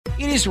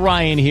It is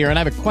Ryan here, and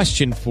I have a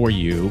question for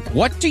you.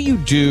 What do you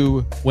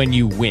do when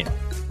you win?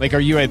 Like, are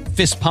you a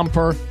fist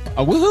pumper,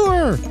 a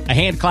woohooer, a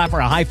hand clapper,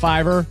 a high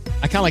fiver?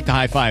 I kind of like the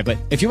high five, but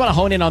if you want to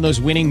hone in on those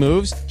winning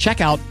moves,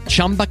 check out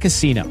Chumba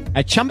Casino.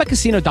 At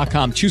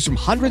ChumbaCasino.com, choose from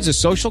hundreds of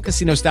social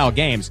casino-style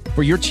games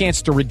for your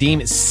chance to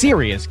redeem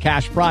serious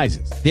cash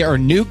prizes. There are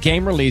new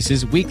game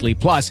releases weekly,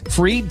 plus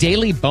free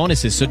daily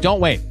bonuses. So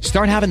don't wait.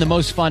 Start having the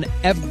most fun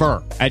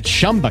ever at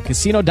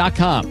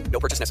ChumbaCasino.com.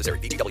 No purchase necessary.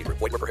 VGW. Void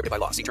where prohibited by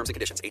law. See terms and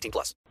conditions.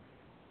 18+.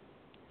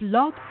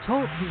 Blog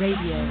Talk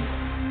Radio.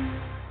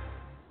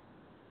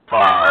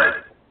 5,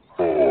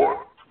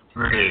 4,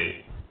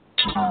 3,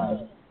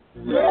 2,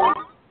 1,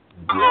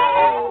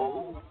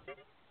 go.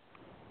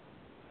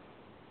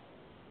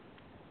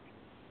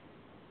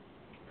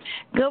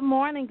 Good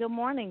morning, good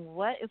morning.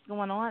 What is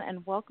going on?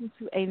 And welcome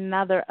to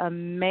another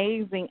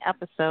amazing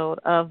episode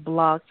of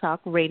Blog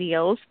Talk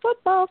Radio's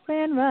Football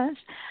Fan Rush.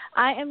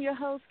 I am your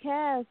host,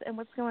 Kass, and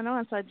what's going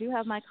on? So I do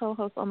have my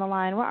co-hosts on the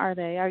line. Where are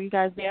they? Are you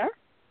guys there?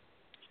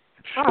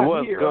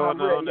 What's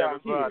going on,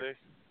 everybody?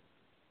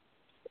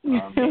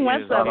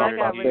 What's up? I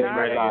got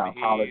Renard.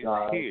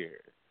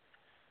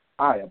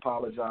 I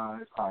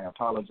apologize.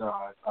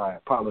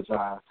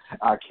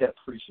 I kept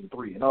preaching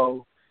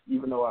 3-0,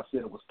 even though I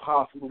said it was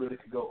possible that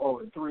it could go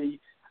 0-3.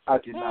 I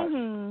did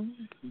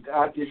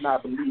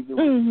not believe it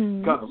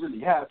was gonna really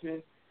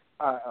happen.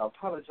 I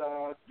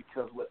apologize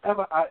because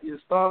whatever I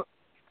thought,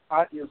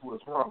 was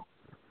wrong.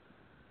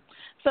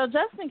 So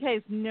just in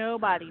case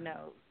nobody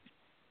knows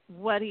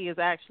what he is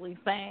actually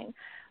saying,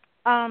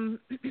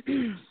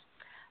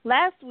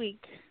 last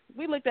week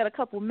we looked at a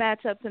couple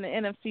matchups in the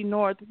NFC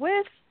North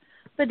with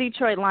the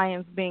Detroit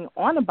Lions being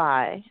on a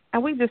bye,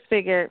 and we just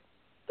figured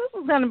this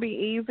was going to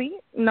be easy,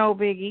 no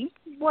biggie,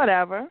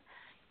 whatever.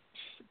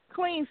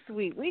 Clean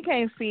sweep. We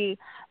can't see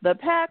the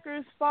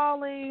Packers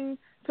falling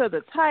to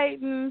the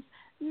Titans.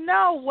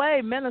 No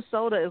way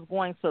Minnesota is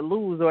going to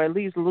lose, or at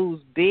least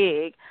lose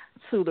big,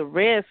 to the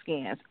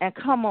Redskins. And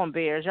come on,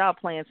 Bears, y'all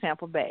playing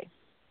Tampa Bay.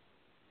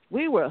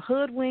 We were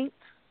hoodwinked.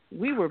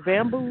 We were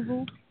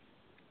bamboozled.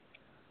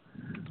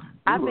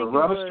 I think it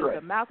was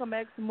the Malcolm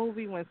X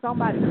movie when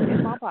somebody was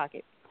in my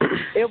pocket.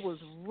 It was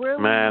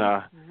really,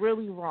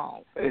 really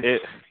wrong.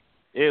 It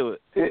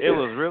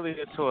was really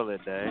a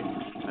toilet day.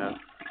 You know?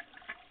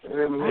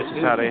 This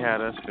is how they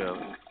had us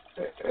feeling.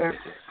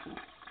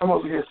 I'm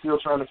over here still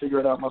trying to figure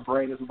it out. My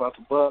brain is about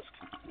to bust.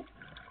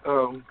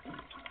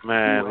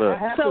 Man, look.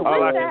 So all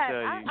with I that, can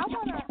tell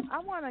you, I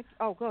want to.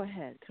 Oh, go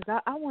ahead,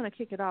 because I want to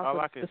kick it off. All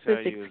with I can the tell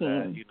specific you is team.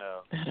 that, you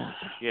know,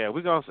 yeah,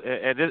 we're gonna,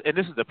 and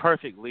this is the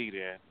perfect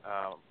lead-in.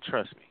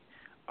 Trust me.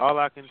 All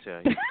I can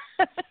tell you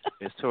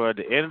is toward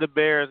the end of the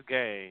Bears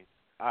game,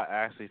 I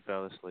actually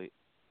fell asleep.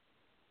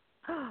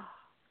 Dun,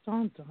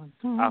 dun,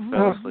 dun. I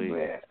fell asleep.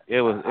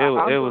 It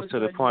was to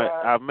the point.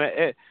 I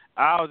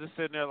was just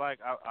sitting there like,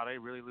 are they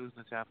really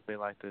losing to Tampa Bay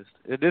like this?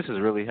 This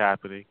is really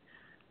happening.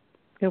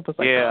 It was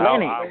like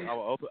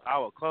I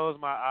would close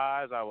my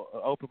eyes. I would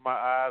open my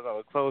eyes. I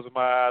would close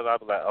my eyes. I'd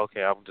be like,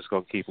 okay, I'm just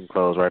gonna keep them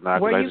closed right now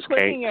because I just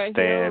can't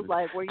stand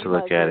to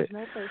look at it.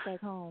 No place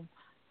like home.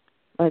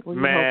 Like, were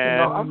you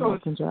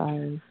open your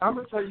eyes? I'm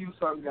gonna tell you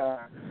something,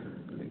 guys.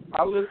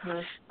 Our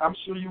listeners, I'm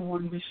sure you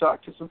wouldn't be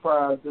shocked or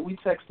surprised that we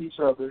text each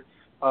other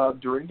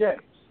during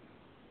games.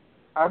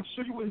 I'm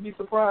sure you wouldn't be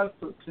surprised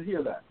to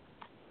hear that.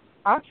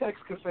 I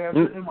text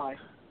Cassandra and Mike,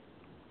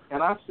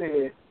 and I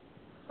said,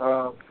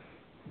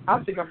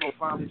 I think I'm going to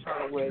finally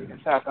turn away and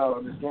tap out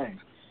on this game.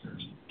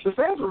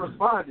 Cassandra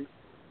responded,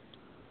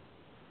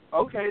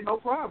 okay, no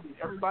problem.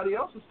 Everybody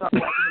else has stopped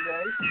watching the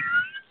game.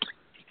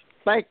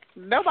 Like,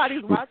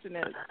 nobody's watching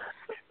it.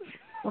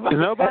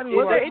 Nobody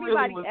was there really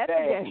anybody was at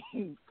bad. the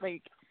game?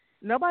 Like,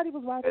 nobody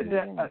was watching the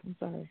game. I'm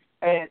sorry.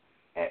 And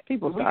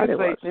people we started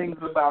could say watching. things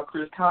about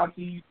Chris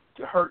Conte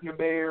hurting the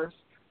Bears.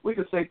 We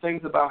could say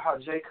things about how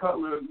Jay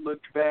Cutler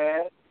looked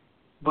bad.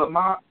 But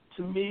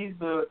to me,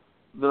 the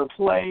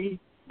play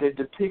that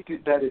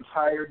depicted that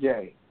entire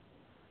game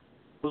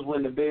was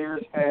when the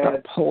Bears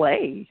had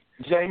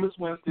Jameis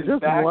Winston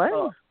back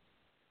up.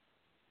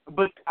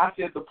 But I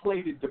said the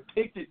play that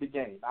depicted the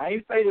game. I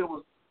ain't say it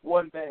was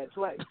one bad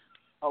play.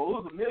 Oh,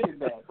 it was a million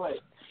bad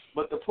plays.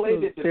 But the play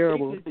that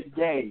depicted the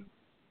game,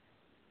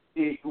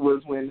 it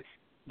was when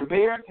the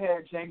Bears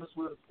had Jameis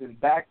Winston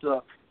backed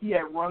up. He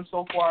had run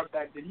so far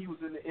back that he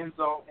was in the end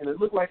zone, and it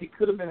looked like it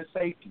could have been a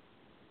safety.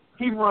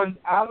 He runs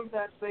out of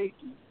that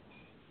safety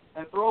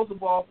and throws the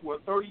ball for a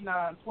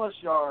 39-plus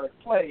yard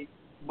play,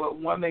 but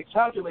when they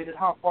calculated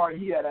how far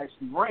he had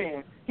actually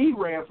ran, he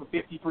ran for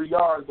 53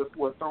 yards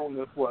before throwing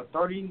it for a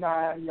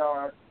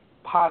 39-yard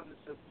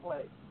positive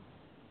play.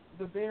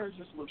 The Bears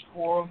just looked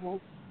horrible,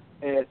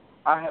 and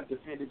I have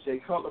defended Jay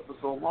Cutler for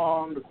so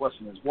long. The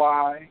question is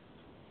why.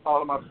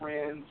 All of my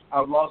friends,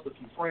 I've lost a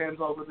few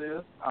friends over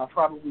this. I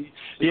probably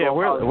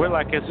we're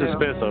like in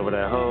suspense over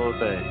that whole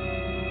thing.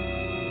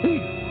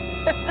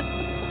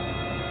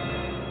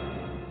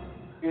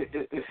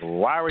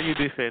 Why were you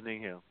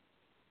defending him?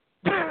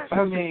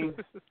 I mean,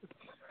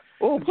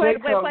 play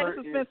the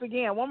suspense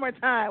again. One more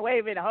time. Wait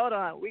a minute. Hold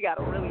on. We got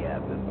to really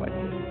ask this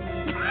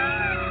question.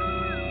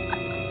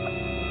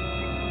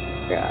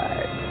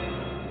 God.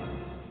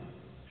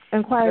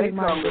 Inquiry Jay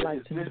minds would Cutler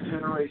like is to. this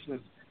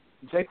generation's.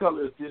 Jay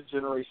Cutler is this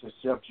generation's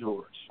Jeff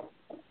George.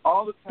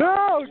 All the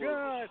Oh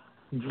talent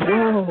in the God!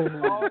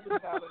 world, all the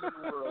talent in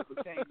the world,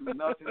 but can't do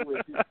nothing with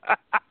it.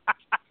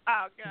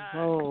 Oh God!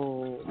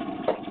 Oh,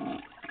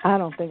 I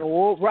don't think.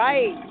 Oh,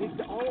 right.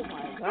 Oh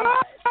my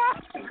God.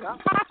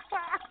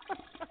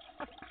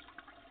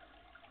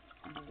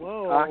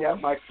 Whoa. I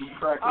got Mike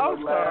cracking up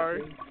I'm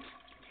sorry. laughing.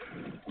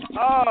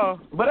 Oh,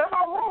 But am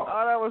I wrong?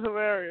 oh, that was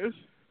hilarious.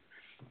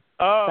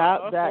 Oh,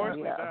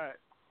 unfortunately not.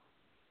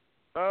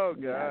 Oh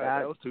God,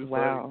 that was too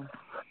funny.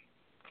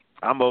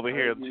 I'm over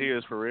here in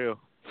tears for real.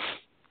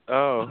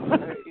 Oh,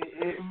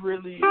 it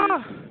really is.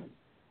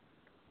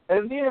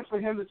 And then for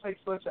him to take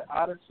such an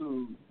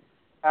attitude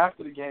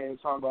after the game,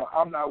 talking about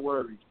I'm not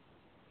worried.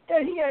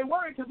 Yeah, he ain't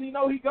worried because he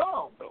know he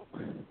gone.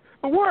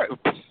 What?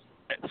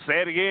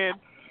 Say it again.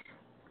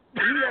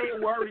 He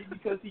ain't worried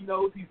because he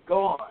knows he's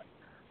gone.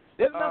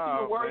 There's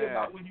nothing to worry man.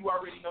 about when you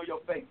already know your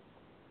fate.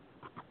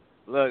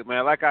 Look,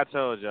 man, like I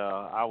told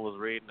y'all, I was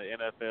reading the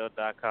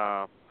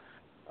NFL.com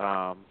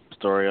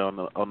story on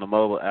the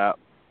mobile app,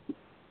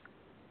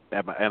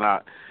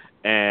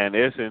 and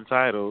it's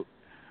entitled.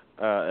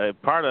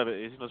 Part of it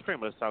is, it's pretty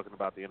much talking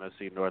about the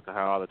NFC North and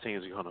how all the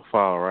teams are going to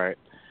fall, right?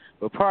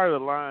 But part of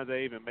the lines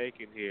they even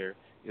making here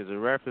is a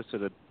reference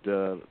to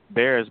the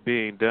Bears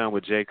being done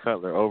with Jay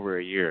Cutler over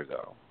a year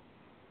ago.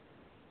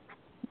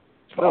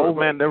 Oh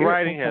man, the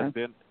writing has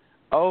been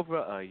over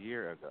a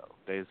year ago.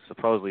 They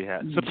supposedly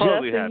had Just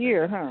a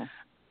year, huh?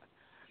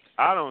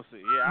 I don't see.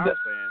 Yeah, I'm saying,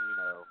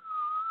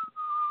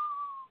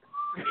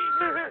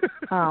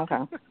 Oh,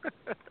 okay.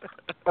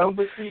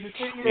 But see, the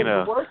thing is,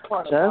 the worst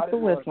part about it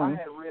was I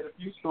had read a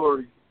few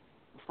stories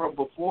from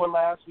before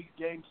last week's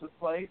game took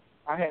place.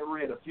 I had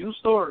read a few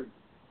stories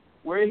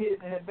where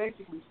it had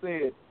basically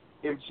said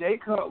if Jay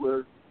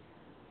Cutler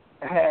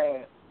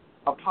had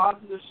a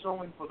positive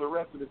showing for the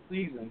rest of the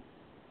season,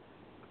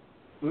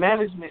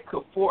 management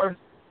could force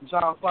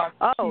John Fox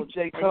to keep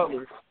Jay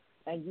Cutler.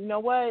 And you know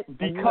what?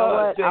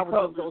 Because I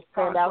was just going to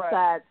stand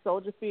outside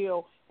Soldier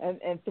Field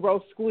and throw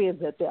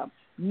squids at them.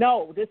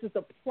 No, this is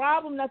the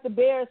problem that the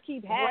Bears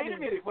keep having.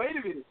 Wait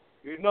a minute.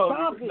 No,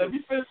 let me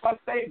finish my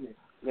statement.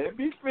 Let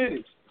me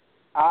finish.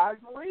 I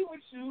agree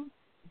with you,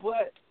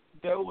 but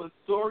there was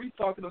stories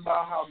talking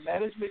about how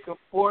management could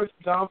force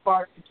John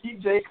Fox to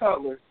keep Jay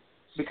Cutler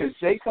because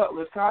Jay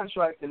Cutler's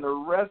contract and the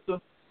rest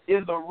of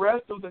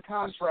the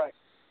contract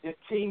is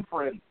team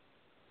friendly.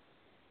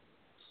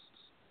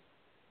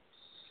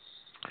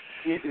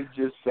 It is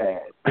just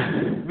sad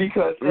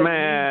because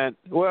man.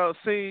 Well,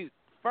 see,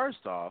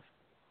 first off,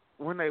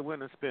 when they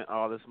went and spent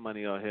all this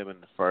money on him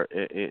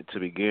to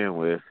begin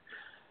with,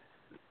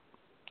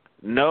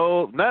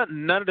 none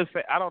of the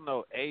I don't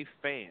know a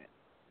fan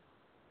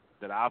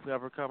that I've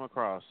ever come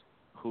across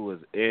who was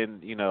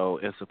in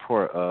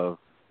support of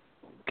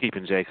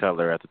keeping Jay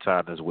Cutler at the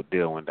time this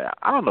deal went down.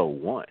 I don't know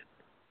one.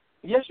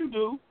 Yes, you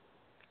do.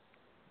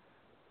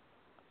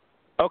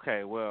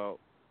 Okay, well,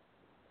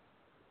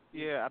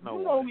 yeah, I know.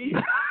 You know me.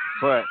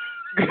 But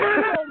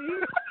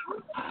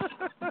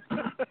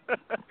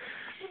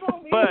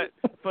but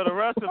for the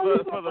rest of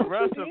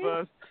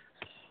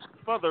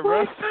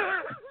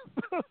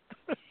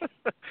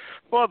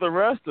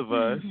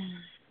us,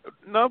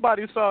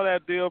 nobody saw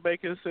that deal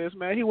making sense,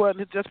 man. He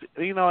wasn't just,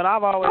 and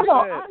I've always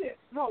said,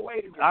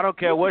 wait a minute. I don't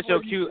care what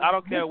your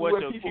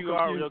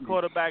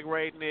quarterback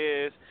rating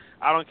is.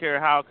 I don't care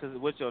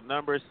what your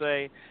numbers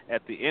say.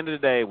 At the end of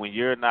the day, when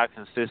you're not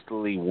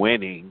consistently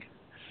winning,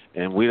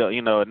 and we don't,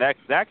 and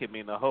that could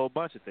mean a whole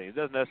bunch of things. It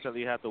doesn't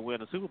necessarily have to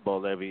win a Super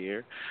Bowl every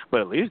year,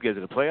 but at least get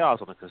to the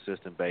playoffs on a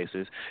consistent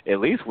basis. At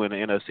least win the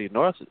NFC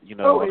North,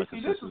 on a consistent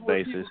basis. This is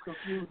where people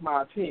confuse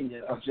my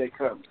opinion of Jay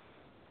Cutler.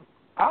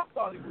 I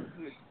thought it was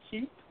good to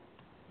keep.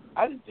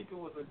 I didn't think it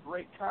was a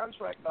great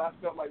contract, but I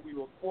felt like we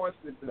were forced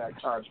into that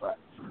contract.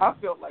 I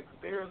felt like the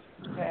Bears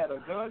had a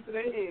gun to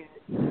their head,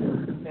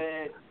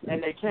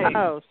 and they came.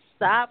 Oh,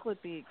 stop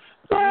with the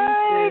excuses.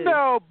 Ain't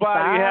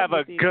nobody have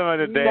a gun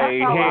to their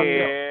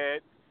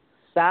head.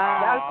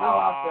 Stop. That's how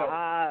I felt.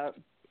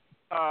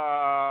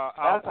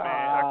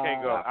 I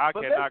can't go. I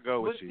cannot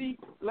go with you.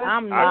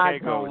 I'm not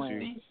going with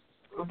you.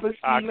 But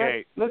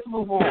see, let's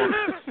move on.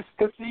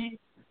 Because see,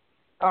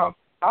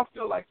 I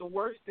feel like the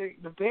worst thing,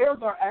 the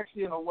Bears are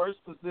actually in a worse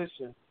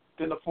position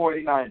than the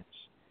 49ers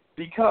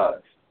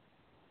because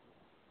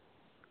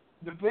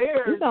the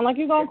Bears. You sound like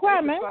you're going to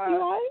cry, man. You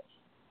all right?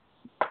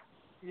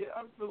 Yeah,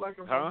 I feel like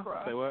I'm going to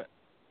cry. Say what?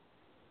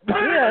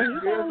 Yeah, you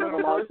sound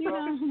like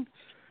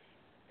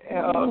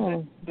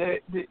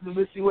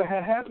let's see what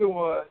had happened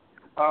was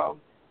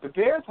the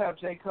Bears have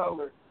Jay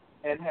Cutler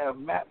and have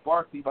Matt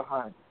Barkley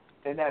behind him,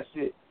 and that's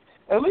it.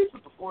 At least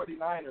with the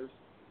 49ers,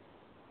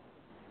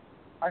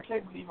 I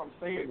can't believe I'm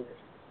saying this.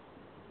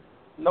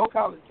 No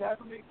Colin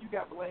Kaepernick, you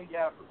got Blaine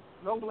Gabbert.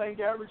 No Blaine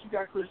Gabbert, you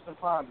got Christian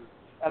Ponder.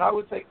 And I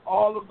would take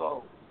all of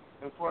those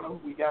in front of who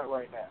we got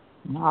right now.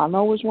 I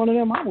know which one of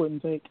them I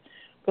wouldn't take.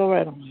 Go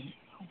right on.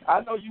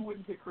 I know you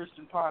wouldn't pick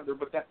Christian Ponder,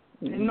 but that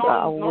in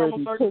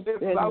normal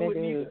circumstances, I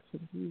wouldn't either.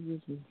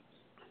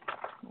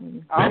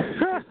 I don't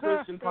think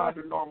Christian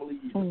Ponder normally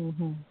either.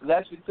 Mm-hmm.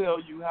 That should tell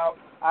you how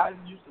I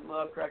used to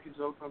love cracking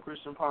jokes on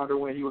Christian Ponder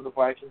when he was a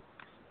Viking,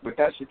 but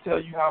that should tell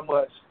you how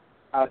much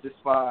I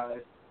despise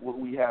what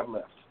we have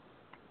left.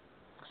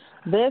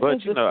 This But,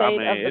 is you the know, state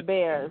I mean, of the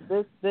Bears.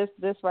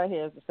 This right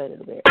here is the state of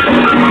the Bears.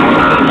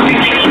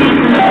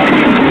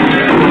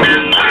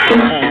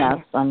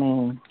 And I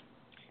mean,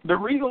 The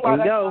reason why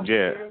there you go. that's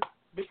fair is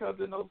because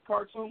in those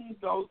cartoons,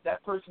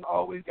 that person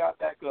always got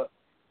back up.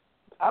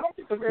 I don't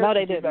think the Bears no,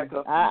 they get didn't. back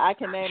up. I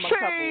can name a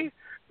couple.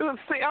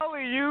 See,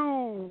 only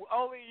you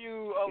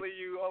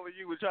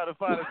would try to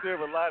find a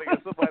silver lining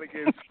if somebody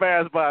gets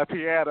spazzed by a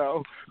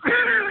piano.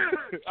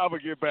 I'm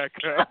going to get back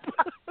up.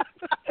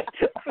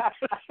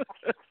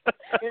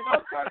 In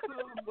those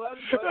cartoons,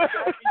 Buddy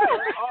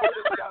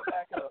always got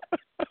back up.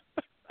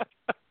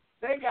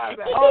 They got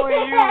back up. Only you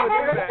would do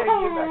They that. get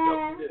back up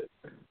to this.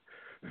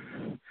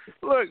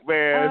 Look,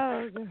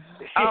 man,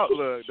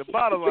 outlook, the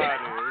bottom line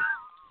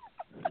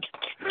is,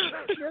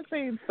 Your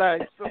team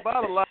sucks. the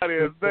bottom line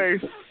is they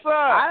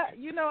suck.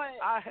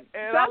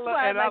 That's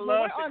why I love when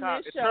we're Chicago.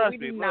 on this show, Trust we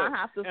me, do not look,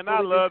 have to and I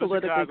love the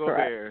politically Chicago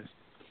correct. Bears.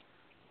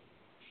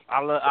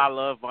 I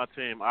love my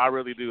team. I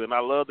really do, and I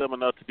love them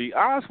enough to be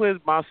honest with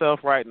myself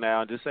right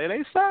now and just say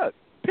they suck.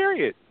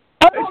 Period.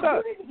 They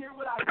suck. You didn't hear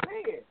what I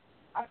said.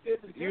 I said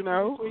the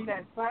difference between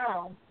that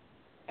sound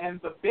and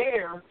the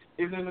Bears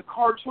is in the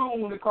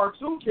cartoon when the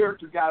cartoon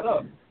character got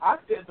up. I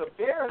said the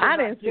Bears are I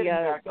not didn't see getting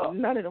back up.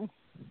 none of them.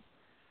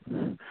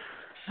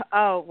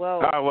 Oh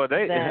well. Well,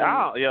 they. then.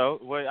 I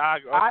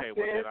said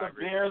the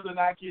Bears are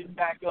not getting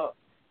back up.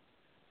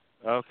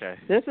 Okay.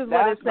 This is what it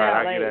All right,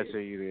 sounds I get like. that to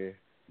you there.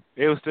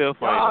 It was still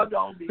funny. Y'all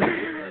don't be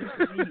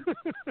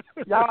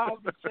y'all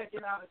be checking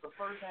out at the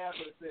first half of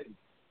the city.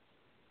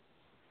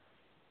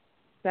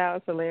 That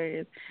was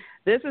hilarious.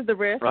 This is the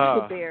rest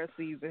of the Bears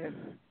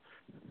season.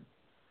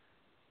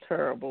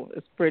 Terrible.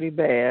 It's pretty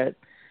bad.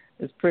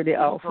 It's pretty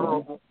awful.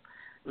 Terrible.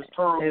 It's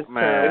terrible. It's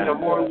Man. In the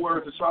more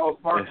words of Charles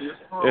Barkley, it's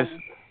terrible.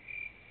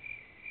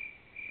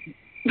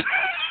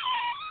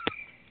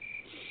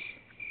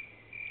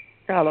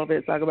 Y'all over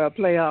here talk about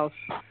playoffs.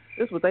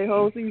 This is what they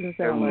whole season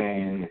sound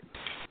like.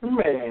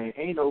 Man,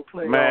 ain't no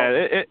playoffs.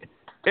 Man,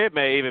 it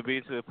may even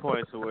be to the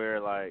point to where,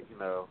 like,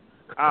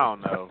 I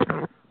don't know,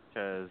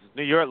 because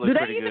New York looks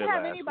pretty good. Do they even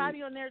have last anybody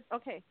week. on there?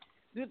 Okay.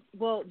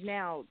 Well,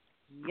 now,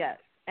 yes.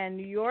 And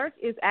New York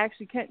is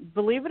actually,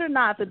 believe it or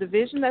not, the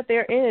division that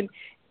they're in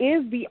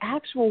is the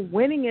actual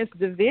winningest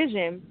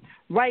division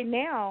right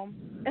now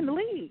in the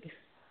league.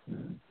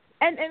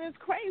 And it's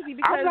crazy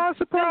because I'm not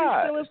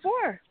surprised. Philly's still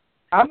in 4.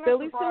 I'm not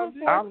Philly's still in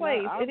surprised. 4th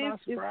place. I'm not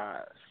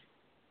surprised.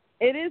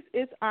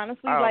 It's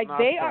honestly I'm like not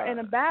they are in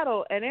a surprised.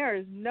 battle, and there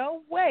is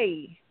no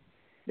way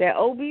that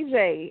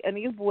OBJ and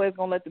these boys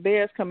going to let the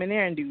Bears come in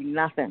there and do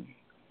nothing.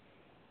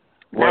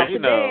 Well, Not you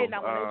today, know,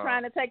 not when they're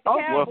trying to take the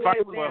well,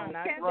 Cowboys well, down.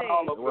 Not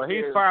well, today. Well,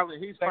 he's finally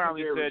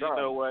said, you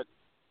know what?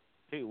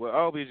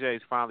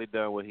 OBJ's finally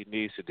done what he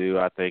needs to do,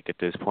 I think, at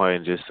this point,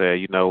 and just said,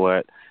 you know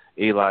what,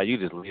 Eli, you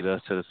just lead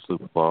us to the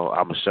Super Bowl.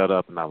 I'm gonna shut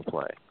up and I'm gonna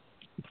play.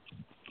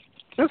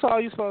 That's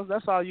all you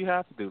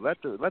have to do.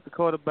 Let the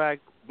quarterback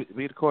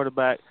be the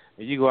quarterback,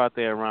 and you go out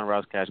there and run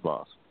routes, catch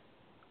balls,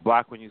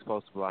 block when you're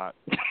supposed to block,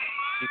 keep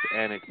the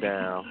annex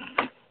down.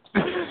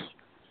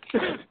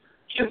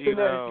 You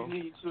know. You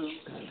need to.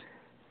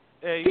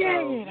 Hey, you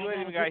ain't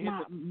even got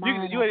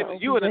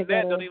you and the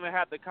net don't even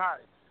have the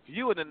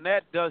you and the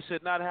net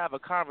should not have a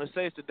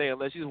conversation today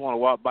unless you just want to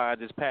walk by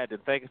and just pat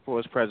and thank him for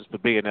his presence for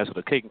being there so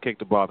the kid can kick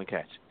the ball and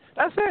catch.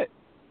 That's it.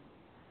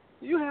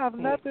 You have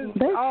nothing.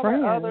 They're all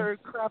friends. that other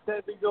crap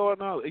that be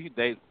going on.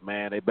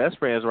 They best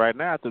friends right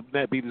now after the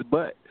net beat his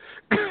butt.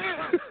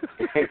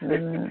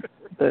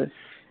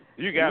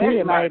 You got me.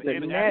 The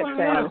net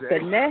had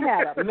a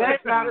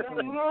Net got it.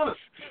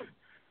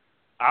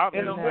 I'm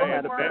In just the saying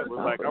real the world, net was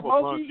like, I'm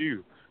going to punch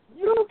you.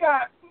 You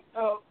got.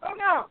 Oh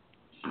no.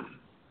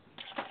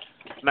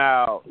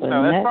 Now, The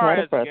as net far had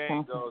as a the press game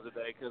conference. goes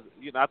today, because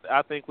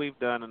I think we've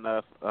done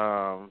enough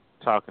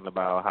talking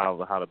about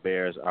how the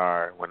Bears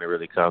are when it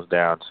really comes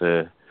down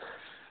to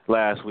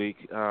last week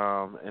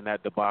and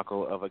that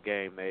debacle of a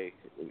game they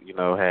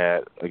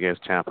had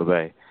against Tampa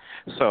Bay.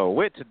 So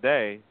with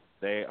today,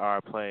 they are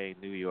playing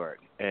New York,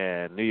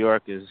 and New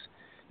York is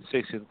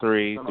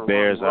 6-3. The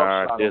Bears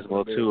are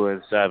dismal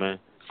 2-7,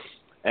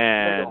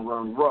 and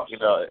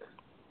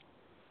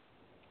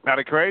now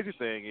the crazy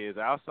thing is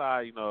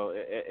outside,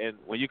 and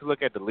when you can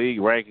look at the league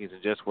rankings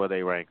and just where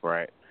they rank,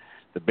 right?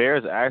 The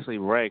Bears actually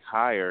rank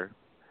higher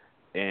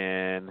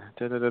in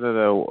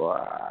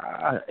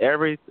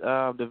every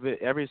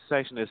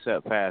section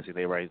except passing.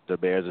 They rank the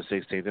Bears are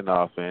 16th in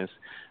offense,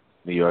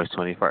 New York's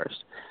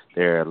 21st.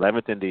 They're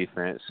 11th in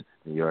defense,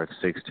 New York's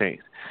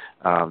 16th.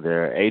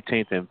 They're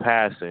 18th in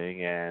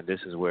passing, and this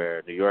is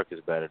where New York is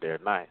better. They're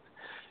 9th.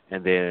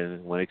 And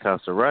then when it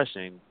comes to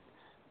rushing,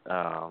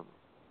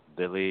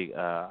 the league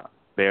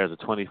Bears are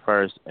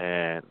 21st,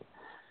 and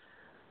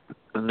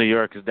New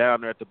York is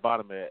down there at the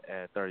bottom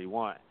at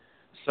 31.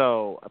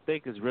 So I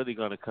think it's really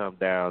going to come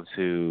down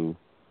to,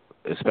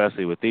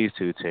 especially with these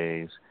two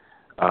teams,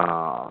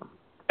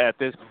 at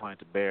this point,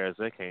 the Bears,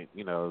 they can't,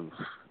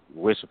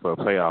 wishing for a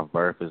playoff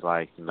berth is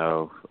like, I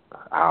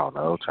don't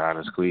know,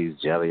 trying to squeeze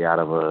jelly out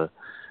of a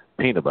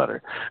peanut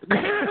butter.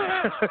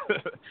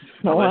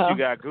 Unless you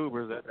got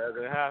goobers, that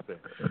doesn't happen.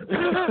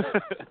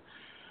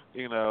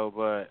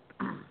 But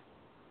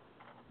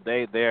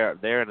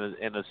they're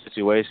in a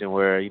situation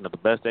where the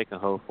best they can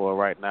hope for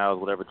right now is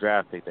whatever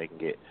draft pick they can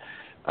get.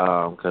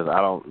 Because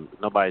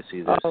nobody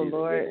sees that season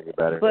getting any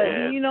better.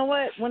 But you know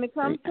what? When it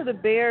comes to the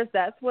Bears,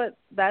 that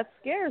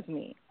scares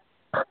me.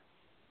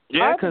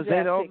 Yeah, because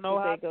they don't know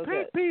how to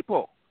pick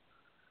people.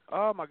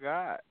 Oh my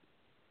God.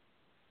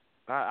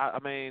 I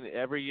mean,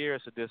 every year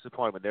it's a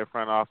disappointment. Their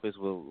front office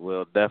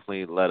will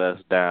definitely let us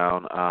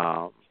down,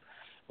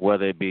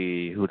 whether it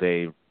be who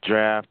they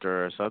draft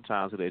or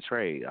sometimes who they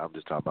trade. I'm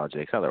just talking about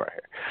Jay Cutler right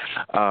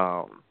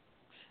here.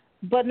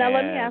 But now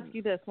let me ask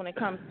you this: when it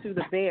comes to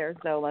the Bears,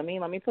 though, let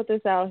me put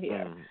this out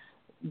here.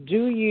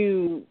 Do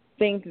you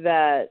think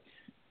that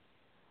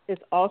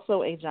it's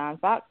also a John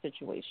Fox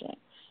situation?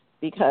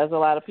 Because a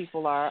lot of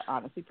people are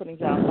honestly putting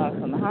John Fox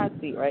on the hot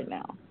seat right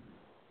now.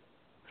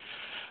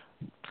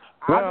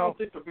 I don't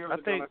think the Bears are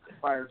going to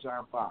fire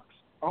John Fox.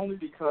 Only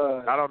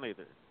because I don't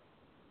either.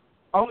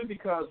 Only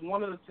because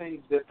one of the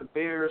things that the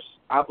Bears,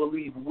 I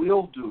believe,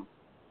 will do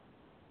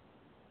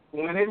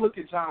when they look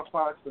at John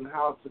Fox and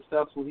how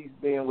successful he's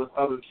been with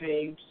other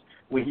teams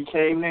when he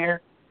came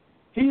there,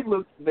 they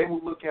will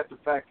look at the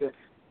fact that,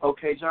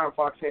 okay, John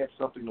Fox had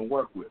something to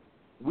work with.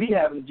 We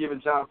haven't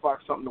given John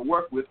Fox something to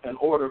work with in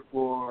order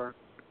for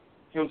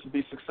him to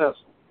be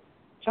successful.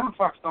 John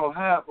Fox don't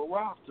have a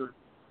roster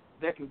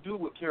that can do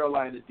what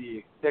Carolina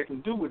did, that can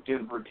do what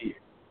Denver did.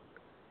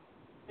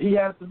 He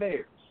has the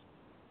Bears.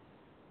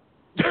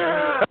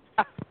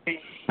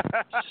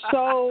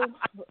 So,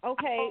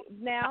 okay,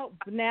 now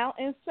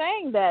in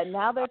saying that,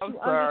 now that you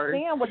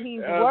understand what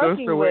he's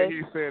working the with. way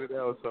he said it, that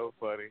was so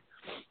funny.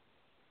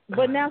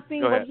 But now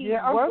seeing what he's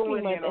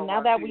working with, and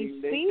now that we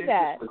see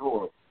that.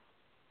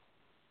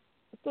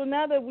 So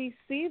now that we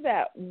see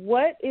that,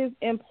 what is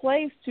in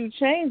place to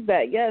change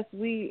that? Yes,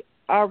 we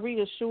are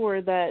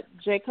reassured that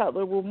Jay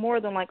Cutler will more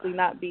than likely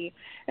not be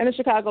in the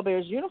Chicago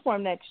Bears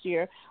uniform next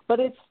year, but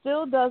it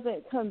still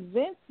doesn't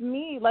convince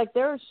me. Like,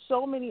 there are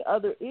so many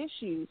other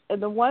issues.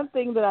 And the one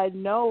thing that I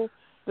know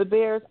the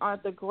Bears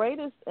aren't the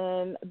greatest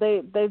in,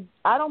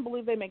 I don't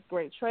believe they make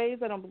great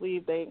trades. I don't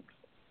believe they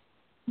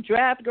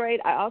draft great.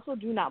 I also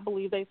do not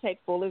believe they take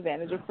full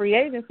advantage of free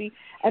agency,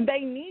 and they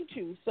need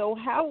to. So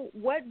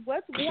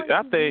what's going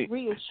to be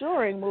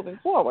reassuring moving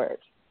forward?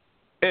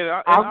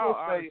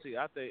 Honestly,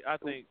 I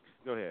think.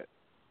 Go ahead.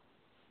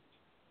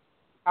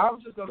 I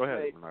was just going to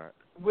say,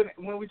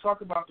 when we talk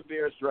about the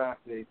Bears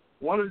drafting,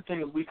 one of the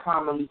things we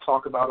commonly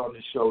talk about on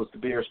this show is the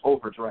Bears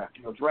overdraft.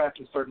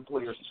 Drafting certain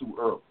players too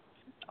early.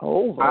 I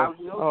don't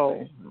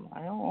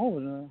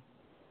know.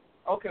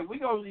 Okay, we're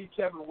going to leave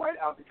Kevin White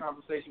out the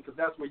conversation because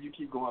that's where you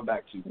keep going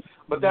back to.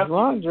 But that's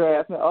wrong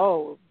draft.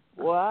 Oh,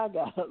 well, I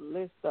got a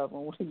list of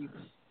them.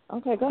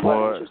 Okay, go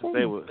ahead.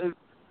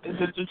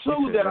 The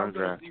two that I'm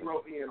going to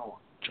zero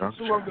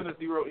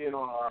in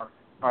on.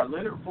 Are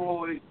Leonard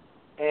Floyd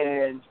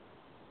and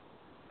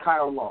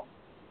Kyle Long.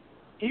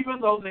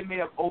 Even though they may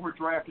have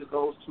overdrafted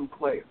those two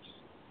players,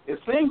 it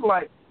seems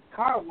like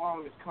Kyle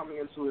Long is coming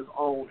into his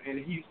own, and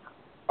he's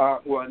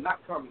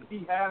not coming.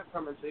 He has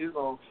come into his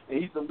own,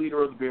 and he's the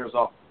leader of the Bears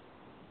offense.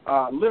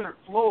 Leonard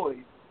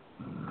Floyd,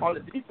 on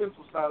the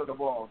defensive side of the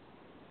ball,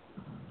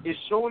 is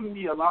showing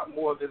me a lot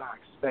more than I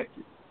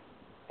expected.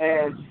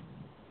 And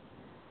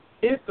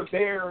if the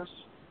Bears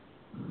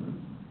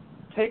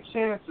take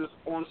chances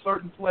on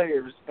certain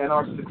players and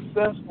are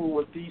successful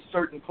with these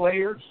certain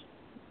players,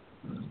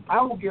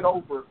 I will get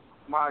over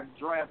my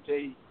draft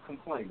day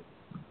complaining.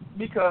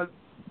 Because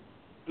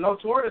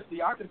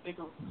notoriously, I can think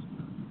of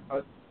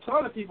a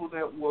ton of people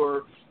that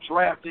were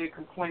draft day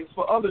complaints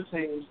for other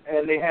teams,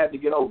 and they had to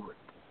get over it.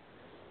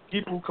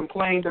 People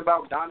complained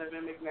about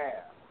Donovan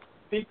McNabb.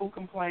 People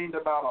complained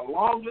about a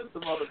long list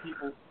of other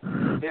people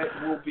that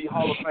will be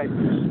Hall of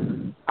Famers.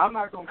 I'm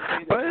not going to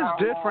say that. But it's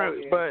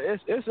different. But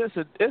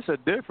it's a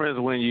difference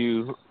when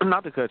you,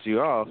 not to cut you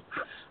off,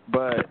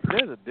 but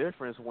there's a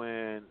difference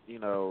when you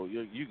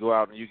go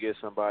out and you get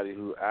somebody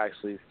who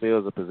actually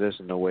fills a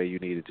position the way you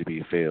need it to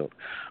be filled,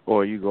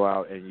 or you go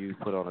out and you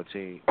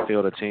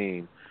field a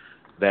team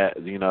that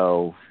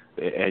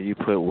and you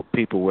put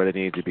people where they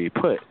need to be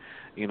put.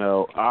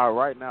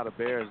 Right now the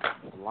Bears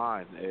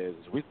line is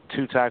we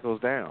 2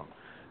 tackles down.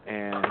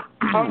 And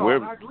we're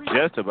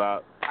just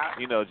about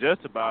in as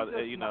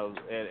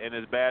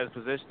bad a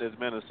position as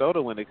Minnesota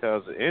when it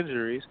comes to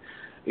injuries,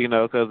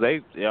 because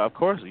they, of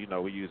course,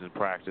 we're using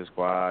practice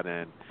squad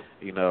and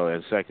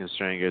and second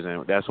stringers,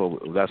 and that's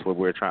what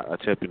we're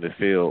attempting to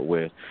fill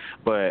with.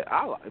 But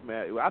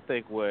I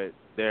think what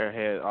their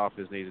head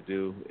office needs to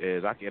do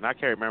is I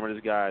can't remember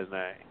this guy's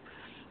name,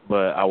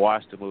 but I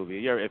watched the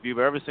movie. If you've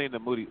ever seen the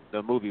movie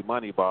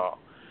Moneyball,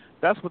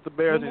 That's what the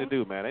Bears need to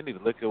do, man. They need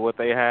to look at what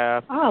they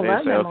have. Oh,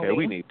 and say, that okay, movie.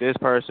 we need this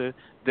person,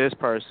 this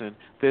person,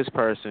 this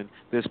person,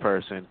 this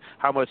person.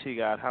 How much he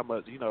got? How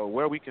much?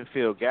 Where we can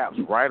fill gaps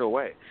right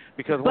away.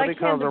 Because when it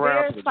comes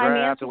around to the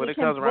draft, and when it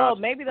comes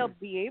around, maybe they'll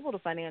be able to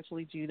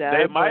financially do that.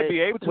 they might be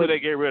able to. When they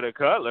get rid of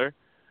Cutler.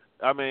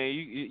 I mean,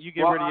 you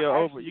get rid of your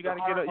over. You got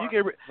to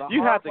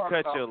you have to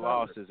cut your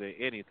losses in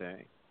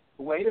anything.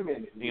 Wait a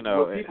minute.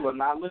 What people are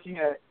not looking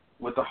at,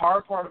 what the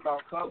hard part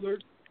about Cutler,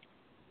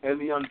 and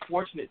the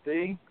unfortunate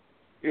thing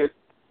is,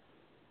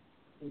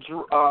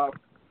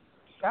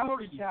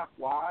 salary cap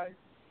wise,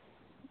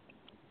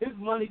 his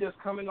money that's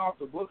coming off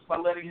the books by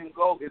letting him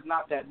go is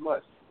not that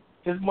much.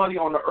 His money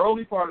on the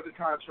early part of the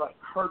contract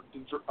hurt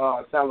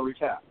the salary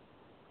cap.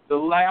 The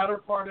latter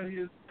part of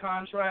his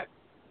contract,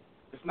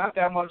 it's not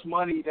that much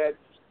money that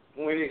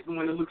when it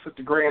looks at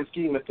the grand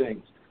scheme of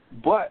things.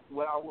 But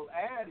what I will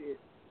add is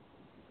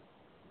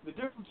the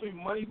difference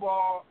between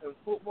Moneyball and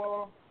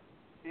football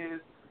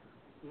is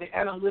the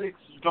analytics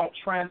don't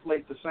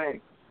translate the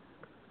same.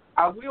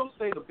 I will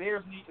say the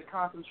Bears need to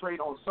concentrate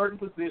on certain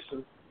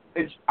positions.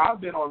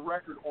 I've been on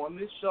record on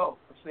this show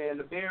of saying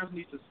the Bears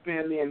need to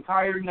spend the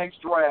entire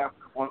next draft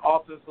on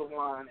offensive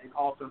line and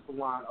offensive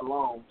line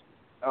alone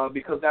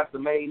because that's the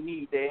main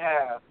need they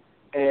have.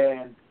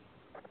 And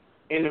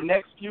in the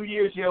next few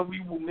years,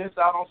 we will miss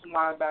out on some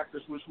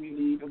linebackers, which we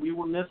need, and we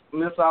will miss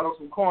out on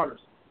some corners.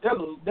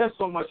 There's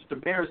so much that the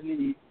Bears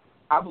need.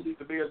 I believe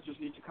the Bears just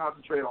need to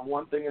concentrate on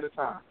one thing at a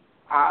time.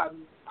 I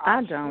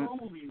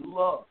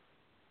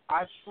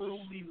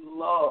truly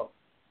love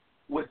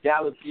what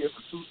Dallas did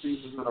for 2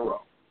 seasons in a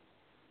row.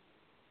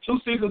 2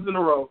 seasons in a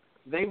row,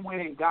 they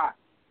went and got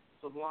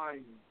some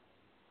linemen.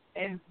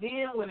 And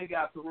then when it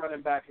got to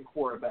running back and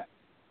quarterback,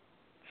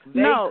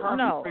 No.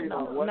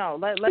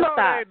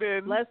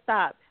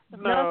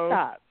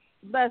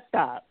 Let's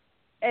stop.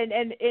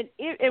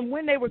 And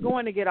when they were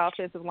going to get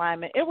offensive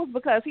linemen, it was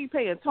because he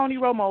paying Tony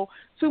Romo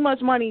too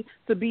much money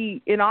to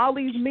be in all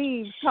these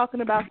memes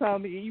talking about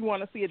something. You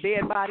want to see a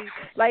dead body?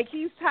 Like,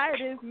 he's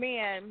tired of this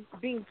man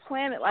being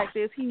planted like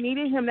this. He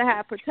needed him to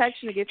have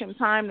protection to give him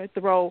time to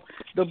throw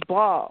the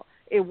ball.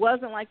 It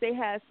wasn't like they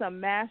had some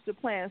master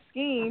plan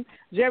scheme.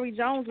 Jerry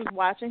Jones was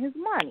watching his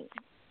money.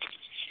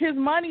 His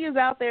money is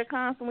out there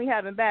constantly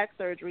having back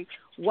surgery.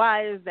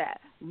 Why is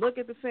that? Look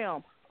at the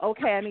film.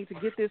 Okay, I need to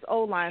get this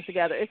O-line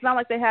together. It's not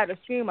like they had a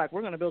scheme like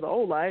we're going to build an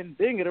O-line and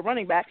then get a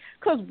running back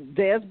because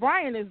Des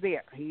Bryant is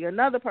there. He's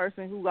another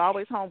person who's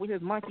always home with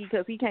his monkey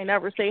because he can't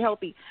ever stay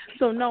healthy.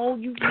 So, no,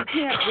 you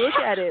can't look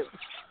at it.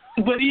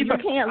 You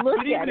can't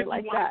look at it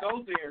like that.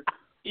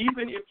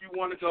 Even if you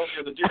want to go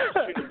there, the difference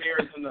between the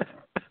Bears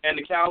and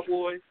the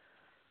Cowboys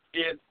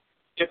is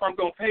if I'm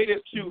going to pay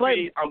this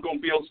QB, I'm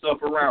going to build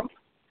stuff around him.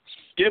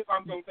 If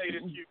I'm going to pay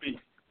this QB.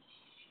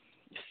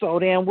 So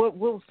then, what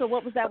was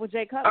that with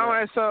Jay Cutler? All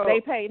right, so they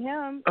paid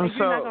him, and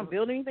you're not going to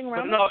build anything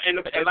around him? No, and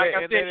like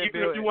I said,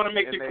 even if you want to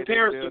make the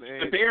comparison,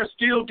 the Bears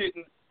still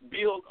didn't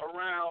build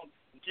around,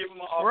 give them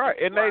an offensive right,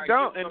 and they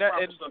don't,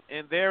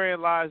 and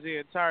therein lies the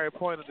entire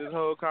point of this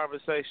whole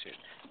conversation.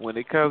 When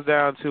it comes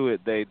down to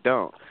it, they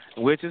don't,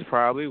 which is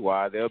probably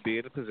why they'll be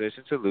in a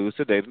position to lose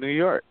today to New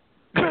York.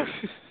 I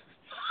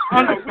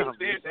think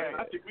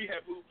we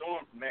have moved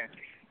on from that.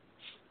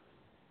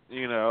 I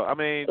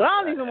mean,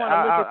 I don't even want to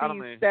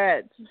look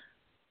at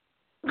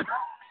these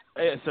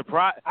stats.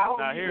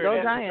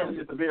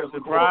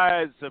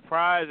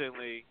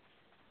 Surprisingly,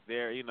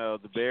 they're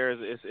the Bears.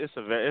 It's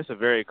a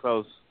very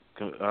close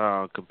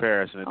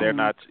comparison. They're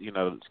not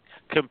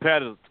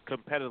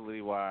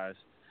competitively wise.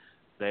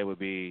 They would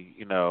be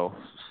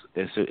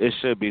it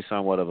should be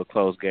somewhat of a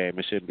close game.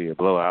 It shouldn't be a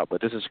blowout.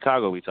 But this is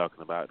Chicago we're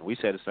talking about, and we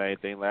said the same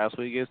thing last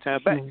week against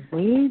Tampa Bay.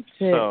 We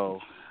did.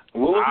 So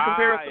what was the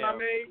comparison I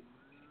made?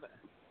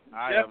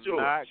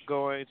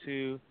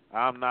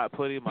 I'm not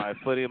putting my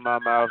foot in my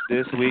mouth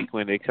this week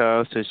when it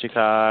comes to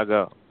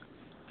Chicago.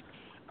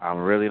 I'm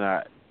really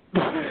not.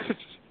 The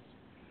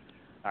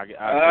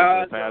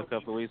past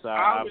couple of weeks,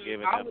 I'm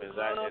giving them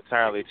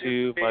entirely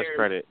too much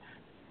credit.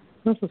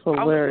 This is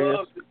hilarious. I would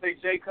love to say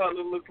Jay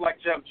Cutler looks like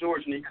Jeff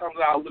George and he comes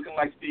out looking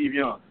like Steve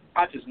Young.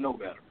 I just know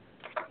better.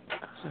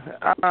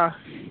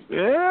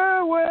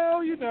 Yeah,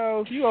 well,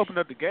 if you open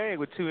up the game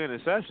with 2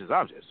 interceptions,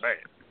 I'm just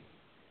saying.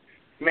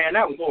 Man,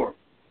 that was horrible.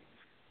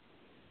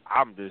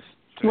 I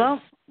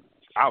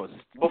was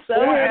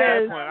before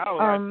at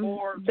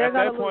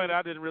that point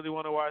I didn't really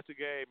want to watch the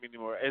game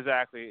anymore.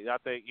 Exactly. I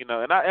think I'm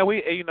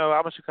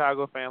a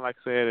Chicago fan, like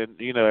I said, and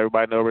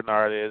everybody know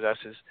Renard is. That's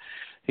just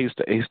he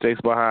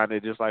sticks behind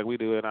it just like we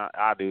do, and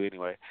I do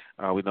anyway.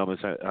 We know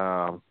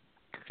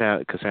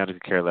Cassandra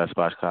could care less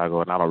about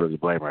Chicago, and I don't really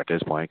blame her at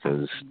this point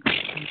because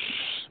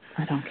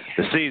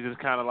the season's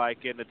kind of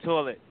like in the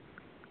toilet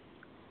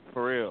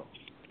for real.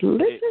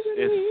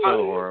 It's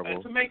so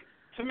horrible.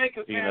 To make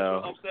a fan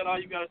upset, all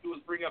you got to do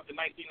is bring up the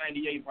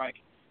 1998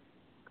 Vikings.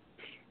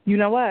 You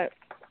know what?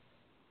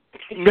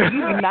 You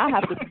do not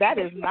have to. That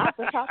is not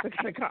the topic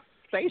of the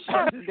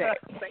conversation today.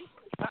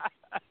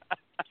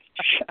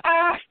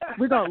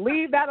 We're going to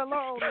leave that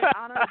alone in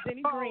honor of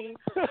Denny Green.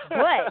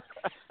 But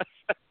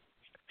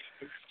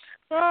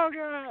Oh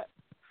God.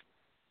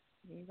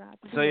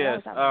 So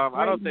yes,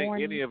 I don't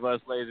think any of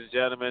us, ladies and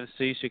gentlemen,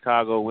 see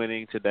Chicago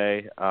winning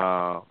today.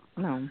 No.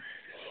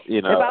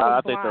 You know,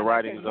 I think blind, the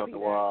writing is I on the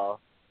wall.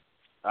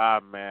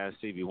 Man,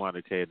 Stevie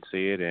Wonder can't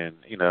see it, and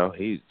I don't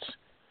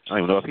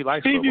even know if he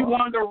likes Stevie football.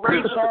 Wonder,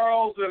 Ray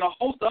Charles, and a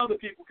host of other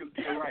people can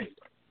be right.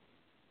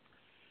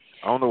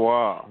 On the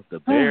wall, the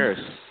Bears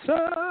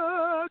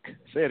suck.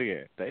 Say it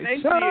again. They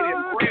see suck. it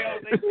in braille.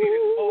 They see it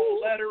in bold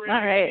lettering.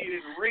 All right. They see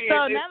it in red. So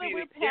they now see that it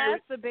we're in carry.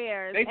 past the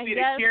Bears, They and see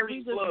yes, the carry we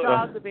just blood.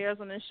 dog the Bears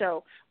on the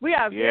show. We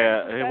are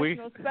very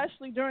professional,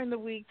 especially during the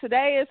week.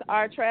 Today is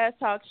our trash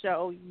talk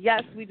show.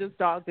 Yes, we just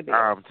dog the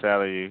Bears. I'm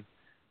telling you,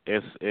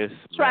 it's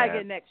try man.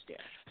 again next year.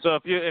 So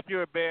if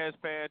you're a Bears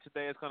fan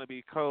today, it's going to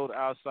be cold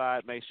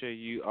outside. Make sure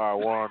you are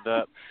warmed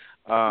up.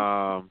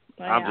 I'm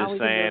just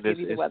saying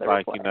it's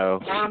like report.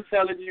 I'm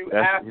telling you,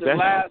 after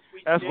last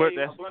week's game,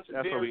 a bunch of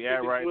that's Bears where we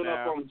at right went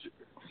now. Up on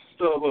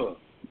StubHub.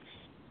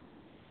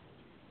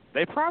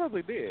 They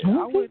probably did.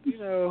 I would,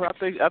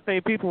 I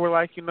think people were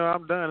like,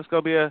 I'm done. It's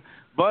gonna be a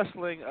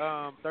bustling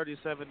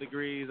 37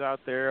 degrees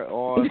out there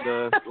on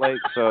the lake.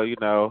 So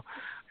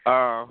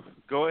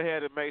go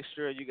ahead and make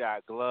sure you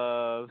got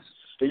gloves.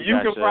 You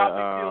can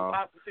probably still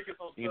buy some tickets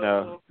on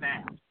StubHub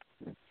now.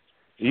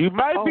 You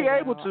might be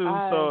able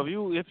to. So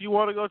if you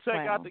want to go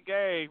check out the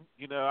game,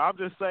 I'm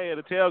just saying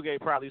the tailgate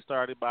probably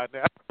started by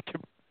now.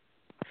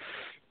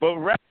 But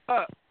wrap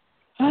up.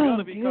 It's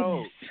gonna be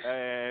cold,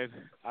 and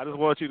I just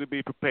want you to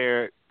be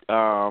prepared.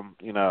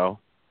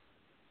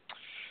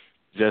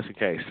 Just in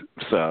case.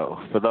 So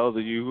for those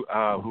of you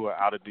who are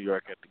out of New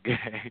York at the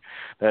game,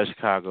 that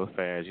Chicago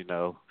fans,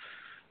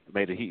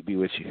 may the heat be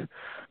with you.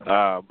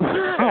 As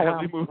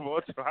we move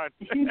on to our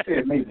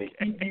next. May the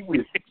heat be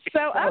with you. So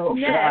up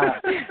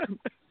next,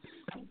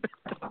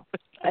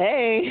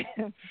 hey,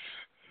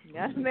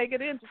 gotta make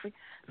it interesting.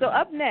 So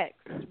up next,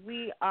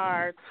 we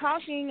are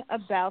talking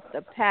about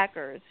the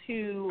Packers,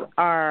 who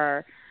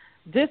are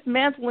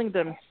dismantling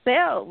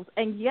themselves,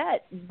 and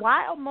yet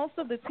while most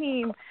of the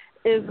team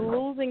is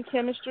losing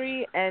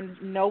chemistry, and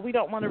no, we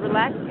don't want to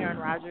relax Aaron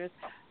Rodgers,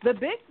 the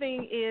big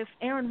thing is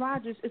Aaron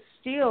Rodgers is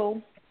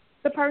still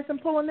the person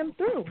pulling them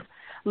through.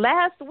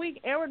 Last week,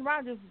 Aaron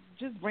Rodgers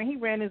he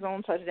ran his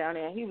own touchdown,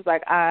 and he was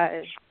like,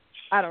 I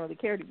don't really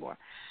care anymore.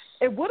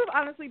 It would have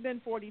honestly been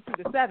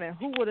 42-7.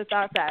 Who would have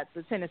thought that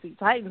the Tennessee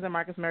Titans and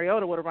Marcus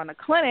Mariota would have run a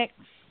clinic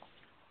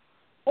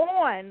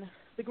on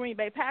the Green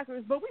Bay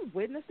Packers? But we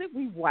witnessed it.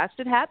 We watched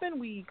it happen.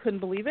 We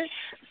couldn't believe it.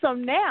 So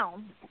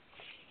now,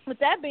 with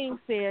that being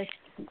said,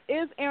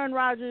 is Aaron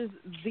Rodgers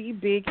the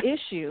big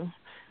issue?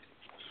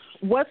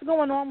 What's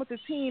going on with the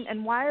team,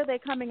 and why are they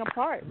coming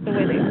apart the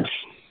way they are?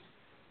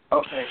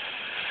 Okay.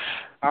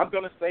 I'm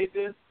going to say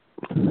this.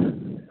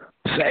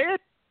 Say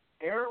it.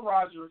 Aaron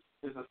Rodgers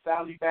is a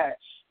Sally Batch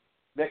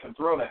that can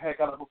throw the heck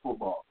out of a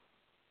football.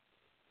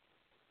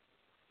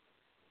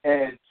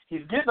 And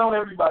he's getting on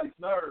everybody's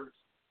nerves,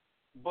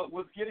 but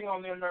what's getting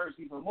on their nerves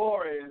even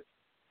more is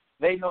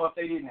they know if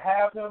they didn't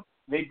have him,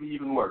 they'd be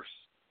even worse.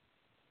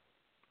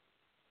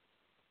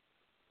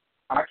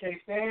 I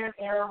can't stand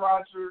Aaron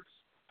Rodgers'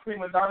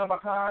 prima donna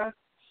behind,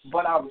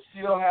 but I would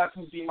still have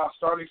him be my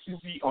starting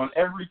QB on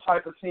every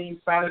type of team,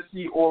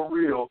 fantasy or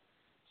real,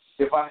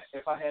 if I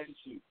had to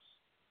choose.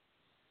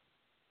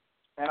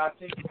 And I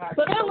think.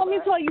 But then let me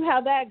tell you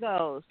how that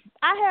goes.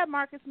 I had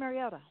Marcus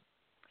Mariota.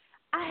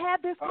 I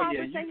had this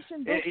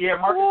conversation before. Yeah,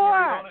 Marcus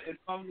Mariota is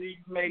only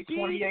made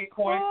 28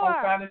 points on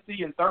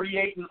fantasy and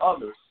 38 in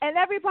others. And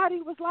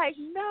everybody was like,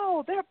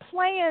 no, they're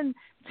playing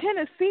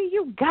Tennessee.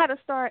 You got to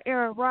start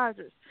Aaron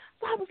Rodgers.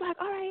 So I was like,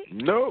 all right.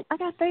 Nope. I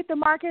got faith in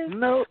Marcus.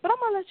 Nope. But I'm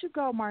going to let you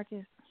go,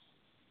 Marcus.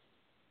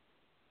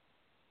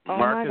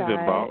 Marcus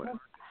been balling.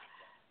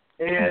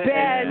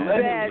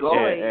 Bad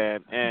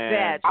choice.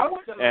 And I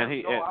would have let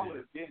him go. And I would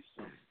have benched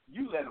him.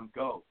 You let him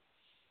go.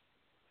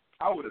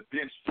 I would have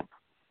benched him.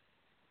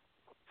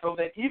 So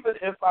that even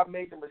if I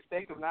made the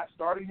mistake of not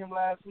starting him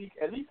last week,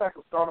 at least I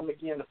could start him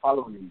again the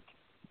following week.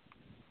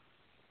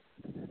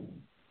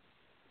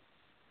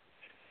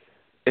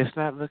 It's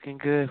not looking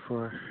good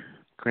for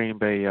Green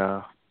Bay,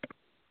 y'all.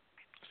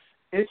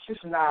 It's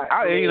just not.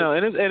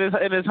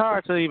 And it's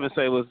hard to even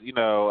say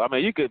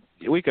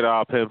we could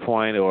all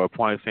pinpoint or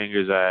point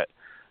fingers at,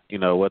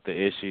 what the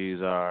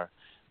issues are,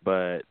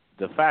 but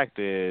the fact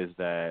is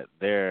that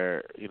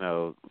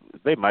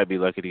they might be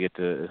lucky to get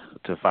to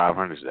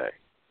 500 today.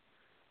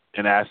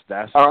 And that's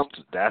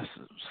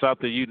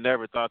something you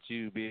never thought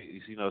you'd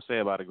be say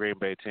about a Green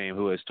Bay team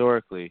who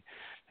historically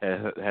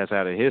has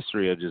had a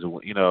history of just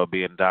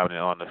being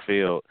dominant on the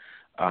field.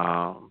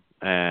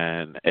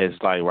 And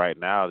it's like right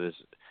now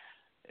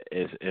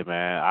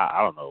man, I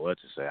don't know what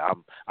to say.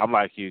 I'm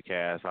like you,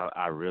 Kass.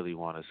 I really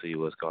want to see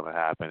what's going to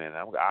happen, and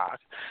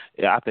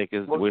I think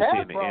we're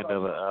seeing the end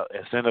of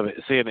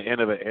the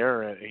end of an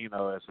era. And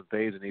some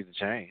things that need to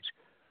change.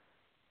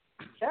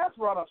 Kass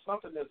brought up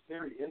something that's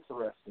very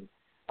interesting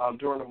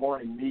during the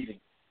morning meeting.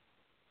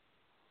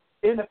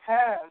 In the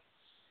past,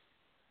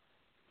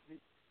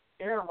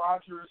 Aaron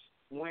Rodgers,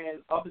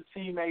 when other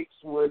teammates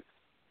would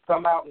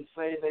come out and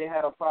say they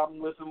had a problem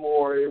with him,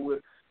 or it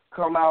would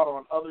come out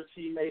on other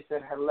teammates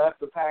that had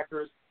left the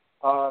Packers.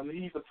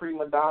 He's a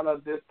prima donna,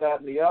 this, that,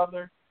 and the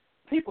other.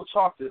 People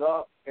chalked it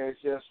up as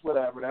just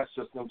whatever. That's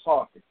just them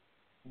talking.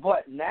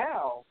 But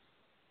now,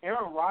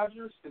 Aaron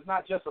Rodgers is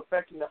not just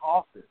affecting the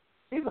offense.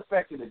 He's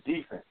affecting the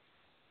defense.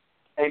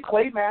 And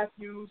Clay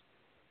Matthews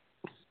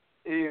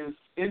is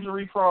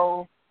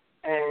injury-prone,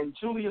 and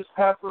Julius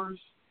Peppers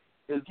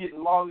is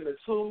getting long in the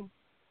tooth.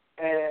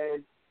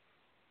 And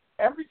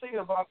everything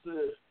about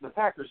the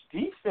Packers'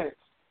 defense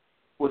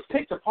was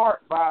picked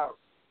apart by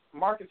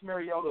Marcus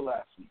Mariota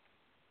last week.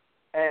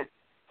 And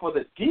for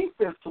the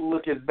defense to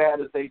look as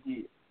bad as they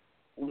did,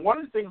 one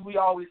of the things we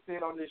always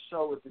said on this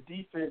show is the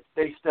defense,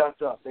 they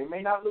stepped up. They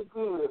may not look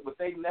good, but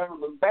they never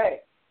look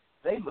bad.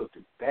 They looked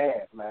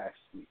bad last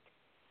week.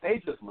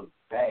 They just looked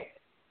bad.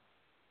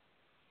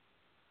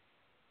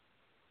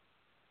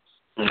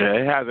 Yeah,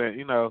 it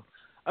hasn't,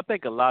 I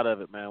think a lot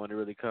of it, man, when it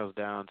really comes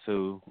down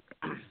to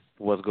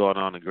what's going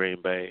on in Green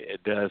Bay,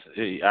 it does.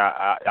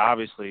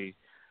 Obviously,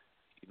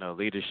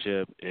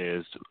 leadership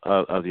is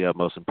of the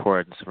utmost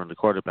importance from the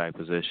quarterback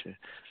position.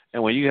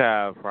 And when you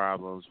have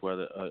problems,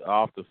 whether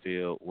off the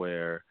field,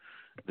 where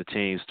the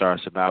team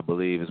starts to not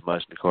believe as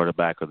much in the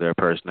quarterback or their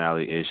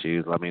personality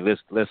issues, I mean,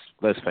 let's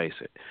face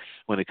it.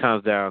 When it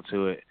comes down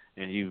to it,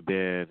 and you've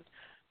been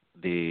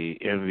the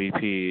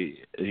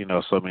MVP,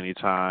 so many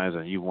times,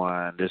 and you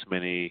won this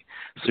many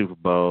Super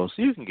Bowls,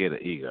 you can get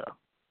an ego.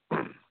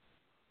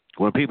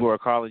 When people are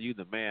calling you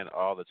the man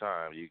all the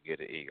time, you get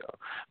an ego.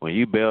 When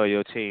you bail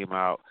your team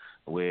out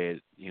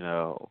with,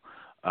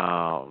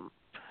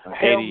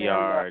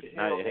 80-yard,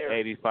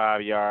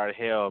 85-yard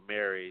Hail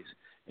Marys,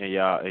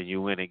 and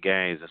you winning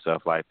games and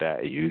stuff like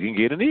that, you can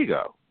get an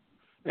ego.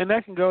 And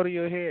that can go to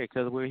your head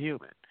because we're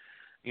human.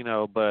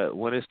 But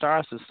when it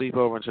starts to sleep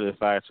over into the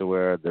fact to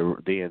where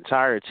the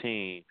entire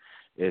team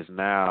is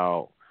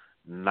now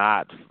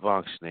not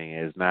functioning,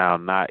 is now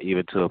not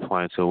even to a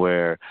point to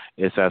where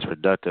it's as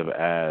productive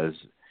as,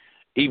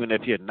 even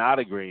if you're not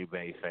a Green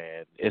Bay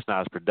fan, it's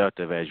not as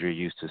productive as you're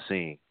used to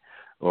seeing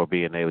or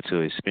being able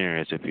to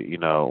experience if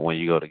when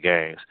you go to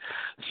games.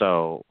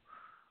 So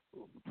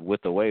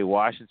with the way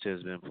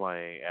Washington's been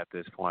playing at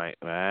this point,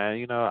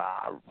 man,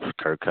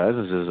 Kirk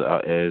Cousins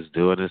is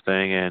doing his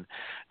thing, and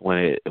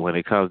when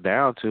it comes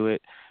down to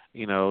it,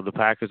 the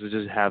Packers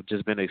have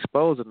just been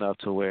exposed enough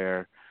to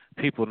where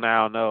people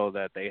now know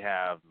that they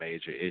have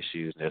major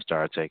issues, and they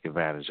start taking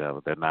advantage of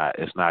it.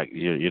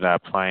 You're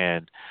not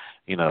playing,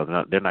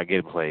 they're not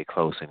getting played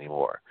close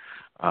anymore.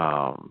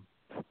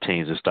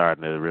 Teams are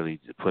starting to really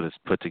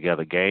put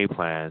together game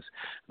plans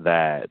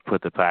that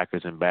put the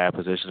Packers in bad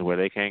positions where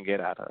they can't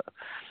get out of.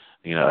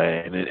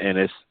 And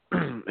it's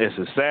it's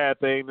a sad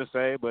thing to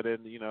say, but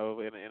in the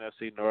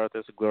NFC North,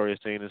 it's a glorious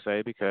thing to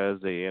say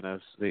because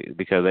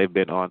they've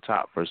been on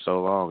top for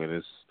so long, and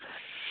it's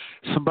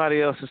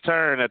somebody else's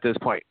turn at this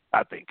point,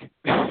 I think.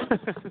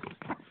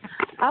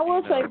 I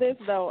will say this,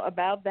 though,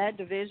 about that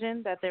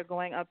division that they're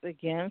going up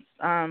against.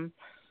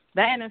 The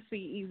NFC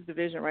East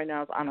division right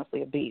now is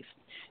honestly a beast.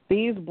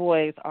 These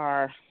boys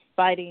are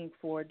fighting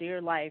for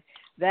dear life.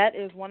 That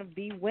is one of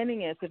the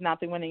winningest, if not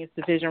the winningest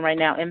division right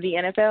now in the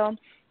NFL,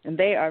 and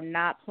they are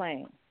not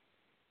playing.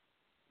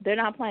 They're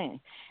not playing.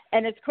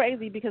 And it's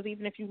crazy because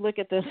even if you look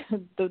at the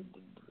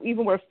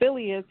even where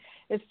Philly is,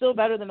 it's still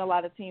better than a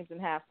lot of teams in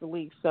half the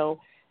league. So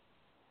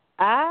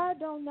I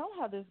don't know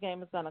how this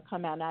game is going to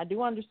come out. Now, I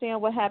do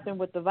understand what happened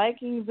with the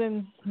Vikings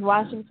in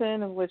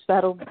Washington, in which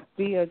that'll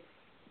be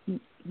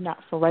not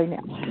for right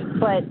now.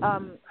 But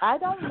I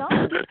don't know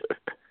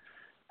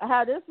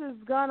how this is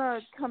going to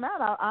come out.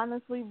 I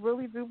honestly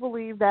really do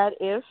believe that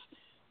if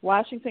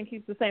Washington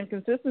keeps the same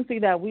consistency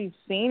that we've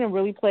seen and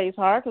really plays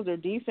hard because their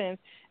defense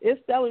is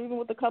stellar, even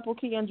with a couple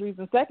key injuries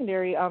in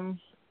secondary, are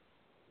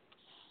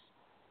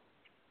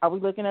we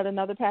looking at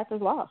another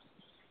Packers loss?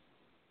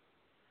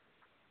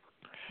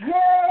 Yay!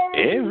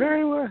 Yeah,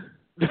 very well.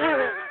 Wait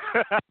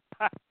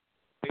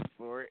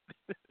for it.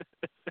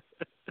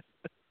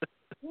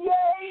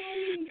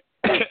 Yay!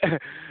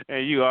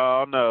 And you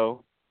all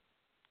know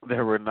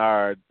that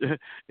Renard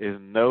is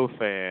no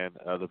fan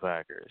of the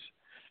Packers.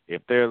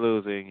 If they're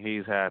losing,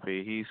 he's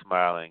happy, he's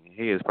smiling.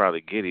 He is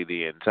probably giddy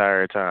the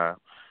entire time,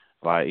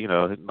 like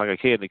a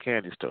kid in the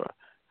candy store.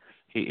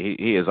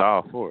 He is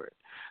all for it.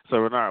 So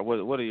Renard,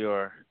 what's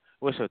your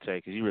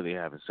take? Because you really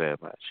haven't said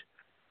much.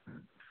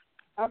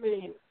 I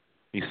mean,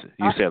 you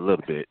said a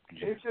little bit.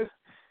 It's just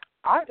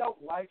I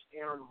don't like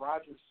Aaron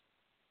Rodgers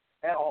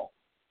at all.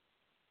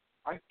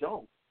 I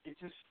don't. And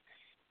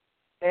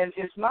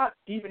it's not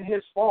even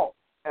his fault,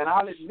 and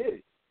I'll admit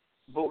it.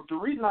 But the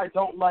reason I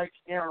don't like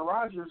Aaron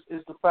Rodgers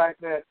is the fact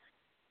that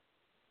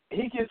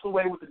he gets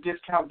away with the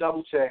discount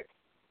double check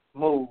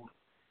move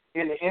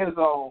in the end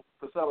zone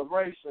for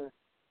celebration,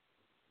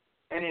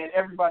 and then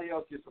everybody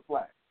else gets a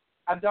flag.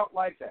 I don't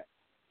like that.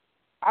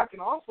 I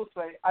can also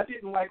say I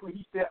didn't like when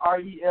he said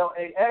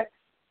RELAX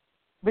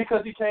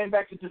because he came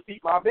back to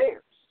defeat my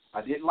Bears.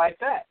 I didn't like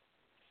that.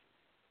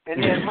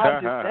 And then my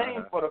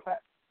disdain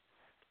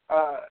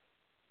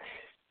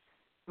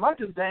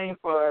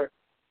for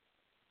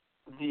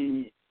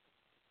the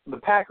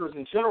Packers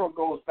in general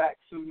goes back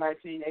to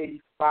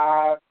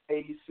 1985,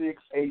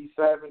 86,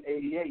 87,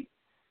 88.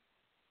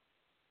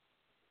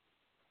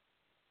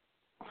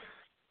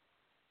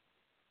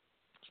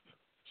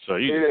 So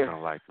you just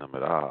don't like them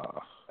at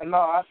all? No,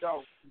 I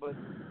don't. But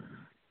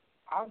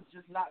I'm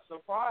just not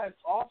surprised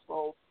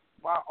also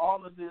by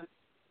all of this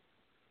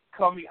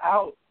coming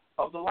out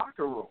of the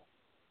locker room.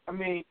 I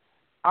mean,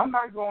 I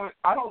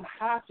don't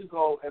have to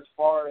go as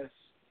far as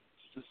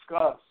to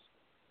discuss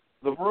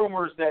the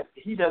rumors that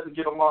he doesn't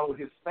get along with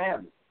his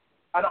family.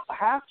 I don't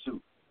have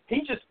to. He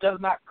just does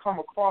not come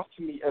across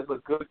to me as a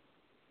good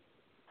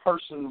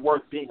person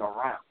worth being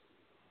around.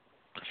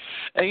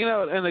 And,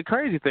 and the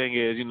crazy thing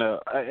is,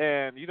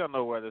 and you don't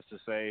know whether it's to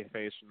save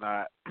face or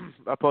not.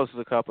 I posted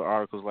a couple of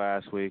articles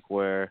last week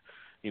where,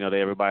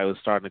 everybody was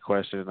starting to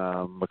question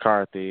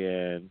McCarthy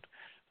and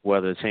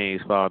whether the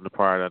team's falling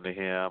apart under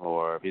him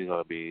or if he's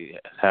going to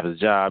have his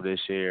job this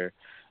year,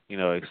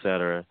 et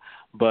cetera.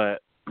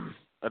 But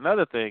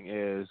another thing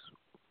is,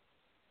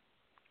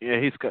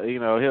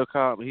 he'll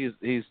come.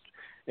 He's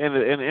in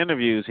the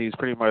interviews. He's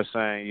pretty much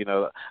saying,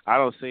 I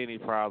don't see any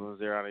problems.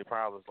 There aren't any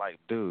problems. Like,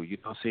 dude, you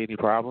don't see any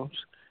problems?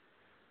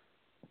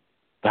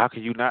 How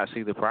can you not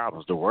see the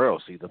problems? The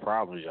world sees the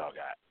problems y'all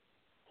got.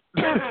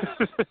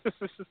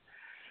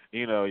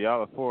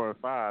 Y'all are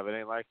 4-5. It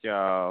ain't like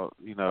y'all,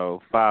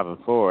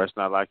 5-4. It's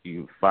not like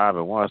you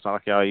 5-1. It's not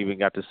like y'all even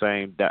got the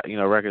same,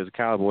 record as the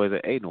Cowboys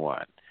at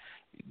 8-1.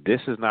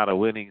 This is not a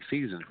winning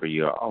season for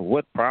you. Oh,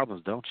 what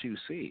problems don't you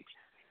see?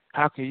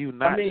 How can you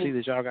not see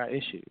that y'all got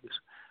issues?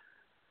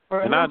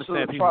 And I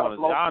understand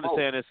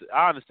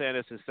I understand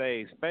this to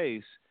save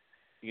space,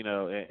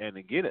 and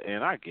to get it,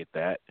 and I get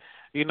that,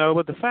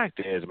 But the fact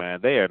is, man,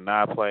 they are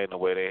not playing the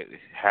way they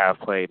have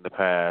played in the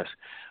past.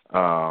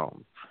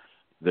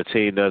 The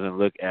team doesn't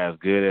look as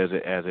good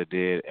as it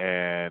did,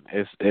 and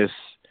it's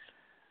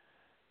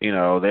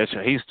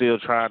he's still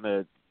trying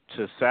to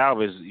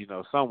salvage,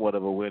 somewhat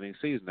of a winning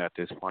season at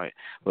this point.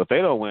 But if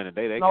they don't win it,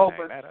 they can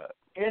hang that up.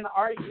 In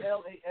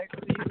RELAX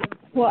season,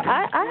 well,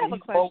 I have a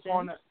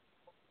question.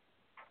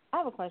 I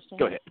have a question.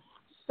 Go ahead.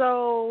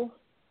 So,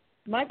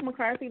 Mike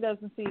McCarthy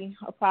doesn't see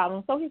a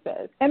problem, so he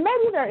says. And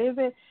maybe there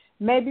isn't.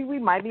 Maybe we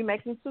might be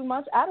making too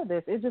much out of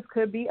this. It just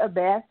could be a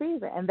bad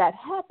season, and that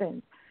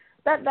happens.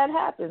 That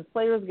happens.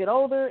 Players get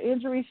older.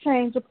 Injuries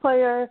change a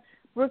player.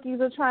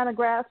 Rookies are trying to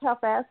grasp how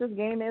fast this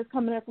game is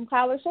coming in from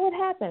college, so it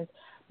happens.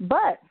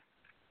 But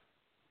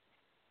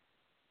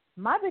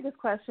my biggest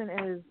question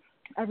is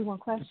everyone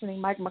questioning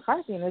Mike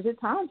McCarthy, and is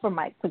it time for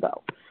Mike to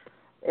go?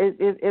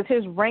 Is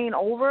his reign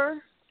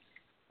over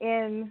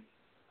in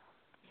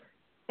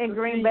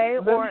Green Bay,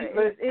 or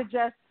is it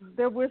just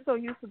that we're so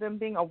used to them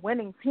being a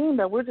winning team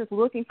that we're just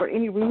looking for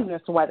any reason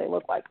as to why they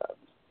look like us?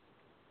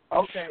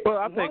 Okay. Well,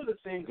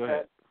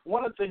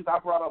 one of the things I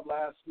brought up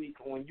last week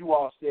when you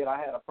all said I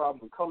had a problem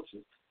with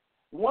coaches,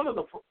 one of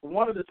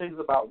the things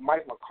about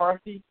Mike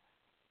McCarthy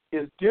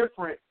is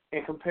different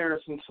in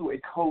comparison to a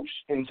coach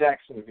in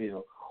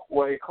Jacksonville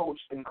or a coach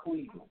in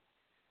Cleveland.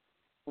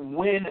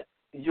 When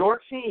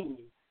your team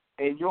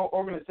and your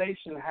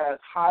organization has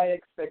high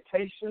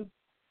expectations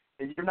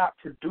and you're not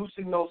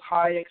producing those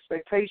high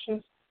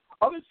expectations,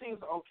 other teams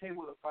are okay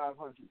with a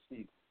 500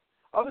 season.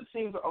 Other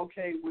teams are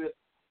okay with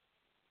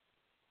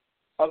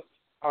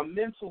a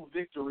mental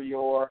victory,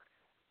 or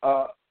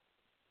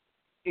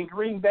in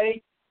Green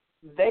Bay,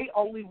 they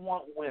only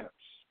want winners,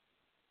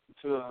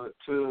 to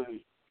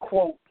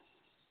quote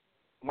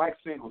Mike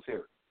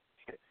Singletary.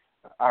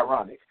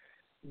 Ironic.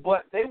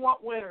 But they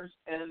want winners,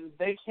 and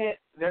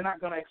they're not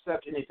going to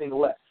accept anything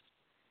less.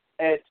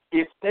 And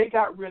if they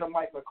got rid of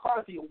Mike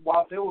McCarthy,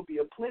 while there would be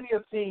plenty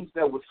of teams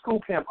that would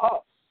scoop him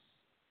up,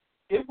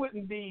 it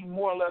wouldn't be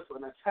more or less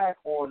an attack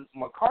on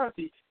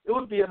McCarthy. It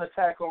would be an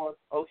attack on,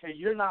 okay,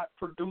 you're not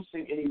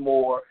producing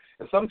anymore.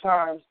 And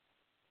sometimes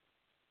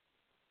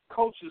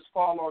coaches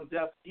fall on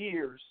deaf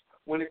ears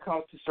when it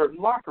comes to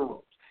certain locker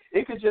rooms.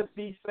 It could just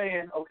be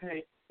saying,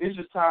 okay, it's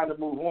just time to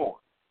move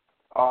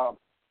on.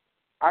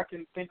 I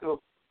can think of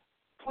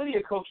plenty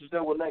of coaches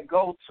that would let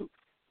go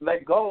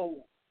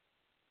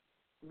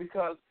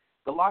because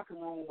the locker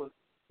room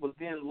was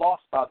then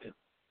lost by them.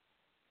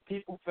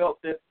 People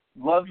felt that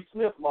Lovie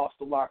Smith lost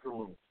the locker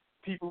room.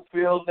 People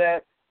feel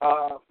that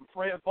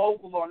Fred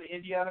Vogel on the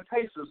Indiana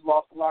Pacers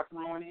lost the locker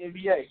room in the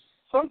NBA.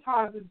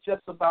 Sometimes it's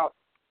just about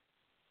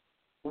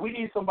we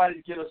need somebody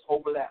to get us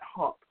over that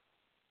hump.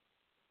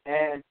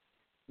 And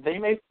they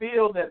may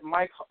feel that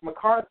Mike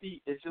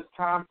McCarthy, it's just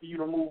time for you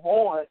to move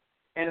on.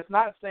 And it's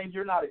not saying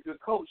you're not a good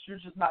coach. You're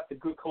just not the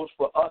good coach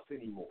for us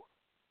anymore.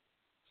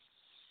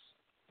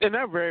 And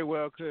that very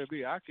well could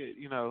be. I could,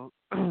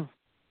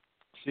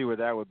 see where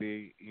that would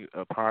be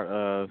a part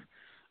of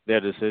their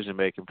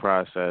decision-making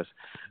process.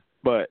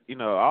 But,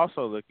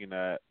 also looking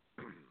at,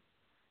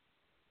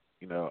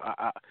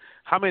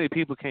 how many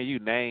people can you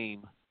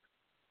name?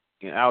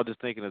 I was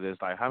just thinking of this,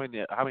 like how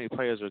many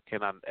players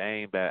can I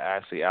name that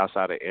actually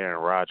outside of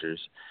Aaron Rodgers,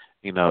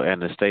 and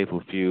the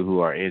staple few who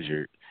are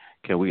injured,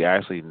 can we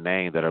actually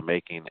name that are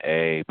making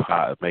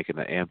making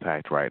an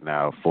impact right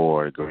now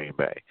for Green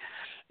Bay?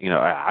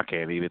 I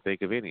can't even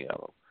think of any of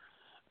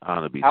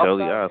them. To be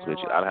totally honest with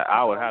you,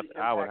 I would have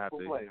to.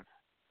 Player.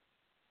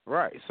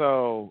 Right.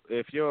 So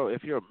if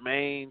your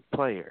main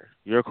player,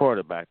 your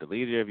quarterback, the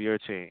leader of your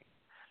team,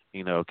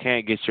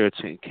 can't get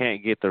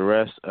the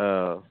rest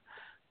of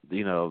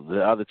the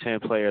other 10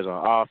 players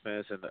on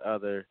offense and the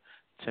other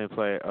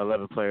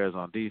 11 players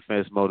on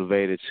defense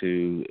motivated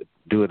to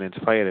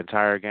play an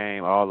entire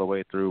game all the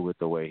way through with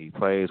the way he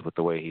plays, with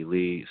the way he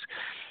leads,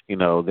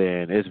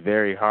 then it's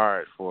very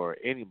hard for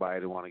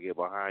anybody to want to get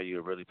behind you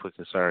and really put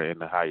concern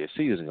into how your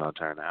season is going to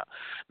turn out.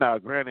 Now,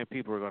 granted,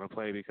 people are going to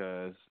play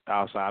because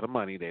outside of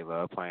money, they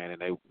love playing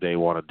and they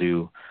want to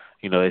do,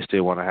 they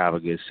still want to have a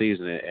good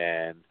season,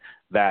 and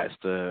that's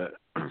the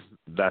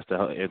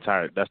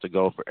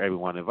goal for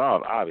everyone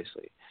involved,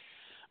 obviously.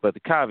 But the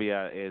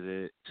caveat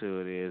to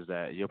it is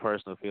that your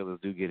personal feelings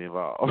do get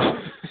involved.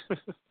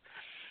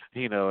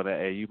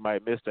 And you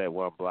might miss that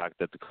one block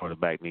that the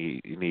quarterback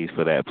needs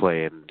for that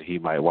play, and he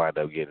might wind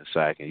up getting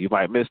sacked. And you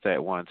might miss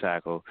that one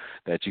tackle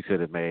that you could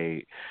have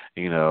made,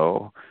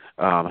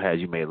 had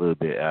you made a little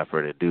bit of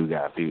effort and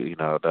got a few,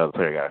 the other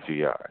player got a few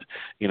yards.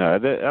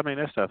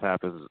 That stuff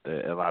happens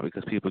a lot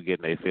because people get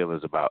in their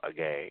feelings about a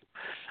game.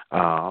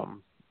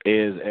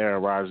 Is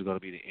Aaron Rodgers going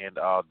to be the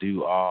end-all,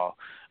 do-all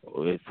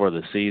for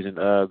the season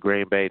of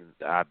Green Bay?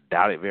 I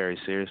doubt it very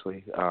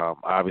seriously.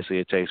 Obviously,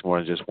 it takes more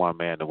than just one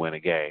man to win a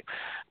game.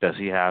 Does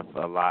he have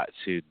a lot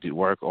to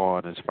work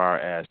on as far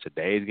as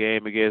today's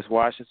game against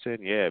Washington?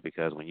 Yeah,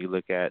 because when you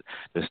look at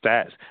the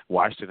stats,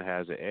 Washington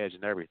has an edge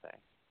in everything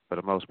for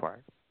the most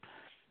part.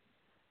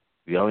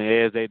 The only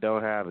edge they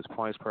don't have is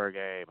points per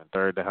game and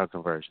third down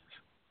conversions.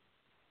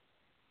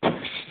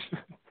 And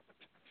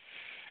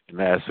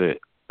that's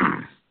it.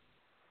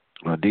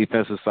 On the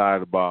defensive side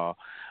of the ball,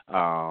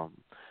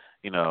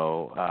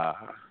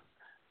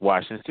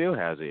 Washington still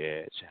has the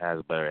edge, has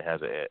a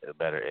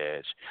better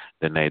edge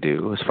than they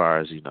do as far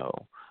as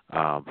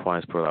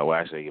points per. Well,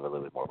 actually, they give a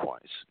little bit more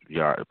points,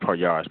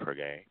 yards per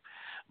game,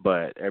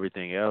 but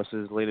everything else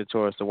is leaning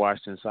towards the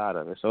Washington side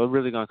of it. So it's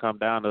really going to come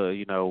down to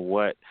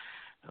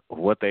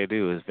what they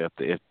do. Is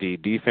if the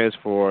defense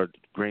for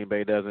Green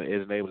Bay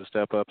isn't able to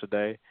step up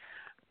today,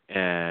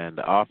 and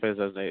the offense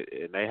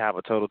they have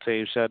a total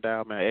team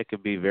shutdown, man, it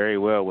could be very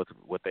well with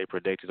what they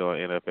predicted on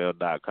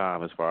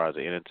NFL.com as far as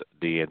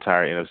the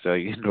entire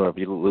NFC North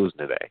losing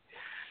today.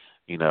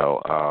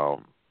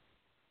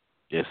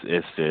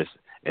 It's just,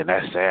 and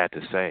that's sad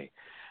to say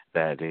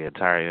that the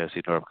entire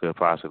NFC North could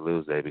possibly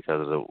lose today because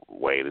of the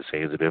way the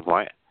teams have been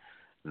playing.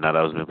 None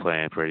of those have been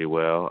playing pretty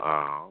well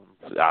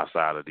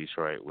outside of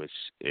Detroit, which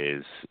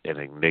is an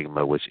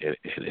enigma, which in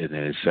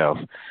itself.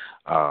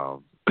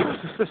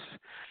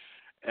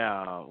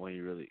 When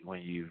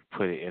you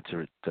put it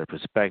into the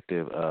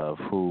perspective of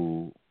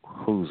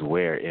who's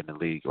where in the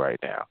league right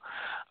now,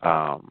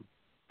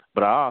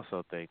 but I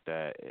also think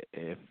that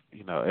if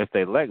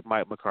they let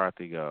Mike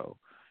McCarthy go,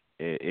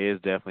 it is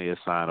definitely a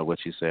sign of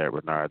what you said,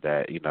 Renard,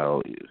 that you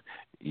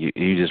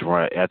just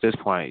run at this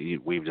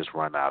point. We've just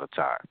run out of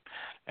time,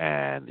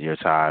 and your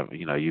time,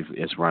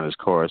 it's run its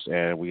course,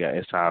 and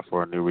it's time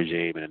for a new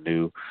regime and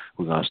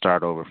we're going to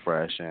start over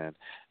fresh, and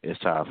it's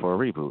time for a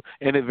reboot,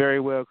 and it very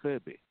well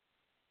could be.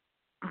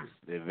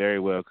 It very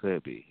well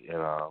could be.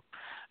 The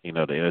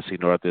NFC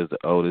North is the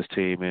oldest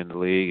team in the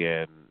league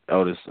and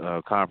oldest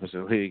conference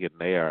in the league, and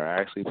they are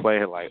actually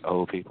playing like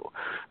old people.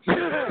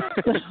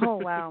 Oh,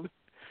 wow.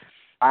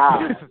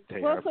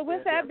 Well, so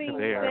with that being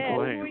said,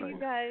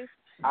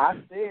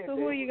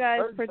 who are you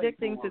guys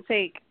predicting to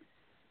take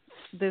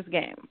this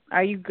game?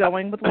 Are you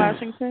going with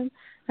Washington?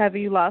 Have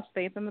you lost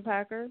faith in the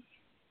Packers?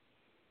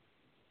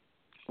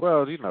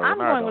 Well, I'm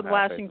going with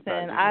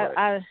Washington.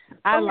 I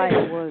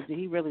like Woods.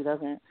 He really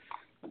doesn't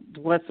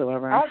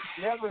whatsoever. I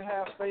never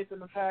have faith in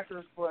the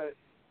Packers, but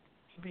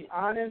to be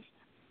honest,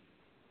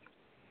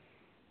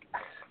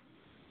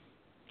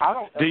 I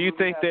don't. Do you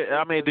think that?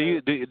 I mean, do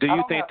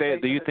you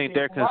think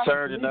they're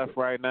concerned enough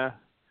right now?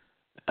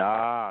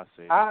 I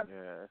see. I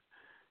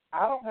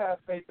don't have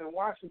faith in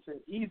Washington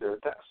either.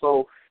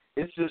 So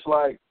it's just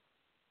like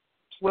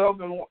 6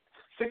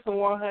 in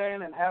one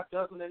hand and half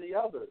dozen in the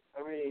other.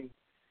 I mean,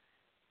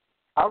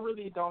 I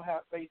really don't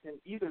have faith in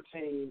either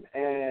team,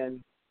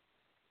 and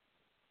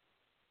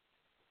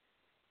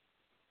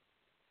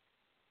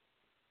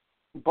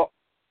but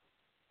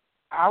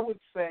I would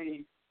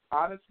say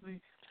honestly,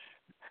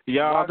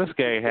 this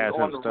game has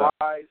on the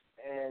rise,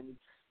 and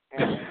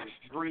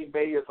Green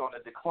Bay is on the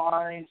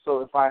decline.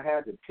 So if I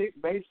had to pick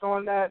based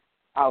on that,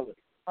 I would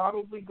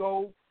probably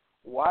go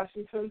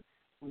Washington,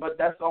 but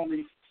that's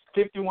only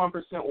 51%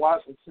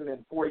 Washington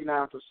and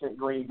 49%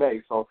 Green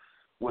Bay. So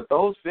with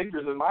those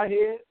figures in my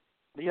head,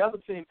 the other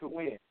team could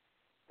win.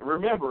 And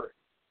remember,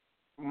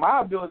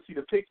 my ability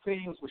to pick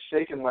teams was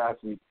shaken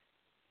last week.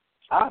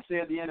 I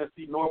said the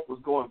NFC North was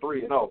going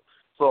 3-0.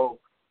 So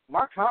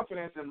my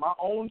confidence in my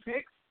own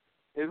picks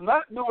is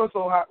not doing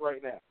so hot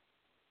right now.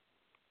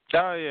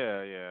 Oh,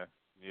 yeah.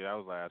 Yeah, that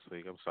was last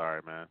week. I'm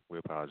sorry, man. We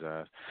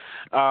apologize.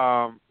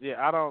 Yeah,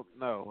 I don't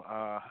know.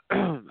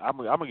 I'm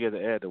gonna give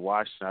the edge to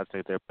Washington. I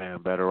think they're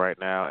playing better right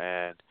now,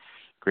 and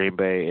Green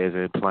Bay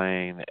isn't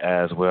playing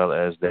as well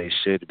as they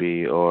should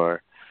be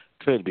or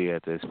could be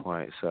at this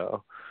point.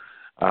 So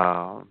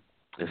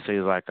it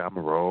seems like I'm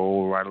gonna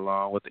roll right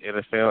along with the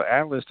NFL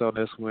analyst on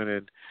this one,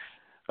 and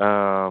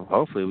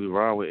hopefully we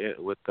wrong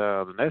with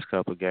the next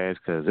couple of games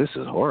because this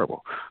is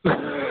horrible.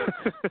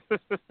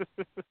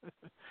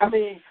 I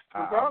mean,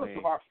 regardless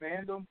of our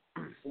fandom,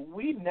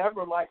 we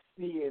never like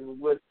seeing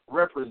what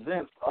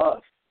represents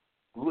us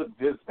look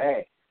this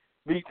bad.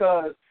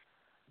 Because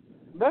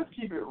let's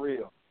keep it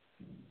real.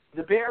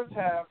 The Bears'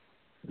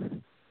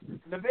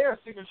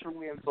 signature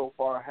win so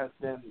far has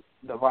been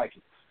the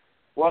Vikings.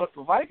 Well, if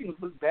the Vikings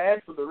look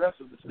bad for the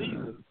rest of the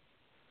season,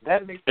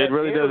 that makes it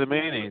really doesn't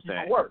mean anything.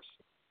 Even worse.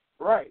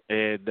 Right.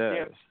 It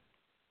does.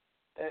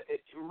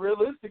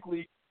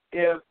 Realistically,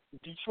 if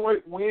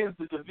Detroit wins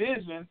the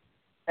division,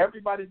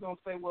 everybody's going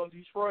to say, well,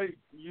 Detroit,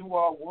 you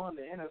all won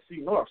the NFC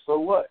North. So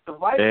what? The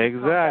Vikings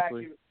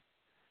exactly.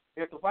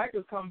 If the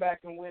Vikings come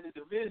back and win the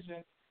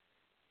division,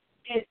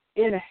 it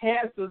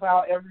enhances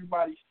how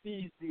everybody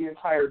sees the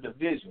entire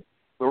division.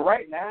 But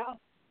right now,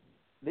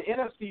 the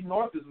NFC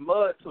North is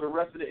mud to the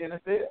rest of the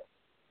NFL.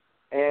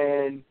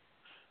 And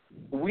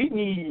we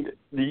need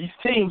these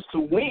teams to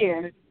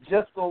win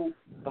just so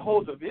the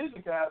whole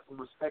division can have some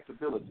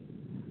respectability.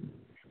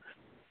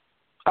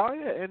 Oh,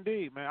 yeah,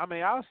 indeed, man. I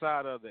mean,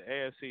 outside of the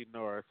AFC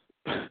North,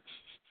 and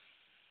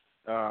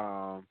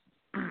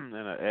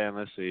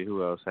let's see,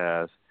 who else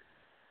has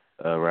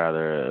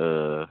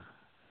the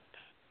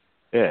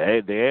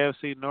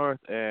AFC North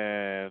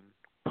and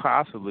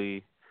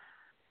possibly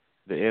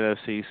the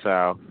NFC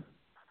South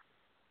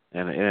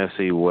and the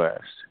NFC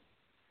West.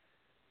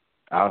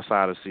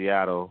 Outside of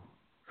Seattle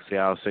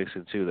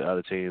 6-2. The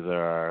other teams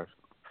are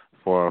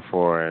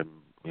 4-4, and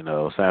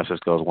San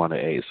Francisco's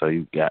 1-8. So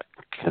you got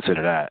to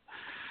consider that.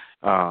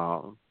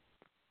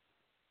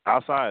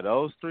 Outside of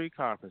those three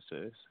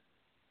conferences,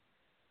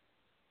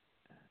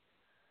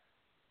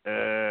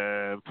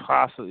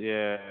 possibly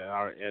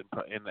are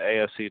in the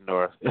AFC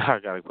North. I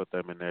got to put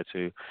them in there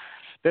too.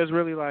 There's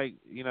really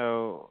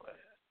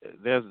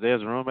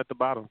there's room at the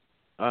bottom.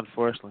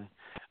 Unfortunately,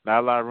 not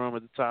a lot of room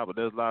at the top, but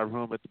there's a lot of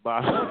room at the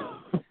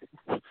bottom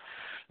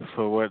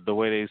for the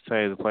way these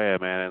teams are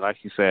playing, man. And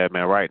like you said,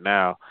 man, right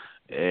now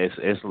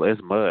it's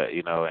mud,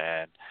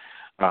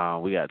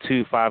 and we got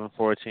 2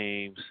 5-4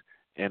 teams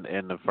in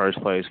the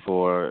first place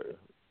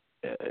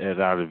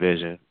in our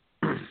division.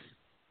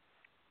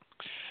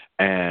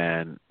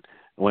 And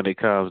when it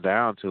comes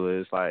down to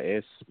it,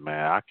 I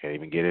can't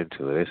even get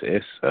into it.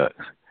 It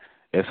sucks.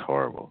 It's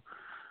horrible.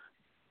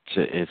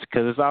 It's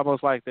because it's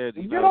almost like there's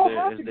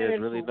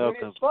really no.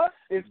 It sucks.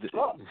 It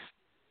sucks.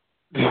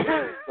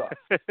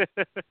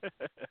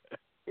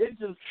 It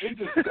just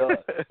does.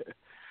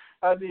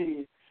 I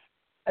mean,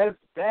 as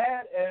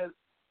bad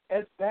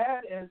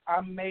as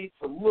I'm made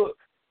to look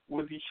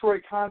with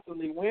Detroit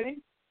constantly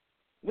winning,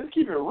 let's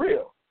keep it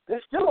real.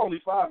 They're still only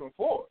 5-4.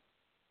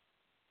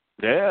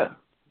 Yeah.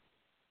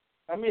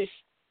 I mean,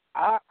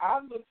 I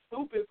look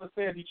stupid for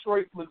saying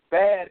Detroit looks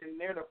bad and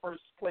they're the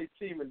first place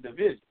team in the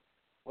division.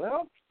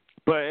 Well,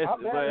 but at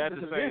the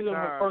the same time,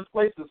 the first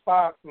place is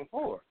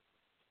 5-4.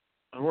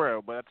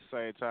 Well, but at the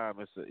same time,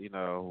 it's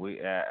we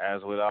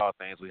as with all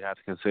things, we have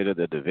to consider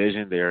the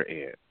division they're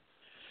in.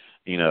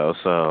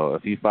 So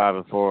if you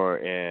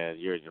 5-4 and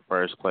you're in your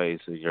first place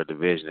in your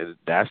division,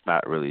 that's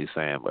not really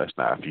saying much.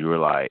 Now, if you were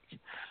like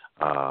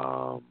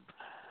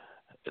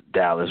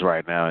Dallas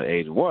right now at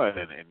 8-1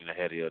 and the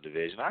head of your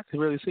division, I can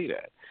really see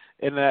that.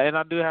 And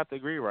I do have to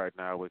agree right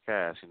now with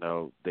Kass.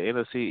 The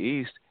NFC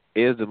East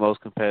is the most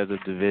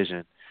competitive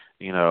division,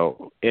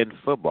 in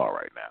football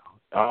right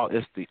now.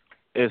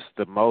 It's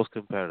the most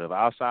competitive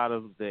outside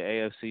of the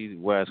AFC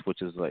West,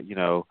 which is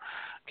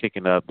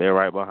kicking up. They're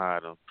right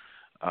behind them.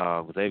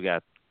 But they've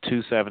got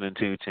 2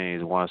 7-2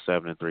 teams, 1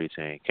 7-3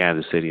 team.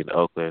 Kansas City and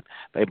Oakland,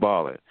 they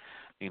balling.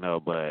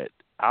 But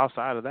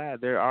outside of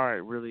that, there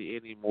aren't really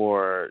any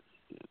more.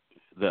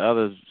 The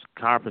other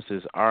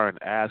conferences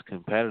aren't as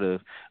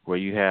competitive where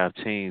you have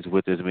teams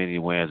with as many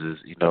wins as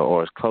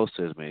or as close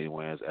to as many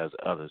wins as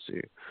others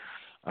do.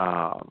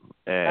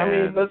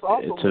 And let's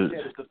also look at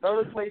it. The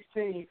third place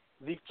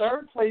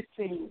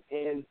team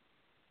in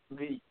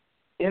the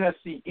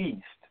NFC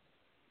East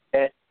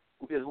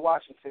is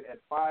Washington at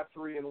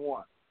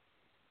 5-3-1,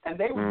 and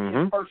they would be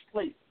in first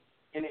place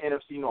in the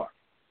NFC North.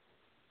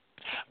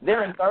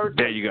 They're in third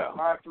place. There you go.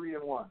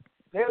 5-3-1.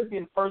 They would be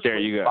in first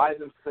place by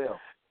themselves.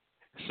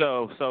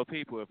 So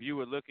people, if you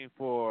were looking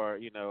for,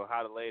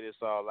 how to lay this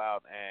all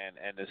out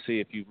and to see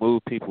if you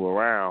move people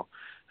around,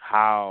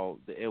 how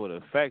it would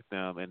affect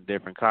them in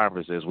different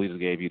conferences, we just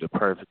gave you the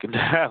perfect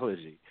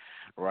analogy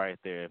right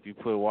there. If you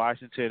put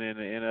Washington in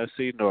the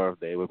NFC North,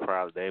 they would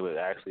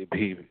actually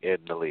be in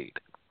the lead.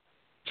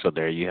 So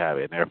there you have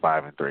it. And they're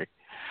 5-3.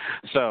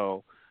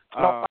 So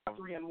 5-3-1.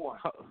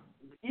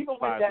 Even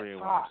with that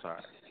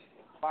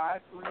tie,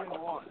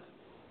 5-3-1.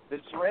 The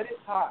dreaded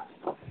tie.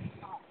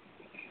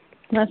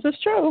 This is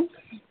true.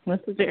 This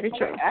is very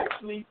true.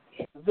 Actually,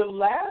 the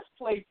last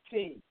place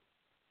team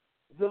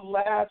in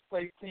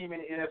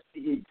the NFC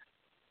East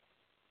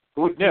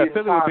would be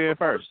Philly would be in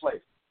first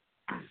place.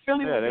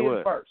 Philly would be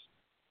in first.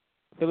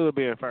 Philly would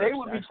be in first. They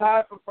would be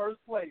tied for first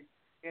place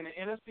in the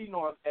NFC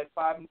North at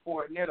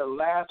 5-4, and they're the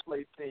last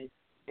place team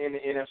in the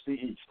NFC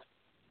East.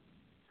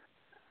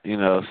 You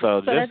know,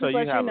 so just so you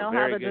have know a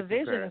very how the good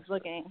division comparison. is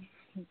looking.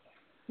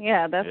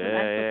 Yeah, that's an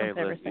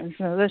excellent comparison.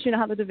 So that you know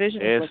how the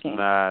division is looking. It's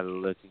not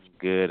looking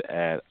good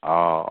at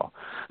all.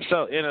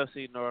 So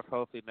NFC North,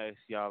 hopefully next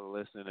y'all are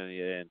listening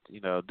and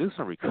you know, do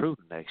some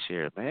recruiting next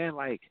year, man.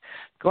 Like,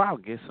 go out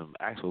and get some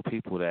actual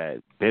people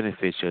that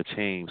benefit your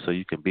team so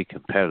you can be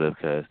competitive.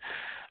 Because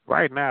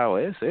right now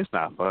it's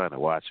not fun to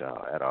watch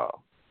y'all at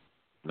all.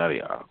 None of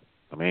y'all.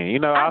 I mean, you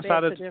know,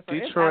 outside of Detroit,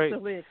 it's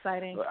absolutely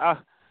exciting.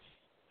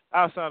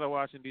 Outside of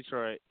watching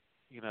Detroit,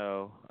 you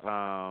know,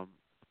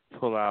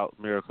 pull out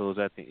miracles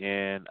at the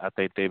end. I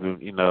think they've been,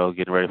 you know,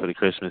 getting ready for the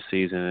Christmas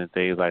season and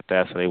things like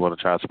that, so they want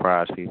to try to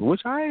surprise people,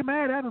 which I ain't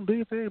mad at them. Do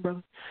your thing,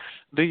 brother.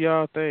 Do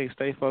y'all thing.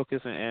 Stay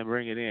focused and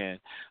bring it in.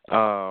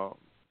 So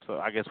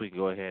I guess we can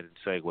go ahead and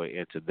segue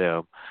into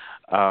them.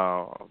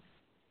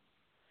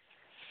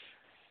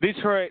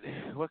 Detroit,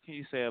 what can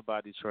you say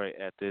about Detroit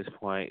at this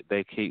point?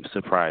 They keep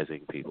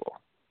surprising people.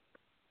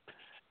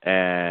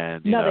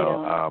 And, you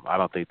know, I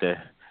don't think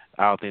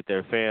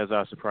their fans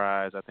are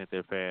surprised. I think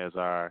their fans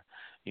are,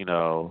 you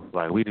know,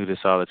 like, we do this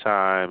all the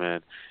time,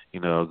 and,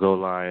 you know, go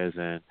Lions,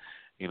 and,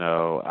 you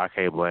know, I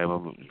can't blame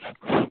them.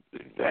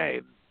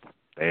 They're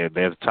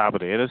the top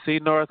of the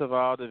NFC North of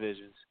all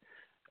divisions,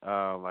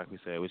 like we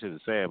said, which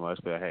isn't saying much,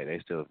 but, hey, they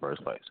still in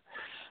first place.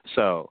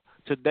 So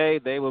today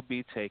they will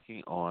be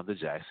taking on the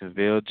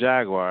Jacksonville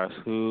Jaguars,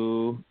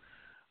 who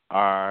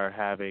are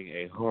having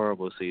a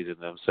horrible season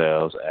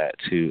themselves at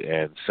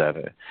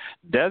 2-7.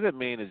 Doesn't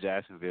mean that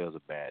Jacksonville is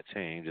a bad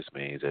team. Just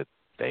means that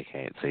they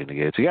can't seem to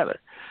get it together.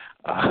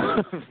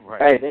 Right.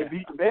 Hey, they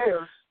beat the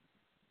Bears.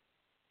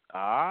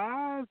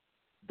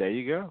 There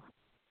you go.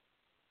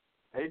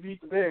 They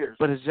beat the Bears.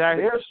 But it's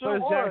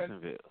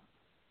Jacksonville.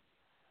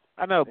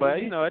 I know,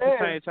 but, you know, at the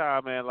same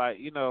time, man, like,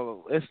 you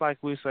know, it's like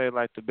we say,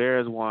 like, the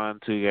Bears won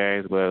 2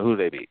 games, but who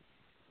they beat?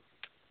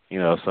 You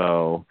know,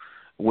 so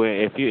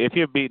if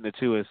you're beating a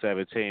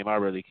 2-7 team, I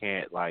really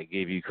can't, like,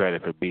 give you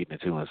credit for beating a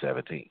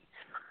 2-7 team.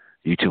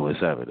 You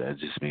 2-7. That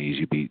just means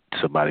you beat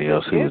somebody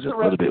else who is a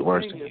little bit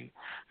worse than you.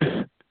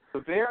 The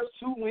Bears'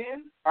 2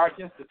 wins are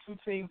against the 2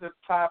 teams that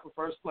tied for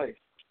first place.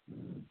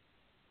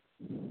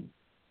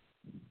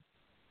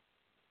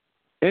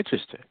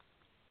 Interesting.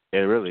 It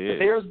really is.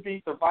 The Bears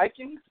beat the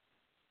Vikings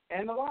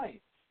and the Lions.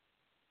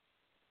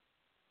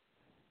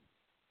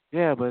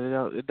 Yeah, but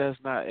it does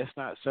not. It's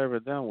not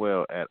serving them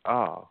well at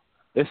all.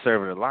 It's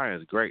serving the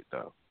Lions great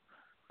though.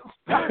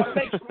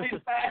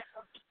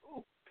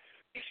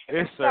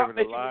 It's serving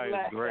the Lions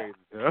great,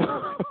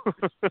 though.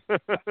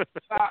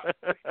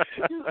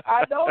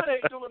 I know it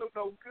ain't doing them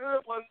no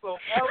good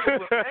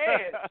whatsoever, but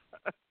man.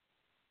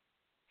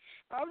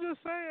 I'm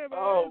just saying, man.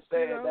 Oh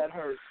man, that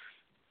hurts.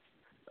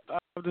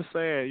 I'm just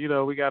saying, you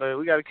know, we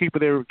gotta keep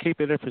it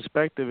in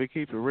perspective and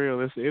keep it real.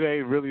 It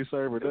ain't really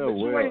serving them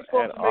well you ain't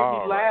supposed at to make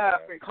all. me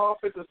laugh and cough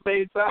at the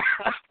same time.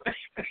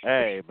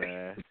 Hey,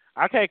 man,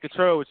 I can't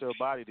control what your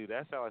body do.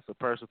 That sounds like a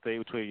personal thing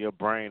between your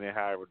brain and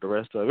how the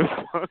rest of it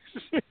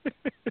functions.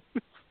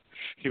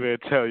 You better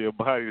tell your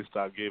body to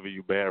stop giving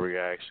you bad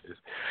reactions.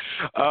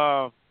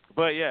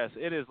 But yes,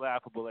 it is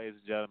laughable, ladies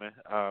and gentlemen,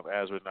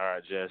 as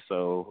Renard just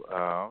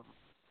so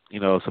you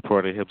know,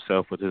 supported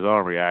himself with his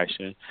own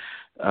reaction,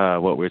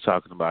 what we're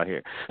talking about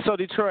here. So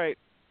Detroit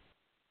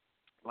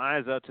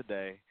lines up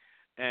today,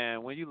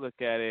 and when you look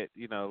at it,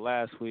 you know,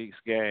 last week's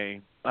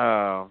game,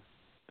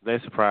 they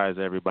surprised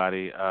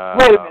everybody. Wait a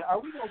minute, are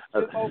we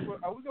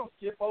gonna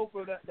skip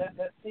over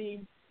that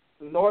team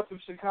north of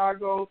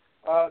Chicago,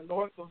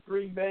 north of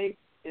Green Bay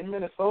in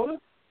Minnesota?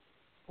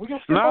 We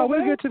gonna skip over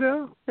we'll get to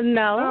them.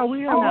 No,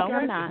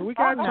 we're not. We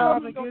got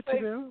time to get to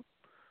them.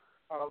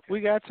 Okay.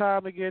 We got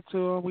time to get to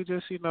them. We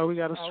just, you know, we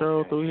got to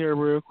stroll through here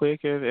real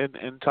quick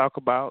and talk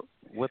about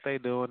what they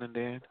doing, and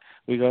then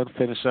we're going to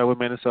finish up with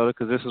Minnesota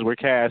because this is where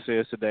Kass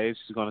is today.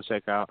 She's going to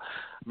check out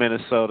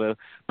Minnesota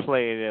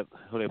playing at,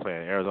 who they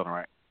playing? Arizona,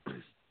 right?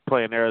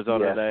 Playing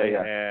Arizona today,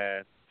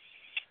 and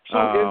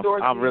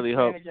I'm really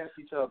hoping against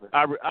each other.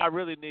 I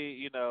really need,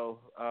 you know,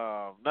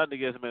 nothing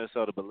against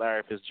Minnesota, but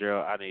Larry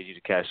Fitzgerald, I need you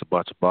to catch a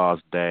bunch of balls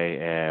today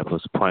and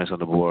put some points on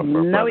the board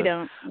for No, we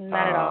don't.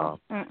 Not at all.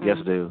 Yes,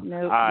 I do.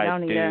 Nope, I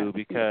do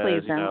because,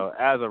 please you know,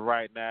 as of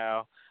right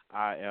now,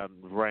 I am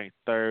ranked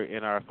 3rd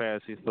in our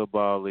fantasy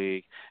football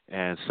league,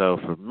 and so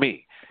for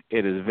me,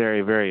 it is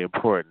very, very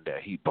important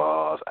that he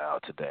balls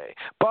out today.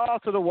 Ball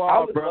to the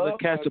wall, brother.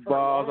 Catch the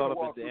balls on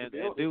him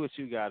and do what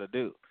you got to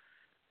do.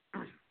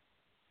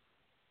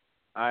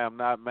 I am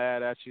not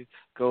mad at you.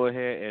 Go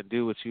ahead and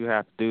do what you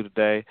have to do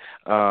today.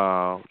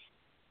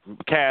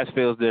 Kass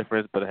feels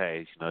different, but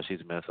hey, you know, she's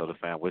a Minnesota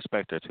fan. We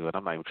respect her too, and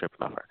I'm not even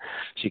tripping on her.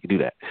 She can do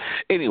that.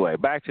 Anyway,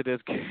 back to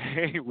this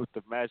game with the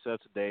matchup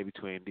today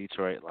between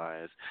Detroit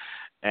Lions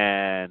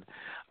and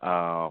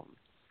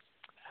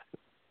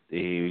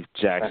the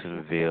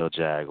Jacksonville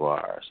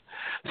Jaguars.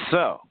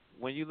 So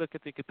when you look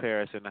at the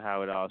comparison of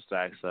how it all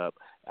stacks up,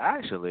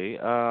 actually,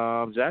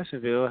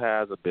 Jacksonville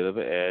has a bit of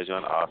an edge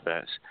on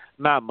offense.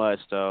 Not much,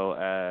 though,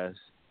 as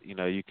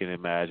you can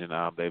imagine.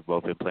 They've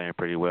both been playing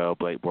pretty well.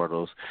 Blake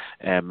Bortles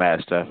and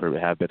Matt Stafford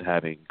have been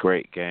having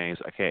great games.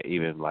 I can't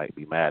even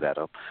be mad at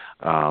them.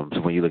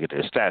 So when you look at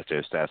their stats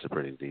are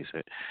pretty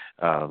decent.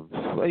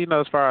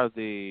 As far as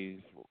the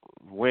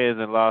wins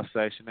and loss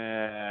section,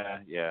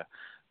 yeah.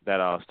 That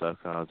all stuff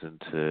comes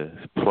into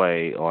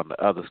play on the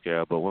other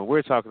scale. But when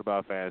we're talking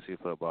about fantasy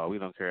football, we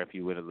don't care if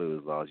you win or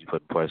lose as long as you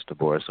put points to the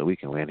board so we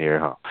can win here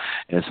at home.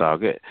 It's all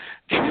good.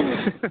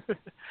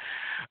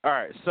 All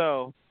right,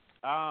 so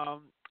I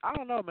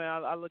don't know,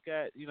 man. I look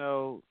at,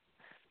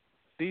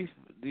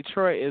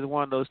 Detroit is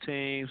one of those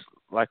teams,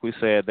 like we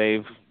said,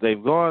 they've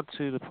gone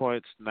to the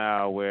points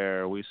now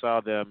where we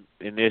saw them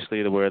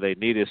initially where they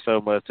needed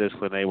so much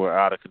discipline they were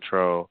out of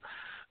control.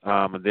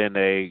 And then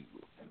they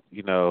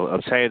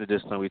obtained the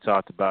discipline we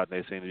talked about,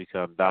 and they seem to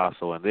become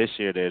docile. And this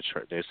year, they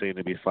seem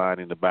to be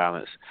finding the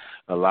balance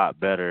a lot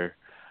better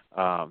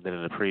than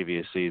in the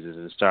previous seasons,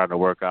 and starting to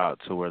work out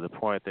to where the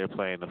point they're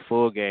playing the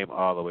full game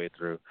all the way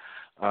through.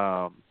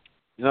 So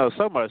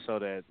much so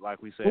that,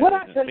 like we said, what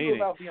did I tell you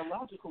about being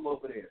logical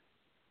over there?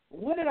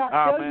 What did I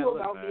tell you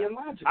about being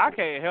logical? I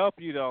can't help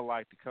you don't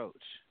like the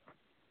coach.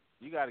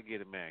 You got to give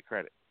the man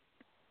credit.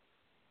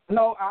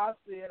 No, I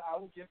said I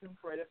will give him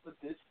credit for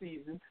this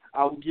season.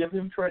 I will give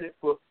him credit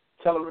for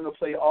telling him to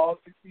play all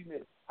 60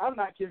 minutes. I'm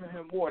not giving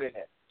him more than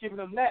that. Giving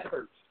him that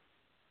hurts.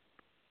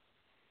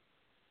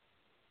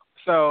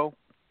 So,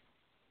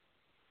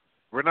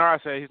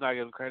 Renard said he's not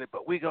giving credit,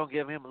 but we're going to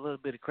give him a little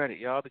bit of credit,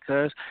 y'all,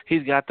 because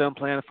he's got them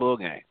playing a full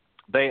game.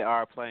 They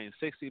are playing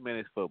 60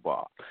 minutes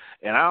football.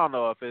 And I don't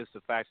know if it's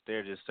the fact that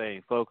they're just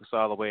staying focused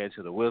all the way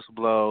until the whistle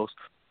blows.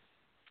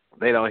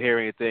 They don't hear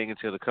anything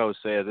until the coach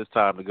says it's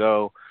time to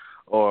go.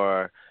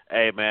 Or,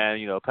 hey, man,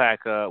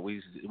 pack up,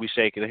 we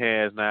shaking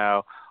hands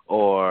now,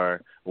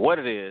 or what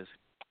it is.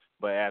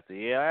 But at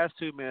the last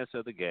 2 minutes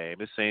of the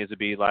game, it seems to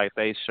be like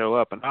they show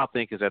up. And I don't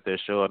think it's that they're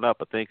showing up.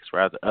 I think it's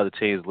rather the other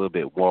team's a little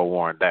bit more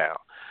worn down.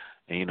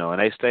 And, and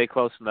they stay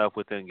close enough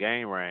within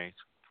game range.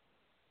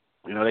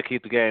 They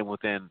keep the game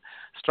within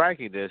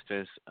striking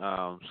distance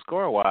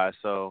score-wise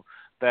so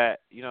that,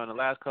 in the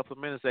last couple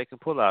of minutes they can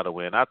pull out a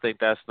win. I think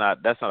that's not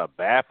a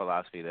bad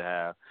philosophy to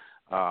have.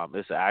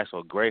 It's an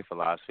actual great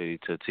philosophy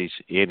to teach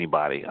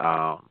anybody.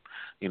 I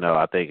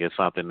think it's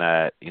something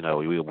that,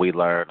 we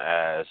learn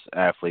as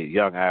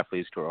young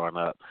athletes growing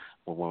up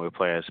when we're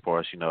playing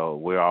sports.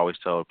 We're always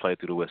told to play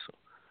through the whistle,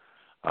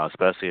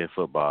 especially in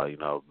football.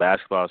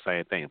 Basketball,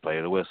 same thing,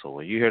 play the whistle.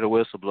 When you hear the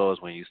whistle blow is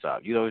when you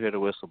stop. You don't hear the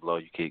whistle blow,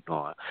 you keep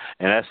going.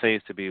 And that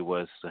seems to be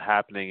what's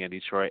happening in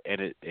Detroit,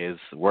 and it is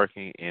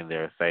working in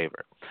their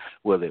favor.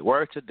 Will it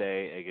work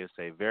today against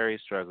a very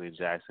struggling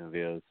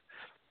Jacksonville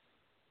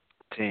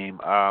team?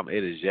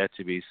 It is yet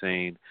to be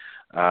seen.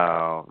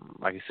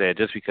 Like I said,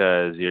 just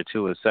because you're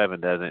 2-7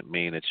 doesn't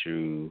mean that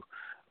you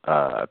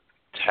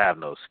have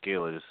no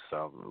skill.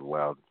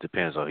 Well,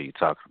 depends on who you're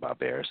talking about,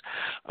 Bears.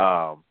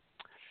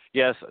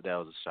 Yes, that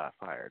was a shot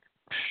fired.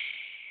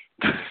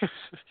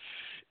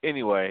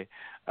 Anyway,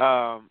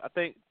 I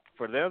think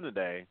for them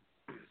today,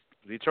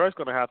 Detroit's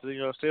going to have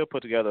to still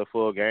put together a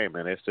full game,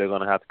 and they're still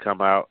going to have to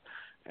come out.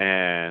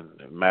 And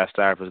Matt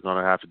Stafford's going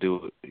to have to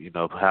do,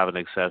 have an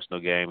exceptional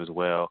game as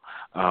well.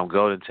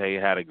 Golden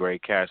Tate had a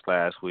great catch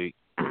last week.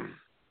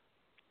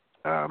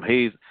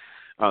 He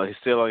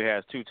still only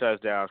has 2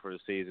 touchdowns for the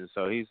season,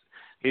 so he's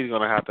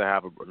going to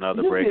have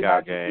another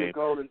breakout game. Give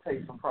Golden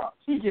Tate some props.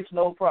 He gets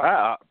no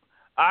props.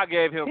 I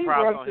gave him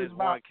props on his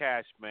one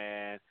catch,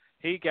 man.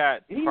 He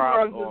got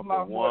props on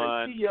the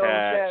one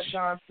catch.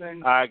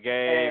 I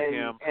gave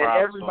him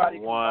props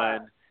on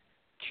one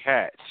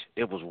catch.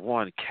 It was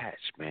one catch,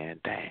 man.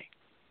 Dang.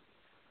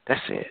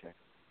 That's it. Okay.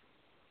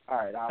 All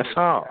right. That's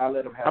all. I'll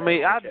let him have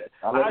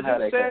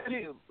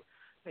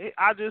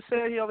I just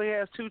said he only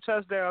has 2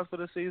 touchdowns for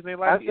the season. He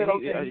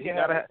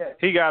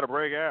got to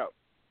break out.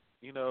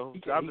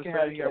 I'm just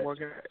saying he got one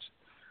catch.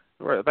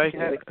 Right, thank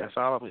you. That's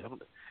all.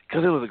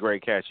 Because it was a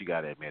great catch. You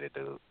got to admit it,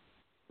 dude.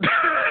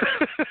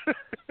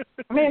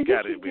 Man, you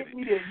keep getting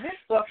me to admit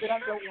stuff that I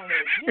don't want to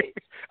admit.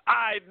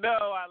 I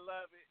know. I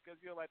love it because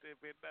you don't like to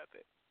admit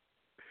nothing.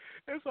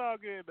 It's all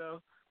good,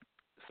 though.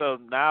 So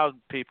now,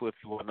 people, if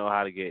you want to know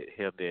how to get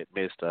him to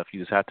admit stuff, you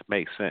just have to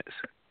make sense.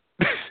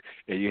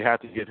 And you have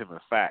to give him a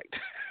fact.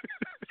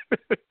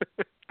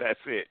 That's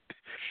it.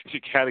 You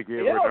got to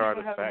give Renard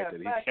a fact that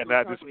he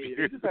cannot dispute.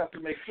 It just has to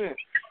make sense.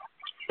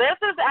 This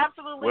is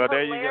absolutely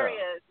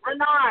hilarious.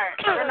 Renard,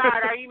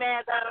 are you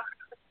mad, though?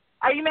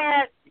 Are you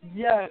mad?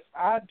 Yes,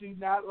 I do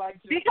not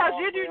like because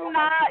you do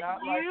not.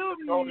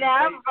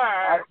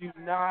 I do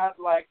not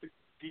like the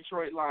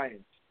Detroit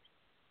Lions.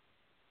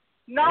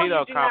 No, he you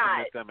don't do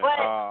compliment not. them at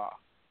all.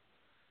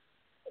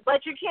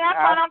 But you can't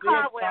put on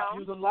Caldwell. Stop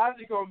using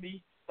logic on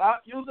me.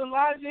 Stop using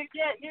logic.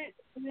 Yeah,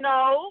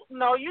 no.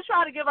 You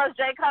try to give us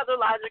Jay Cutler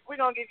logic. We're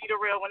gonna give you the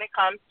real when it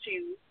comes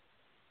to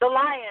The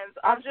Lions.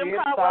 Jim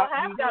Caldwell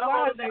has got a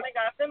hold of them and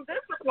got them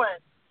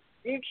disciplined.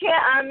 You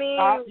can't,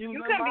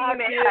 you can be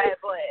mad,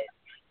 but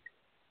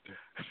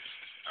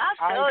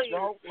I tell you,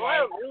 don't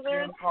like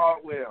Jim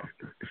Caldwell.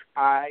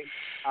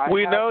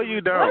 We know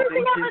you don't. What is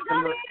he ever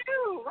done to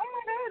you?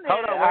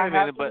 Hold on, wait a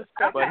minute, but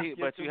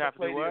you have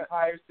to do what? The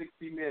entire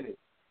 60 minutes.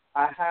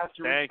 I have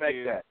to respect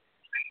that.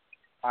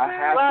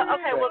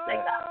 We'll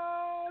take that.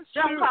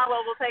 Jim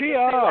Caldwell will take it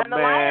too, and the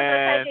Lions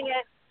are taking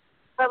it.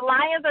 The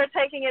Lions are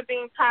taking it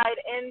being tied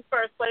in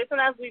first place, and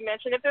as we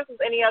mentioned, if this was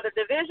any other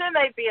division,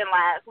 they'd be in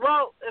last.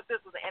 Well, if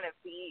this was the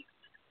NFC East.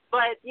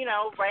 But,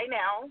 right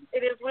now,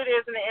 it is what it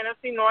is in the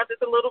NFC North.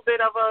 It's a little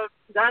bit of a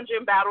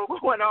dungeon battle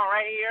going on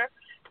right here.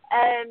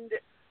 And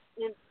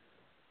it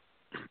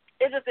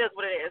just is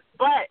what it is.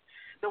 But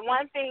the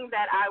one thing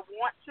that I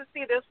want to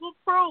see, this will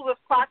prove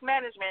if clock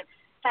management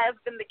has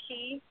been the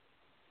key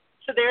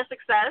to their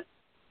success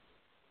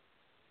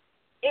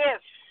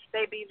if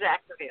they beat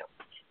Jacksonville.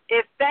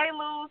 If they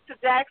lose to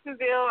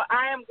Jacksonville,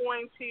 I am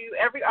going to,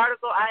 every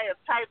article I have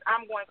typed,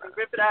 I'm going to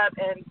rip it up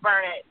and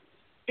burn it.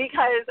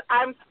 Because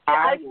I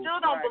still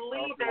don't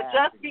believe that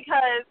just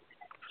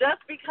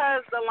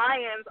because the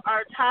Lions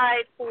are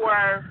tied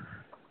for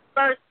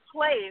first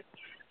place,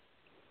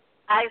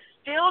 I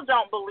still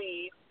don't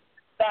believe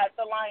that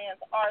the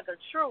Lions are the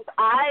truth.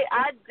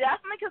 I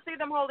definitely can see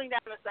them holding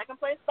down the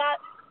second place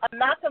spot. I'm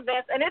not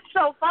convinced. And it's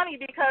so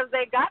funny because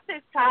they got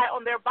this tie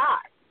on their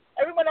bye.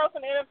 Everyone else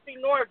in the NFC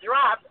North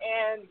dropped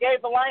and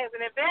gave the Lions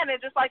an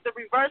advantage, just like the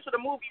reverse of the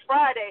movie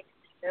Friday.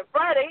 And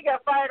Friday, he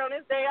got fired on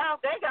his day off.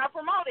 They got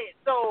promoted.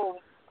 So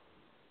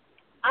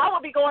I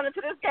would be going into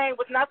this game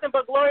with nothing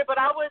but glory,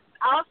 but I would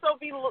also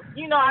be,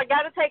 I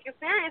got to take it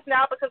serious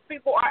now because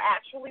people are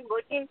actually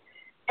looking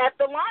at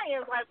the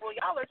Lions like, well,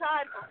 y'all are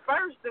tied for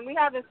first, and we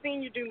haven't seen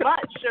you do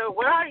much. So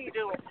what are you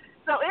doing?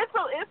 So it's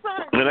a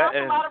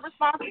lot of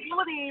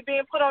responsibility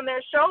being put on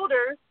their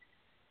shoulders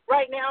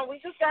right now.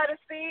 We just got to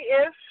see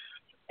if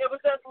it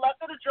was just luck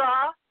of the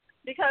draw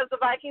because the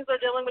Vikings are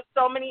dealing with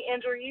so many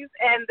injuries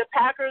and the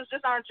Packers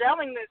just aren't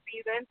gelling this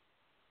season.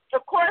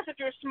 Of course, if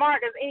you're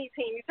smart as any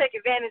team, you take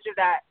advantage of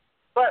that.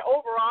 But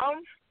overall,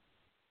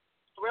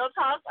 real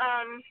talk,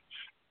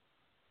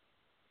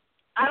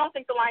 I don't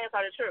think the Lions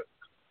are the truth.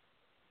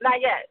 Not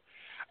yet.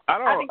 I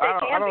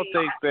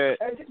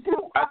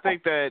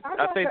think that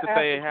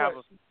they have.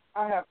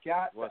 I have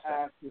got to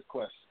ask this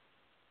question.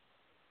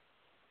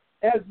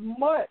 As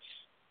much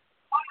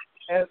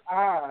as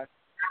I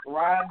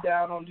ride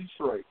down on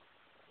Detroit,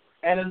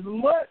 and as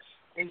much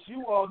as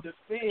you all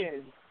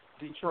defend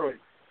Detroit,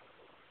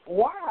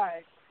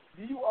 why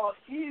do you all,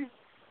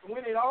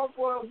 when it all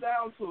boils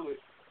down to it,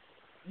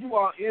 you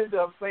all end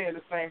up saying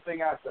the same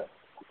thing I say?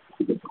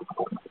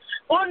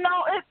 Well,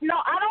 no,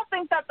 I don't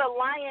think that the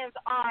Lions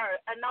are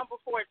a number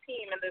 4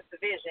 team in this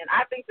division.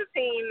 I think the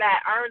team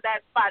that earned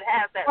that spot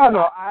has that spot.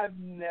 No, I've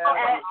never.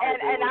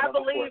 And I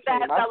believe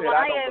that the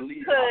Lions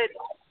could,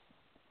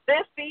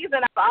 this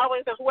season, I've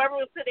always said, whoever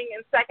was sitting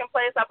in second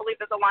place, I believe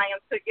that the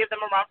Lions could give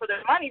them a run for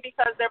their money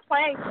because they're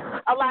playing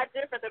a lot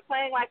different. They're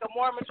playing like a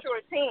more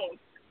mature team.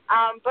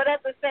 But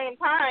at the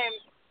same time,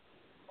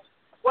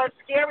 what's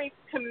scary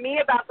to me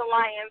about the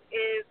Lions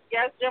is,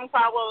 yes, Jim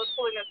Caldwell is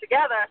pulling them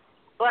together,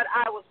 but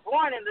I was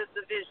born in this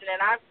division, and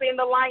I've seen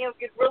the Lions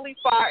get really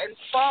far and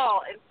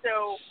fall. And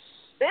so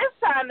this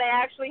time they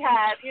actually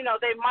have,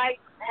 they might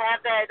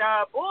have that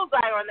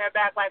bullseye on their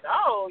back, like,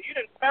 oh, you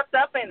done crept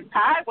up and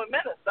tied with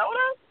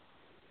Minnesota?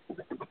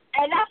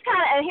 And that's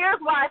and here's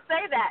why I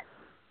say that.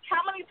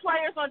 How many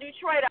players on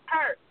Detroit are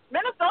hurt?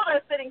 Minnesota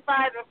is sitting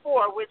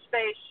 5-4, which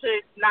they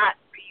should not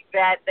be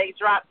that. They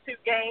dropped 2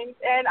 games,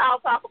 and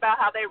I'll talk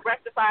about how they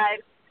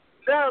rectified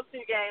those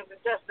 2 games in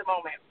just a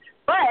moment.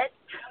 But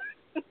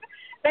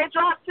they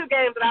dropped 2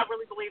 games that I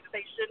really believe that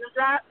they shouldn't have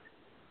dropped.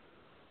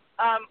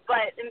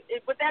 But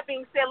with that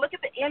being said, look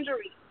at the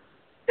injuries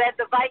that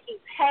the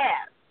Vikings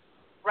have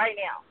right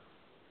now.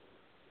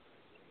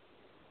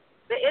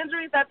 The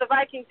injuries that the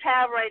Vikings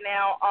have right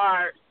now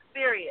are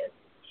serious.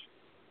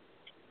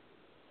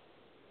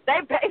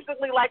 They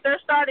basically, like their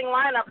starting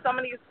lineup, some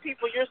of these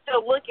people, you're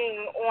still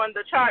looking on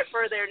the chart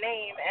for their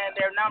name and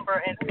their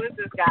number and who is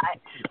this guy.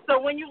 So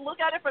when you look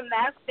at it from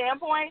that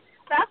standpoint,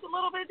 that's a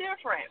little bit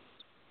different.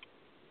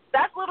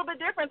 That's a little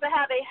bit different to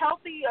have a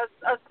healthy, a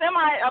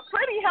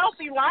pretty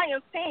healthy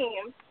Lions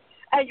team,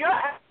 and you're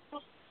out.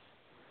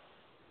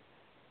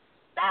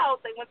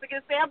 They went to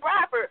get Sam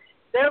Bradford.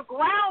 Their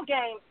ground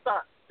game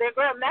sucks.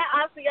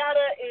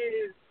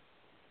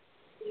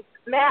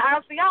 Matt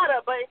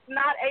Asiata, but it's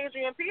not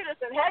Adrian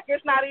Peterson. Heck,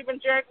 it's not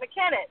even Jerick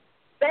McKinnon.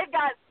 They've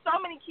got so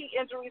many key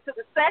injuries to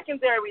the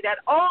secondary.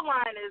 That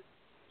O-line is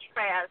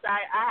trash.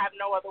 I have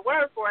no other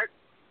word for it.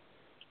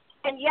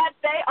 And yet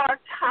they are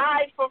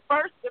tied for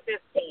first with this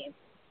team.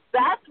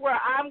 That's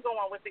where I'm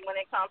going with it when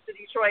it comes to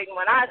Detroit. And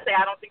when I say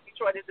I don't think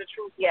Detroit is the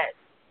truth yet.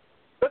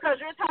 Because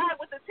you're tied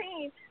with a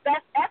team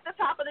that's at the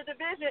top of the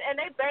division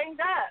and they banged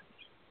up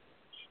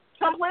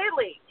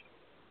completely.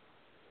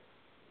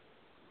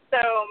 So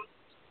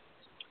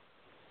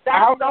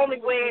that's the only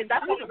reason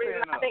I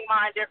think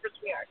mine differs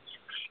here.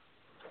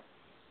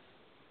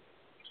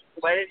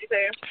 What did you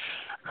say?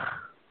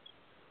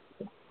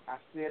 I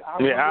said,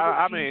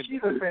 I mean,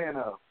 she's a fan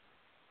of.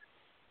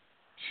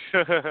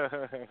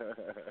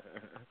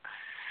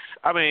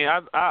 I mean,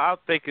 I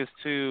think it's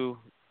too.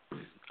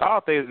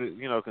 All things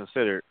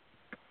considered,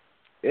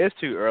 it's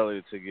too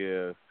early to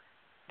give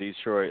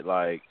Detroit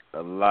like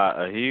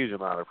a huge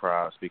amount of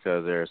props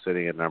because they're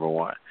sitting at number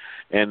one,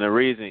 and the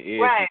reason is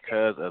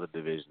because of the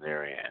division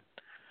they're in.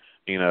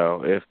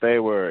 If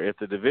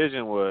the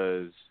division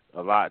was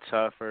a lot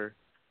tougher,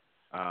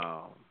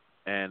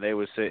 and they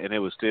would sit and it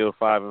was still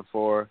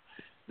 5-4,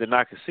 then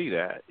I could see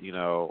that,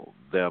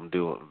 them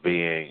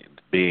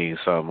being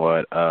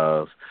somewhat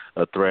of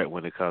a threat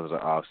when it comes to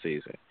off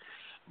season.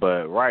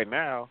 But right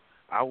now,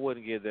 I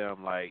wouldn't give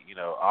them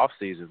off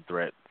season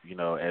threat,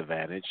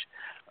 advantage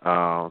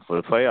for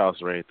the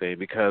playoffs or anything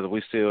because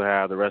we still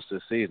have the rest of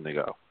the season to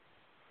go.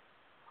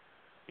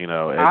 And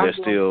there's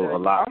still a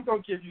lot. I'm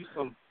gonna give you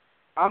some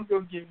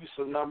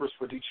numbers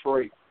for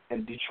Detroit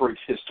and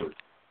Detroit's history.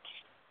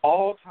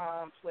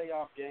 All-time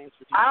playoff games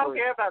for Detroit. I don't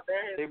care about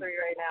their history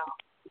right now.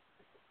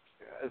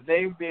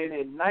 They've been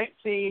in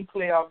 19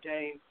 playoff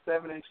games,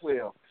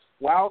 7-12.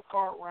 Wild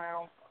card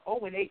round,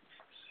 0-8.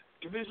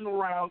 Divisional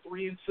round,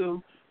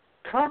 3-2.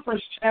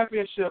 Conference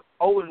championship,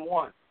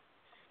 0-1.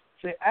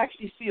 To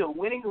actually see a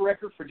winning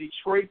record for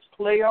Detroit's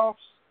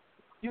playoffs,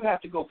 you have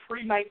to go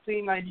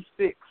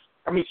pre-1996.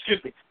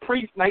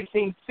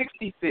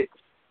 Pre-1966.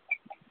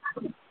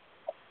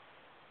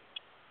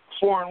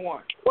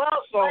 4-1.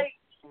 Well, so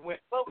we wait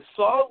a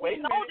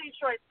know minute.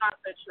 Detroit's not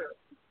the truth.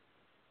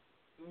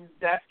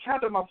 That's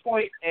kind of my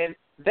point, and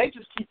they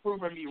just keep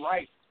proving me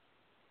right.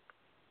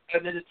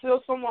 And then until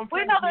someone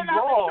proves we know they're me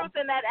not wrong, the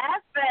truth in that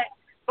aspect.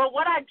 But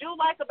what I do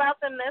like about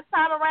them this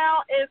time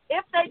around is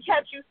if they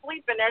catch you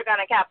sleeping, they're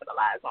going to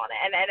capitalize on it,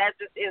 and that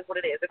just is what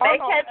it is. If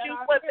they catch you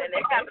slipping,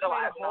 they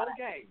capitalize on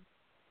it. Game.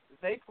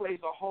 They play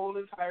the whole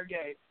entire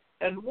game.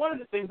 And one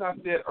of the things I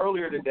said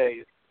earlier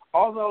today is,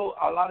 although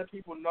a lot of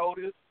people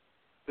notice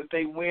that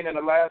they win in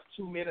the last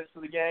 2 minutes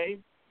of the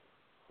game,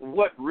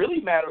 what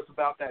really matters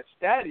about that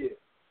stat is,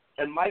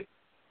 and Mike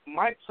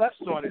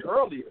touched on it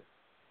earlier,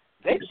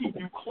 they keep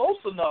you close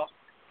enough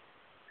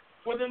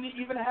for them to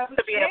even have a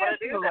chance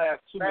in the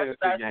last 2 minutes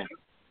of the game.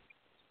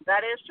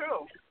 That is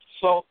true.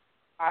 So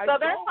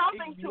there's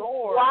something to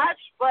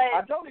watch, but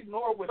I don't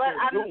ignore what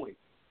they're doing.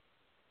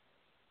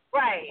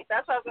 Right.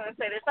 That's what I was going to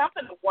say. There's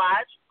something to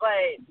watch,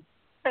 but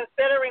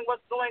considering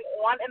what's going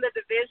on in the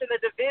division is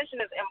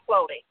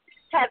imploding.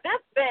 Had this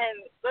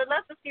been,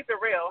 let's just keep it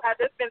real, had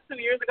this been 2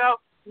 years ago,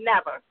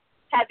 never.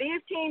 Had these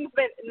teams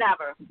been,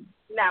 never.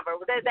 No.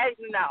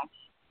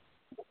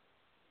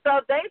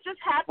 So they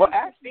just happen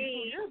to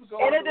be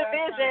in a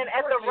division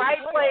at the right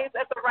place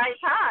at the right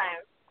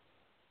time.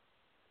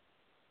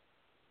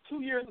 2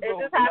 years ago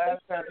was the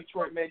last time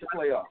Detroit made the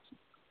playoffs.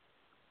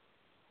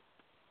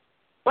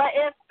 But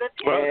if the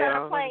teams that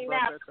are playing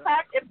now,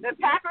 if the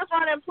Packers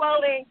weren't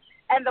imploding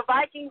and the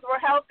Vikings were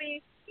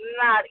healthy,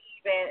 not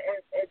even.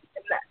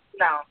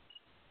 No.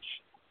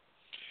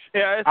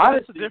 Yeah,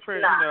 it's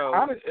different.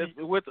 Honestly,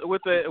 with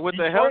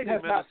the healthy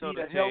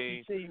Minnesota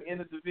healthy team in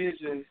the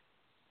division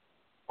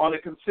on a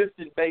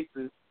consistent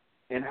basis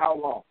in how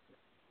long?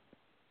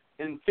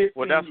 In 15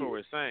 Well, that's years. what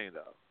we're saying,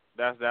 though.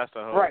 That's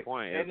the whole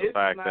point. And Is the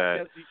fact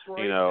that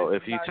Detroit,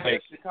 if you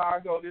take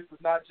Chicago, this is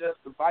not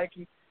just the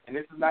Vikings, and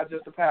this is not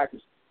just the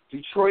Packers.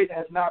 Detroit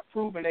has not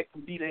proven it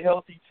can beat a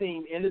healthy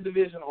team in the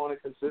division on a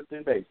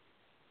consistent basis.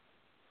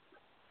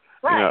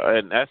 Right.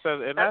 And that's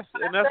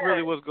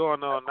really what's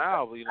going on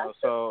now.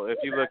 So if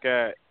you look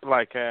at,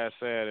 like Kass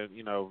said, and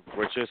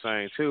what you're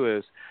saying too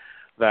is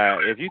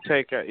that if you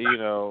take out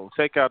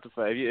the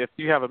if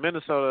you have a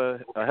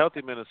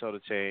healthy Minnesota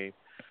team,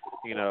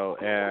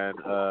 and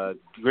a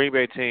Green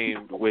Bay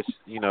team which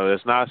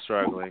is not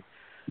struggling,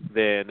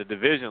 then the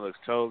division looks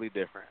totally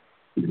different.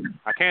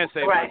 I can't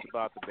say much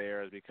about the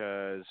Bears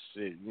because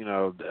it's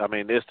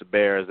the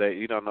Bears.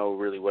 You don't know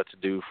really what to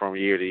do from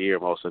year to year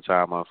most of the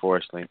time,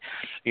 unfortunately.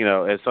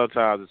 And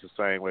sometimes it's the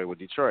same way with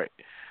Detroit.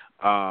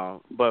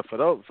 But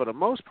for the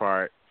most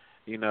part,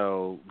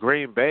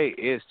 Green Bay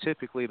is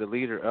typically the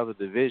leader of the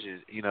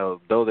division.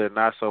 Though they're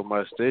not so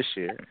much this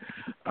year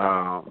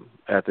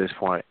at this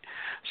point.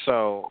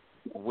 So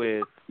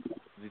with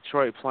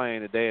Detroit playing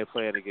today and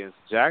playing against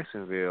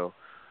Jacksonville,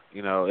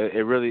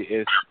 it really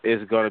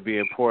is going to be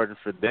important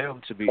for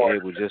them to be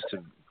able just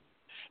to,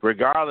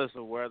 regardless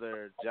of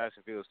whether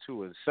Jacksonville is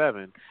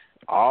 2-7,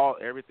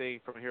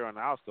 everything from here on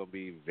out is going to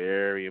be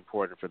very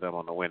important for them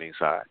on the winning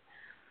side.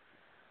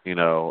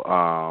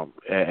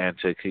 And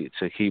to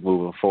keep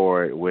moving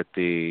forward with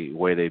the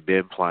way they've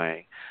been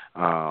playing,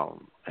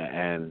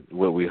 and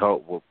what we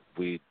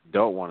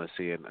don't want to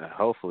see and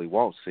hopefully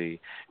won't see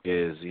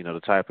is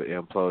the type of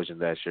implosion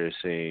that you're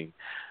seeing.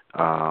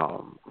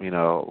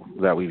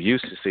 That we've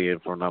used to seeing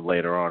from them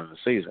later on in the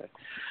season.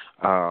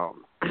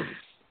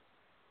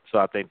 So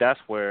I think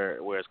that's where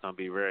it's going to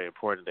be very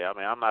important. I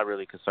mean, I'm not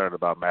really concerned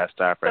about Matt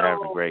Stafford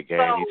having a great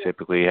game. He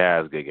typically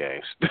has good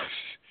games.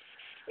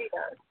 He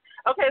does.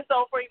 Okay,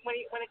 so when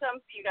it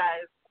comes to you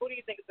guys, who do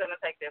you think is going to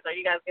take this? Are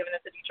you guys giving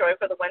it to Detroit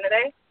for the win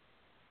today?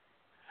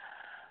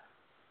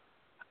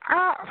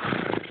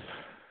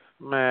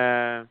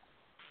 Man.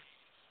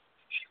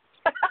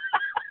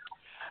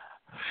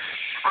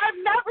 I've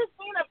never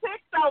seen a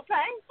pick so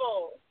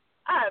painful.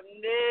 I've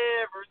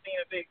never seen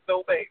a pick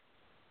so painful.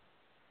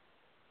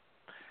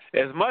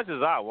 As much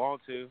as I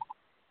want to,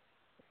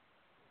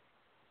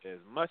 as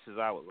much as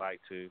I would like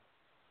to,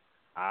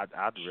 I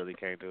really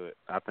can't do it.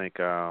 I think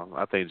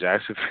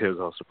Jacksonville's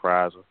gonna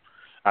surprise them.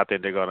 I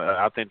think they're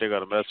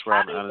gonna mess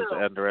around and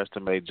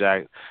underestimate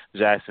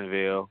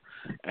Jacksonville,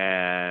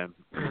 and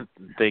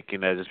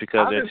thinking that just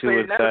because they're 2-7. I've been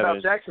saying that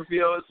about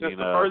Jacksonville since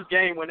the know, first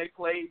game when they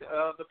played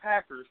the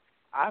Packers.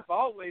 I've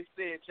always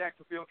said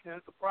Jacksonville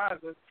can surprise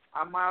us.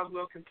 I might as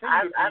well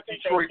continue to be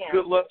Detroit's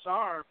good luck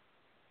charm.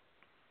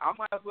 I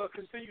might as well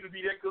continue to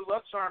be their good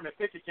luck charm and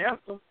pick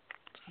against them.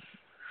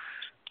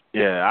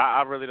 Yeah,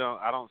 I really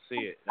don't. I don't see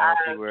it. I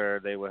don't see where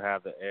they would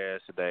have the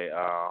edge today.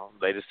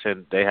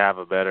 They have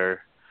a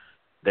better.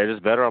 They're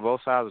just better on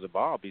both sides of the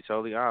ball. To be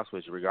totally honest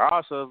with you,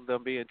 regardless of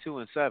them being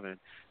 2-7,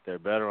 they're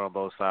better on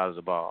both sides of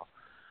the ball.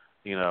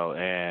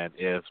 And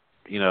if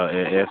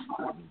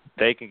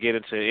they can get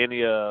into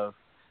any of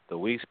the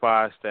weak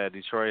spots that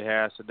Detroit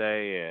has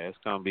today, yeah, it's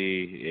gonna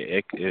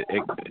be.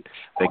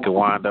 They could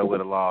wind up with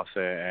a loss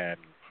and.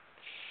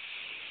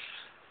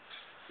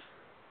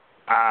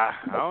 I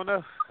don't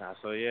know.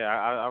 So yeah,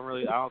 I don't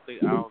really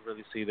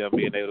see them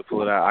being able to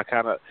pull it out. I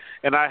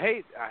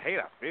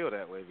feel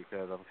that way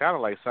because I'm kind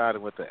of like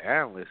siding with the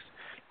analysts.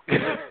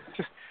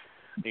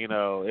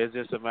 It's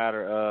just a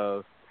matter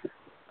of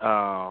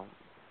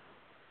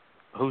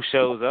who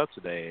shows up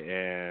today,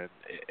 and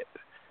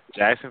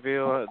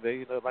Jacksonville,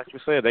 they like we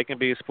said, they can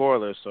be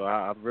spoilers. So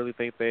I really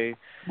think they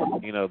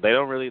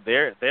don't really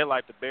they're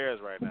like the Bears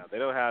right now. They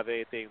don't have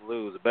anything to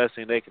lose. The best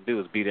thing they can do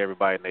is beat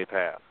everybody in their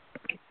path.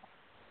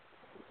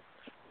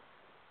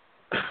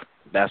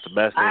 That's the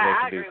best thing they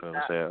can do for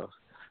themselves.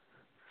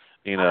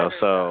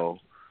 So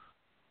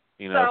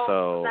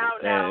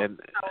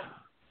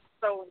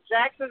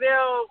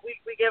Jacksonville, we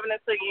giving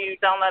it to you.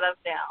 Don't let us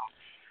down.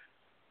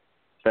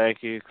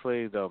 Thank you.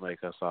 Please don't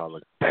make us all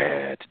look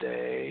bad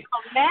today. So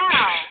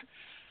now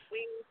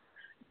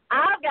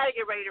I've got to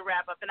get ready to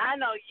wrap up, and I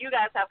know you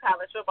guys have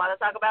college football to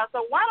talk about,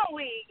 so why don't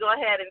we go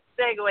ahead and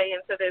segue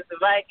into this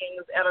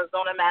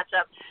Vikings-Arizona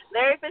matchup.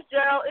 Larry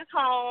Fitzgerald is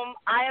home.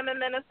 I am in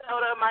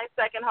Minnesota, my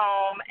second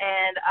home,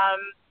 and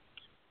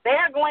they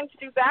are going to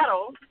do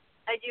battle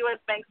at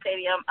U.S. Bank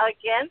Stadium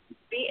against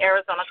the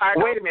Arizona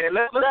Cardinals. Wait a minute.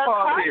 Let's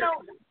pause here.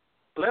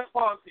 Let's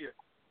pause here.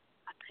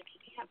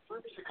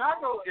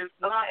 Chicago is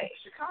not.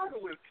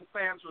 Chicago is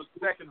Cassandra's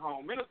second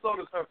home.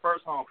 Minnesota's her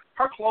first home.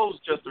 Her clothes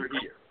just are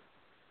here.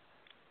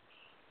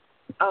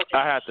 Okay.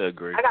 I have to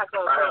agree. I got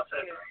clothes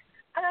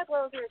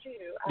here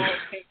too.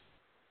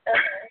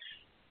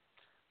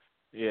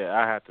 Yeah,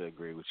 I have to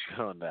agree with you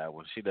on that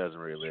one. She doesn't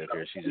really live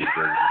here. She just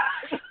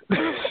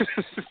visits.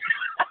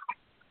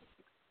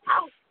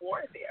 I was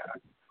born there.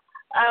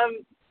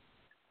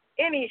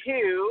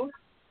 Anywho,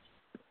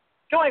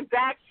 going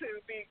back to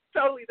be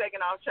totally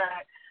taken off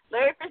track,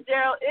 Larry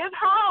Fitzgerald is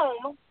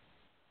home.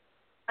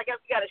 I guess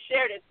we got to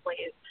share this,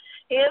 please.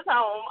 He is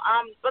home,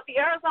 but the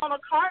Arizona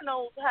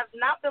Cardinals have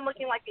not been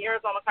looking like the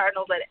Arizona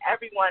Cardinals that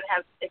everyone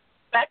has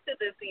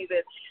expected this season.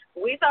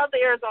 We thought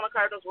the Arizona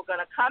Cardinals were going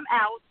to come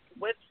out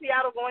with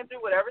Seattle going through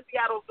whatever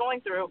Seattle's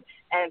going through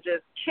and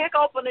just kick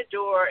open the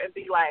door and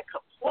be like,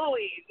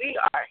 "Kaplooey, we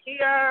are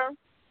here.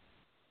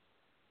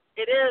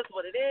 It is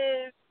what it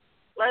is.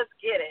 Let's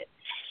get it."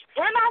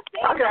 We're not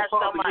seeing that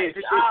so much. Did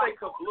she say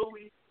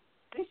Kaplooey?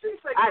 Did she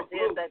say Kaplooey? I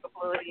did say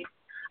Kaplooey.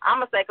 I'm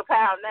going to say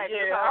kapow next.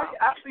 Yeah,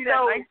 I see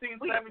that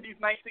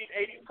 1970s,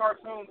 1980s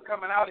cartoons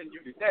coming out in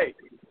you today.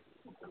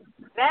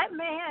 That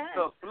man.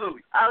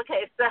 Kaplooey.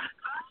 Okay, so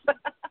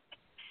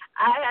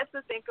I had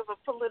to think of a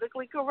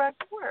politically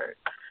correct word.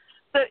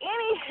 So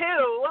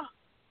anywho,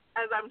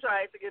 as I'm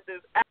trying to get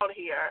this out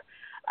here,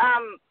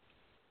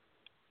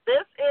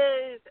 this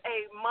is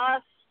a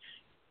must,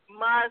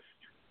 not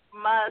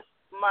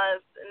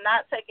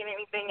taking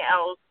anything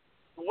else,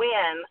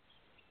 win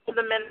for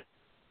the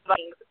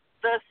Vikings.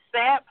 The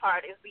sad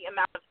part is the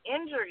amount of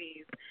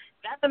injuries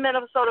that the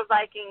Minnesota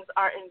Vikings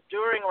are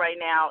enduring right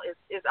now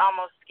is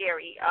almost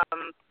scary.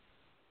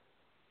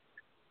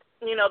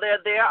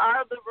 There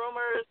are the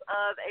rumors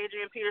of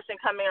Adrian Peterson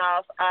coming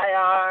off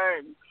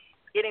IR and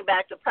getting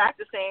back to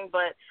practicing,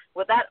 but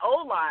with that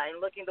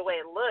O-line looking the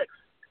way it looks,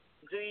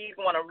 do you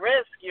even want to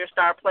risk your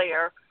star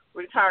player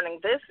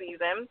returning this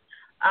season?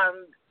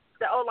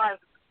 The O-line's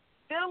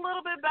still a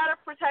little bit better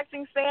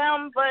protecting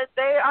Sam, but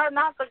they are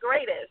not the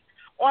greatest.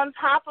 On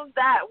top of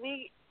that,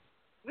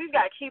 we've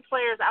got key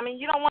players. I mean,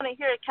 you don't want to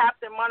hear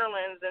Captain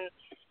Munnerlins, and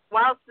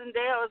while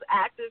Sindel is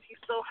active, he's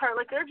still hurt.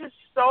 Like, they're just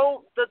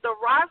so – the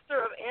roster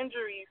of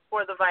injuries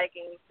for the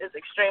Vikings is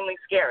extremely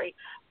scary.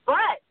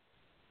 But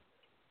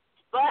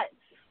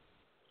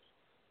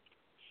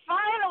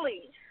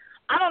finally,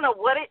 I don't know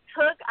what it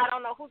took. I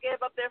don't know who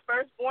gave up their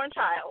firstborn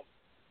child.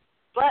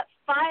 But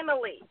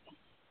finally,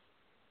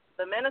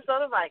 the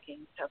Minnesota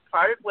Vikings have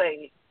parted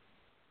ways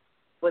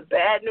with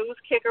bad news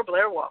kicker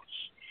Blair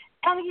Walsh.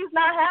 And he's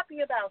not happy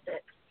about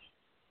this.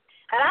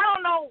 And I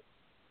don't know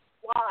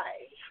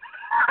why.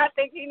 I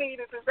think he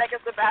needed to take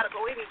a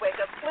sabbatical anyway,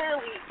 because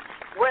clearly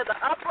where the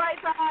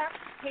uprights are,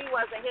 he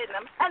wasn't hitting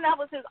them. And that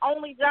was his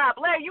only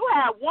job. Blair, you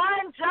had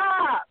one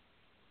job.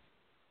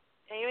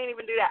 And you didn't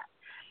even do that.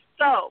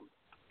 So,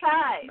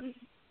 Kai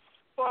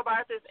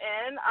Forbarth is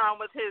in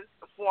with his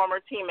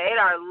former teammate,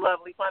 our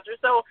lovely puncher.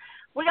 So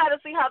we got to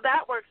see how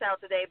that works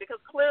out today,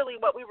 because clearly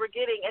what we were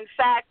getting, in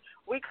fact,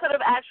 we could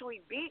have actually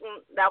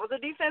beaten, that was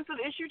a defensive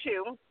issue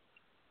too,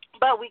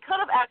 but we could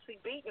have actually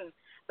beaten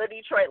the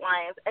Detroit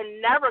Lions and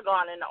never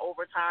gone into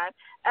overtime,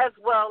 as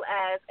well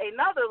as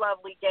another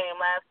lovely game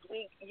last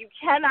week. You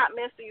cannot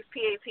miss these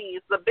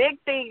PATs. The big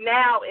thing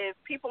now is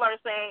people are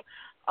saying,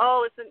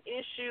 oh, it's an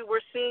issue.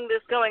 We're seeing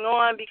this going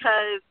on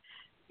because,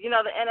 you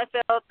know, the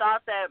NFL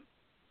thought that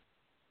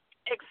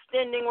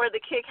extending where the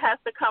kick has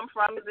to come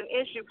from is an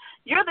issue.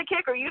 You're the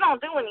kicker. You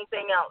don't do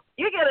anything else.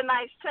 You get a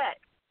nice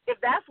check. If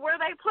that's where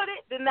they put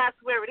it, then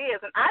that's where it is.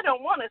 And I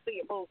don't want to see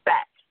it move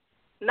back.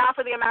 Not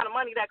for the amount of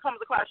money that comes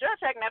across your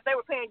check. Now, if they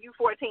were paying you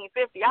 $14.50,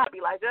 I'd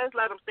be like, just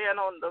let them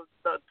stand on the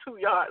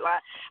 2-yard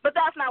line. But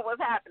that's not what's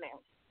happening.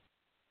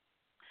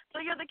 So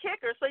you're the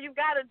kicker, so you've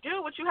got to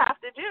do what you have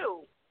to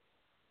do.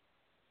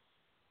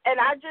 And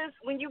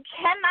when you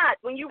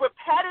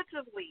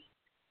repetitively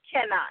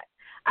cannot,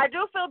 I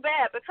do feel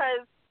bad,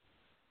 because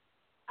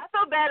I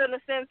feel bad in the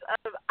sense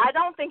of I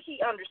don't think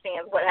he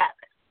understands what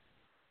happened.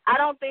 I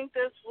don't think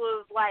this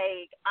was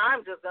like,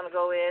 I'm just going to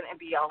go in and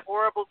be a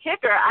horrible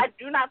kicker. I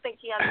do not think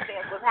he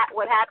understands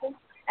what happened.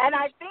 And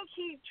I think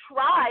he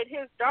tried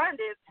his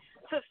darndest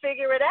to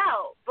figure it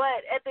out.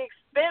 But at the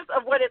expense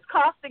of what it's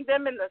costing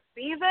them in the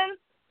season,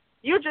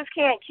 you just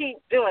can't keep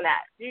doing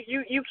that.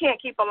 You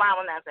can't keep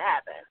allowing that to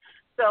happen.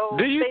 So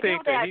do you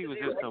think that he was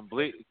just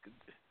complete?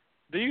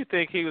 Do you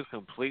think he was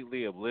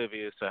completely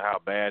oblivious to how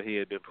bad he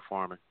had been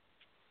performing?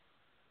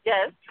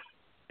 Yes.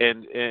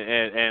 And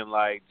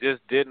like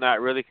just did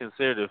not really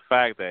consider the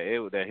fact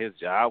that his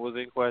job was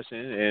in question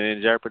and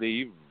in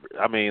jeopardy.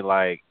 I mean,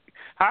 like,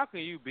 how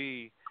can you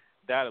be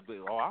that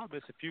oblivious? Oh, I'll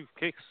miss a few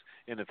kicks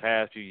in the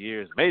past few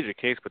years, major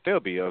kicks, but they'll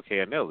be okay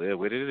and they'll live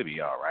with it. It'll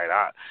be all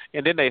right.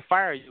 And then they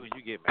fire you and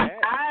you get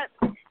mad.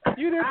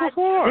 You didn't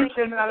perform. He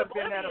should not have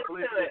been that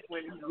oblivious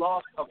when he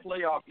lost a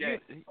playoff game.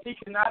 He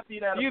cannot be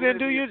that oblivious. You didn't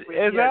do your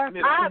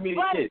exactly.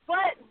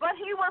 But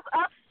he was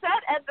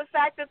upset at the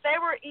fact that they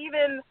were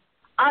even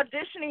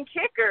auditioning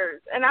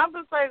kickers, and I'm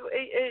just like,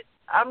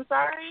 I'm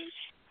sorry.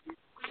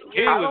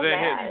 He was in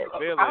his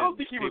feelings. I don't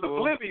think he was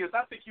oblivious.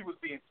 I think he was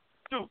being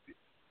stupid.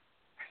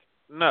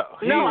 No,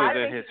 he was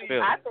in his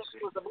feelings. I think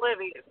he was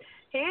oblivious.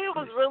 He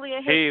was really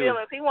in his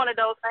feelings. He wanted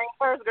those same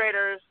first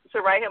graders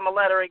to write him a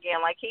letter again.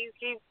 Like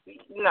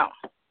no.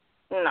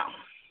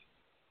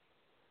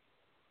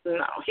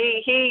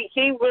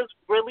 He was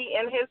really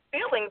in his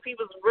feelings. He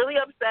was really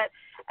upset.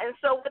 And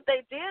so what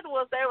they did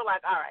was they were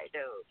like, all right,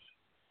 dude,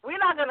 we're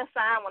not going to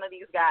sign one of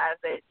these guys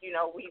that, you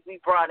know, we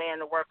brought in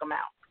to work them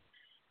out.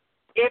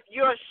 If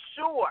you're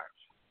sure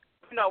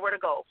you know where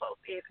the goalpost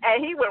is.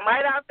 And he went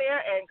right out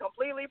there and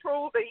completely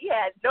proved that he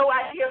had no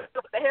idea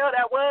what the hell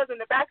that was in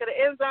the back of the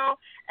end zone.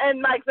 And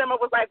Mike Zimmer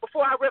was like,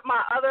 before I rip my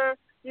other,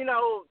 you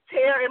know,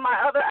 tear in my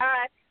other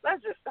eye,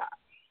 let's just stop.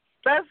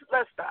 Let's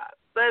stop.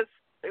 Let's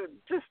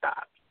just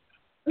stop.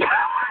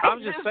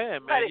 I'm just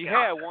saying, man, you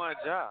had one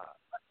job.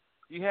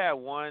 You had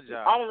one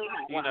job. Only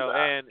one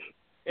job.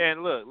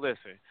 And look,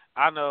 listen,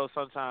 I know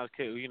sometimes,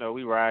 you know,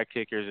 we ride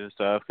kickers and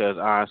stuff because,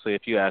 honestly,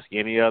 if you ask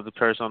any other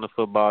person on the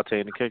football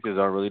team, the kickers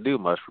don't really do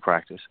much for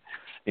practice.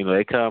 You know,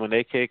 they come and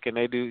they kick and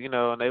they do, you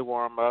know, and they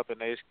warm up and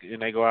they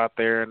go out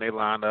there and they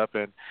line up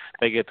and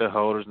they get the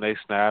holders and they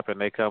snap and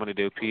they come and they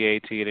do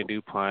PAT and they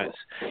do punts.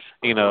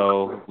 You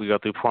know, we go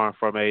through point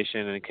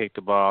formation and kick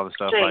the ball and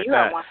stuff like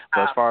that.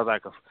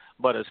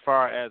 But as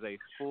far as a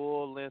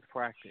full length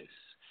practice,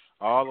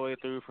 all the way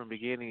through from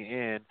beginning to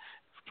end,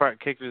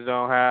 kickers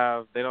don't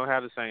have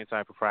the same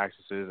type of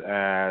practices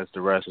as the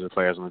rest of the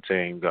players on the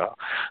team go.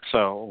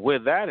 So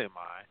with that in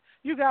mind,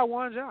 you got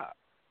one job.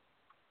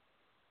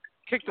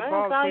 Kick the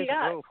ball and the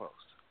goalpost.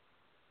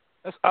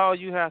 That's all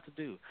you have to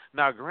do.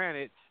 Now,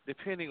 granted,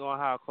 depending on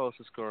how close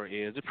the score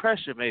is, the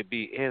pressure may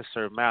be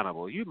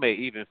insurmountable. You may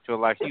even feel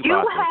like you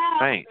about to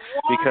faint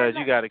because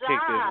you got to kick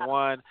this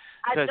one,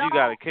 because you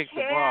got to kick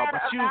the ball.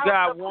 But you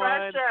got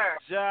one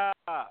job.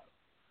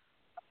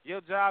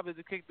 Your job is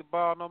to kick the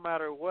ball no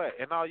matter what,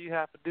 and all you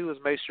have to do is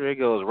make sure it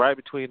goes right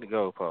between the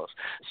goalposts.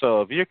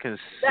 So if you're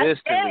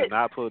consistently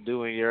not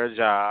doing your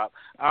job,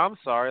 I'm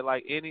sorry,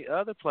 like any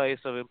other place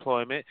of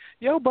employment,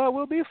 your butt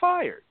will be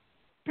fired.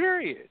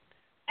 Period.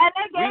 And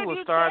they gave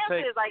you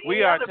chances, like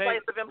any other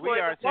place of employment. We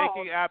are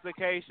taking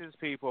applications,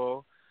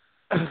 people.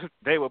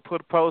 they would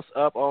put posts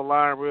up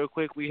online real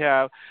quick.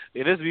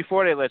 It is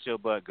before they let your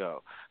butt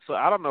go. So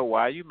I don't know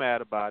why you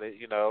mad about it.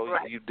 You know,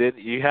 Right.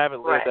 you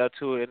haven't lived Right. up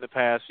to it in the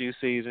past few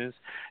seasons.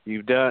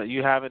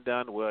 You haven't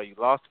done well. You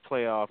lost the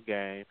playoff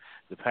game.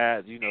 This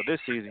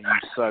season you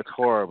sucked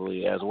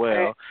horribly as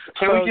well.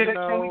 Can we get a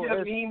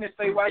meme and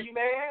say why you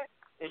mad?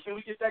 And can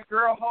we get that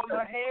girl holding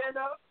her hand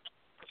up?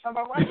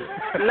 About why you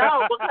mad?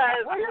 No,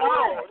 because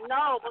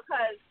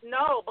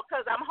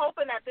I'm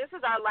hoping that this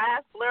is our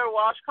last Blair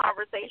Walsh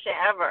conversation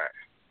ever.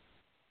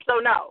 So,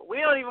 no,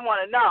 we don't even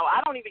want to know. I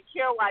don't even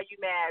care why you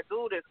mad.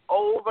 Dude, it's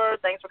over.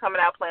 Thanks for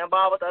coming out playing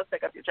ball with us.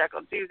 Pick up your check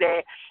on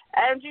Tuesday.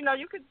 And,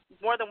 you could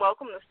more than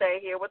welcome to stay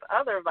here with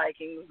other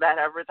Vikings that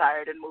have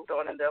retired and moved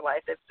on in their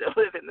life that still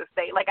live in the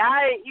state. Like,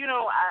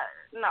 no.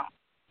 No.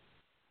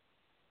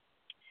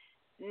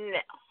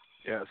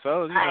 Yeah,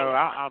 so,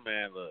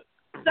 man, look.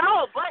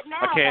 So, but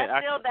now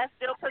that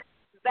still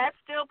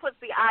puts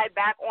the eye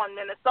back on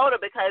Minnesota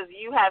because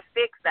you have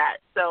fixed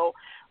that. So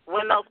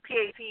when those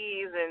PATs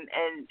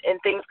and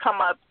things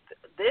come up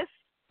this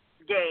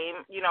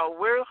game,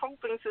 we're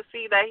hoping to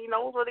see that he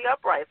knows where the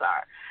uprights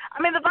are. I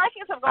mean, the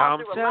Vikings have gone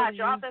through a lot.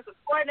 Your offensive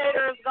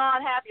coordinator is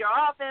gone. Half your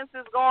offense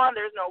is gone.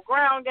 There's no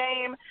ground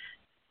game.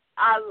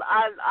 I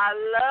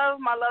love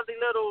my lovely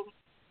little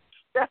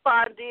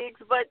Stephon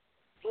Diggs, but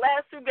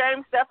last two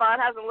games, Stephon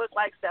hasn't looked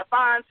like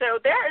Stephon.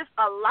 So there is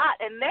a lot,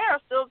 and they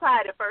are still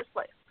tied at first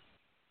place.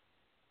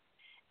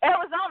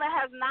 Arizona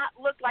has not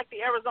looked like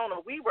the Arizona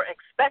we were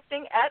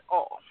expecting at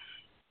all.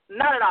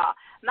 Not at all.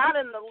 Not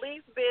in the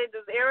least bit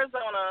does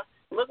Arizona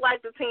look like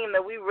the team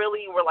that we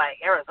really were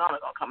like, Arizona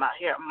going to come out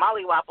here and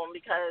mollywop them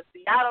because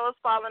Seattle is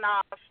falling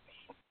off.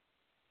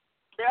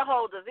 Their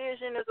whole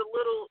division is a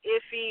little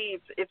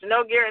iffy. It's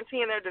no guarantee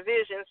in their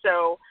division.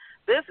 So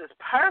this is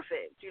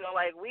perfect.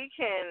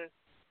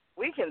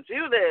 We can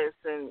do this,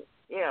 and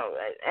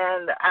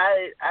and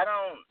I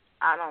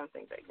don't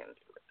think they can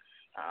do it.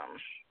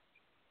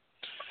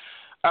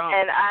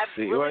 And I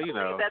believe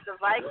that the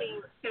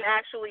Vikings can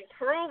actually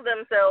prove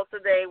themselves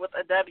today with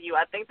a W.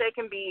 I think they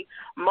can be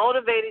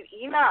motivated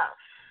enough.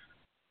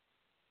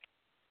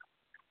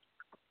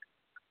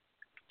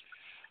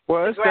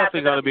 Well, it's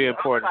definitely going to be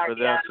important for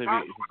them to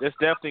be. It's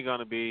definitely going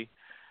to be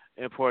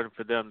important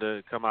for them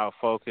to come out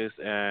focused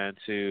and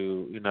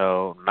to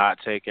not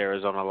take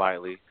Arizona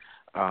lightly.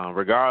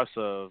 Regardless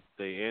of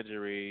the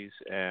injuries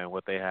and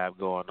what they have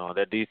going on,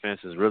 their defense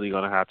is really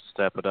going to have to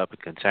step it up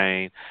and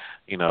contain,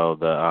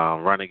 the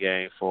running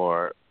game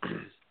for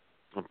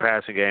the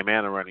passing game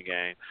and the running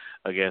game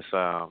against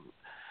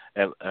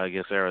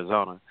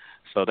Arizona.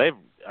 So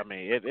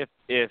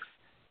if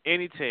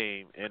any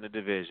team in the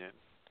division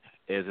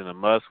is in a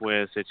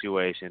must-win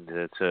situation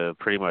to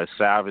pretty much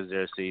salvage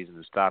their season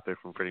and stop it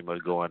from pretty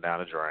much going down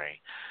the drain,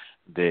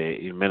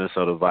 the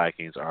Minnesota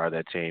Vikings are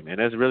that team. And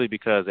it's really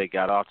because they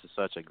got off to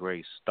such a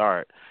great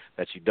start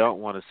that you don't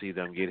want to see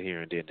them get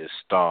here and then just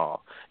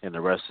stall and the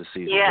rest of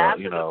the season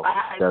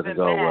doesn't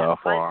go well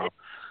for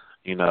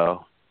them.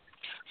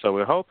 So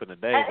we're hoping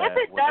today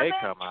that when they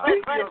come out. I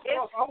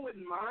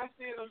wouldn't mind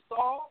seeing them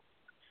stall.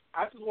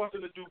 I just want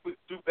them to do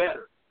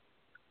better.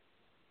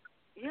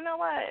 You know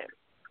what?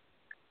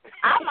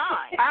 I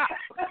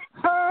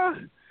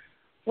mind.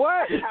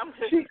 What?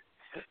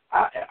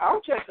 I'll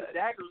check the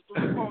daggers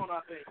through the phone, I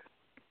think.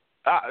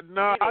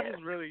 No, I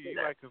just really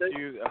confused.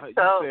 You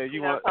said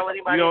you want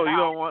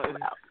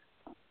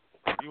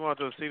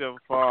them to see them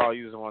fall.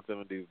 You just want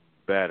them to do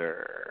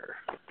better.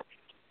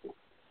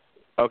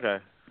 Okay,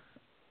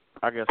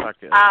 I guess I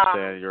can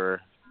understand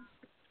your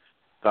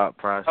thought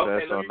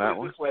process on that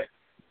one. Well,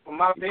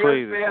 my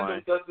Bears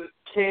fandom doesn't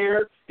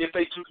care if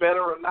they do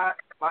better or not.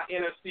 My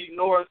NFC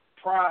North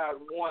pride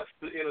wants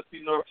the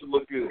NFC North to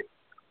look good.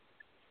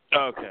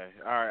 Okay,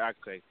 all right, I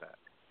can take that.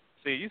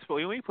 See,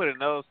 when we put in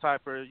those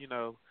type of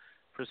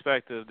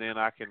perspective, then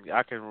I can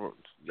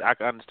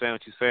understand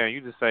what you're saying. You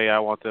just say I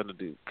want them to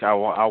do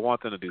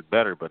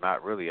better, but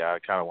not really. I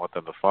kind of want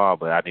them to fall,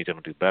 but I need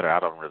them to do better. I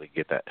don't really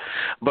get that.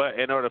 But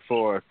in order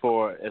for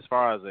as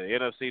far as the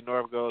NFC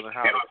North goes and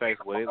how it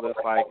affects what it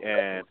looks like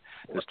and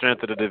the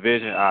strength of the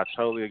division, I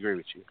totally agree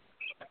with you.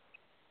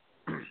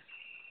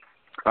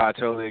 I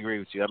totally agree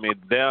with you. I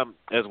mean, them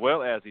as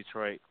well as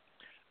Detroit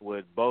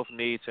would both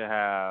need to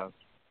have,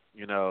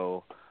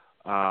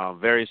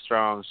 very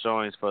strong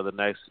showings for the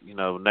the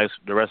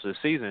rest of the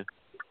season,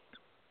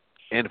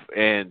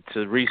 and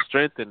to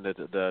re-strengthen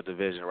the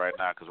division right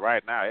now, because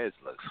right now it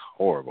looks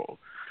horrible.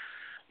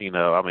 We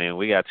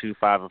got 2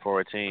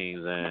 5-4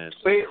 teams, and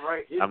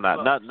I'm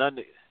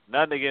nothing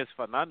against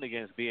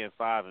being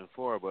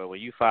 5-4, but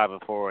when you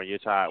 5-4 and you're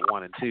tied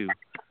 1-2.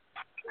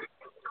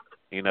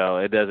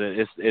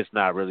 It's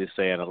not really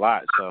saying a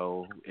lot.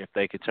 So if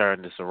they could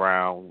turn this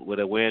around with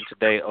a win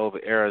today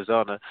over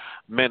Arizona,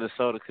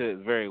 Minnesota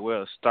could very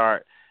well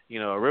start,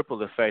 a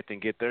ripple effect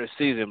and get their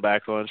season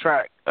back on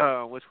track,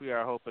 which we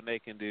are hoping they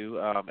can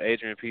do.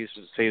 Adrian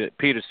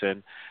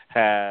Peterson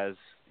has,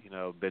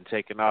 been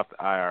taken off the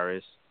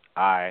IR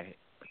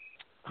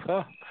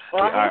Well, so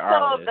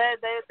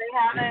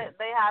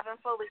they haven't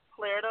fully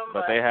cleared him,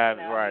 but they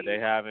haven't They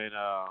haven't.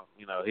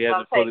 He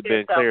hasn't fully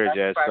been cleared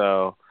yet.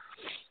 So,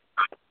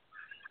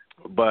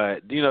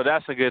 but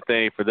that's a good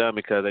thing for them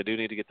because they do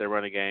need to get their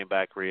running game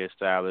back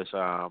reestablished.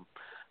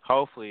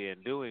 Hopefully,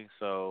 in doing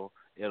so,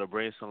 it'll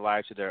bring some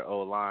life to their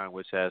O-line,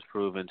 which has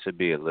proven to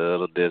be a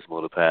little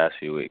dismal the past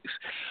few weeks.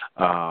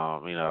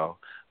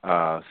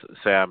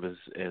 Sam has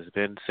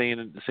been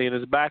seeing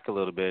his back a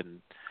little bit, and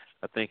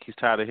I think he's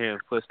tired of hearing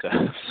footsteps.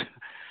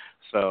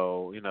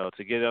 So,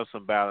 to get up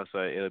some balance,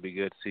 it'll be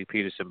good to see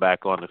Peterson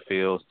back on the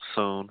field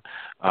soon.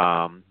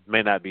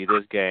 May not be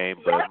this game,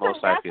 but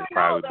most likely it'll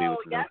probably be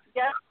with them.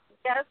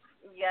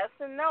 Yes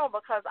and no,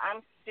 because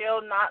I'm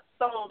still not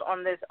sold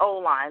on this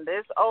O-line.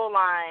 This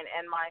O-line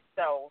and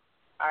myself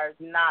are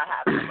not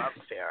having a love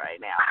affair right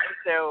now.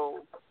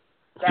 So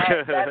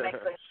that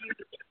makes a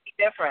huge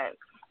difference.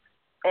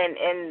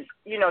 And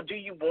do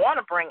you want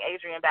to bring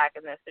Adrian back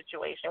in this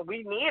situation?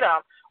 We need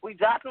him. We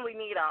definitely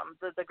need him.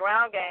 The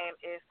ground game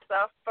is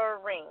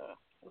suffering,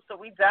 so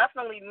we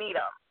definitely need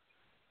him.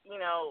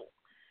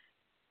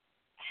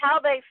 How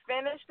they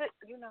finished it.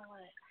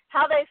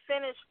 How they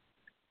finished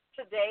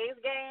today's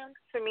game,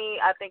 to me,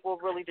 I think will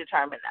really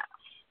determine that.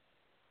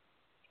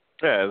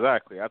 Yeah,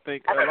 exactly. I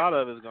think a lot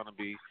of it is going to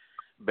be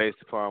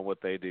based upon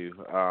what they do.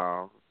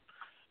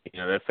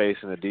 They're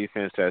facing a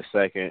defense that's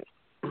second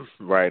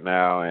right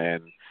now,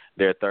 and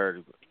they're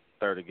third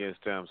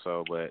against them.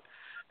 So, but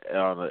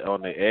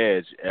on the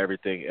edge,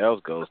 everything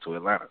else goes to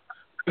Atlanta.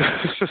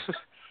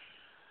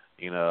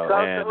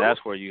 And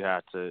that's where you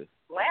have to.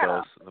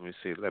 Go, let me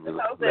see. Let me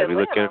look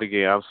at it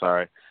again. I'm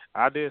sorry.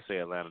 I did say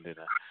Atlanta, didn't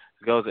I?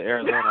 It goes to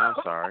Arizona. I'm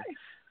sorry.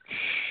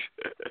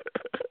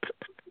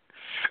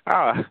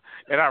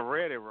 And I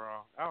read it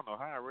wrong. I don't know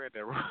how I read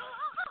that wrong.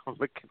 I'm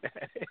looking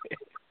at it.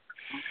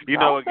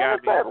 What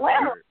got me?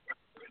 Bird.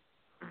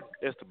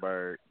 It's the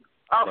bird.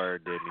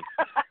 Bird did me.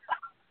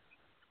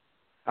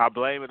 I'm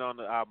blaming it on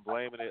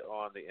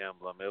the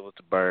emblem. It was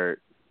the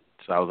bird.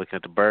 So I was looking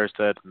at the bird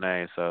instead of the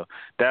name. So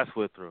that's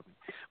what threw me.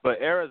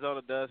 But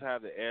Arizona does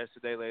have the edge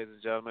today, ladies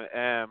and gentlemen.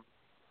 And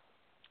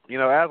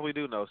as we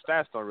do know,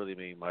 stats don't really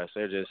mean much.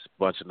 They're just a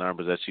bunch of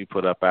numbers that you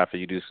put up after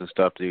you do some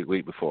stuff the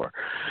week before.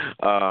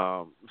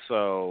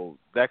 So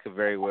that could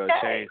very well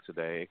change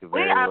today. It could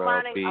very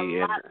well be. We are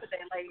learning a lot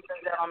today, ladies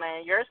and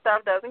gentlemen. Your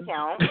stuff doesn't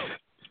count.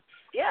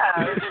 Yeah,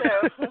 it's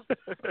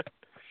true.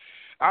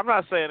 I'm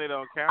not saying they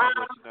don't count,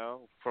 but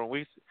from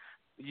weeks,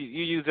 you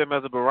use them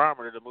as a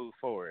barometer to move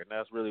forward, and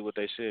that's really what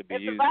they should be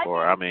used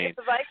for. I mean, if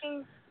the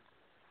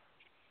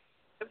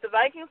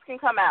Vikings can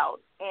come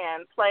out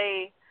and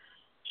play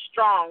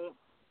strong,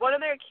 one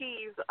of their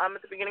keys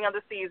at the beginning of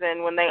the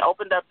season when they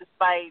opened up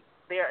despite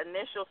their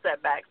initial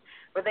setbacks,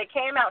 but they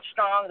came out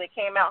strong, they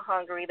came out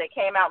hungry, they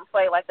came out and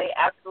played like they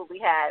absolutely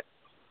had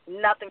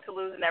nothing to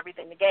lose and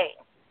everything to gain.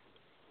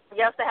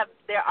 Yes,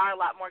 there are a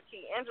lot more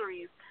key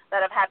injuries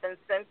that have happened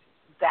since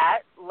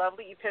that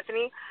lovely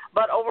epiphany,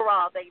 but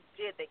overall they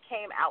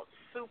came out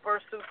super,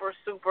 super,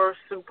 super,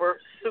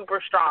 super, super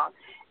strong.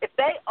 If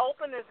they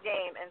open this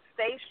game and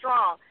stay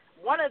strong,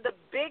 one of the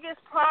biggest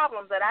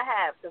problems that I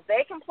have is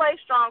they can play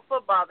strong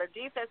football. Their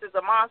defense is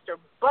a monster,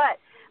 but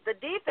the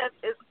defense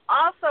is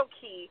also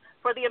key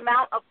for the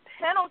amount of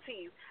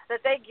penalties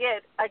that they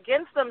get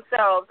against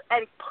themselves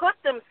and put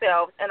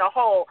themselves in a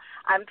hole.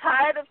 I'm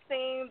tired of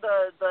seeing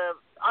the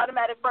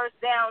automatic first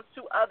downs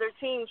to other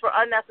teams for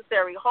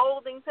unnecessary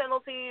holding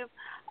penalties,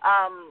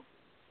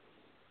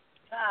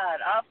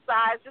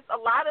 offsides, just a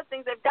lot of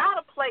things. They've got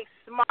to play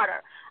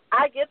smarter.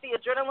 I get the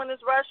adrenaline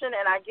is rushing,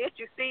 and I get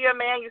you see your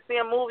man, you see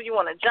him move, you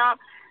want to jump.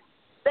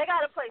 They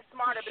got to play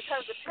smarter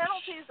because the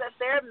penalties that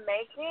they're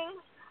making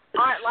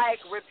aren't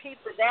like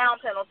repeat the down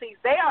penalties.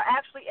 They are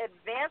actually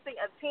advancing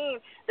a team.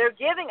 They're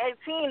giving a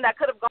team that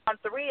could have gone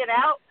 3 and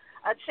out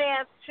a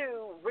chance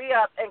to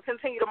re-up and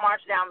continue to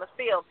march down the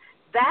field.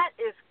 That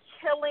is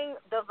killing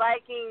the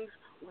Vikings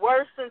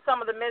worse than some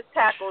of the missed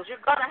tackles.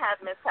 You're going to have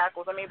missed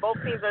tackles. I mean, both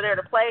teams are there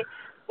to play.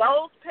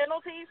 Those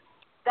penalties,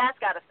 that's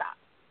got to stop.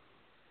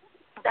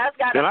 That's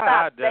got to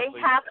stop. They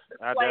have to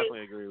play. I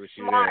definitely agree with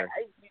you smart.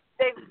 there.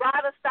 They've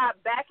got to stop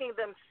backing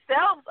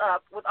themselves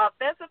up with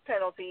offensive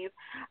penalties,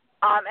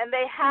 and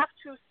they have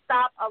to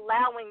stop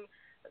allowing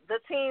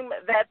the team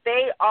that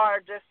they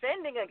are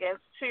defending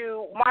against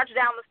to march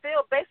down the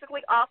field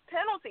basically off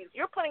penalties.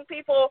 You're putting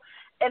people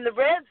in the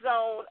red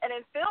zone and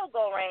in field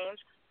goal range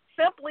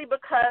simply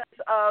because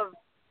of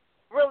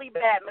really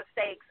bad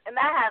mistakes, and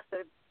that has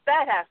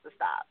to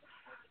stop.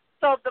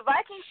 So if the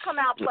Vikings come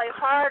out, play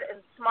hard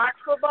and smart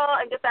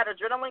football and get that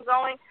adrenaline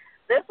going,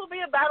 this will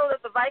be a battle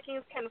that the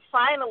Vikings can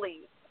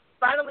finally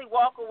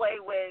walk away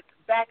with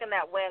back in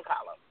that win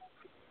column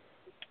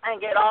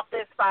and get off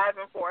this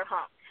 5-4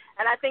 hump.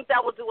 And I think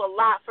that will do a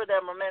lot for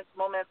their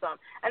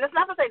momentum. And it's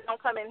not that they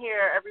don't come in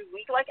here every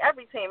week. Like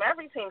every team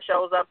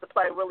shows up to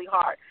play really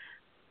hard.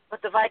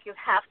 But the Vikings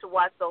have to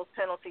watch those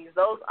penalties.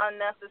 Those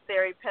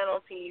unnecessary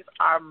penalties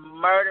are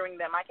murdering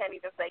them. I can't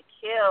even say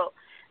kill.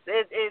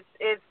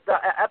 It's the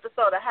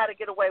episode of How to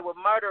Get Away with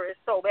Murder is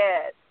so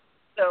bad.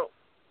 So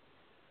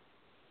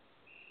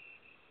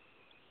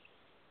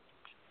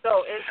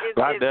So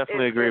I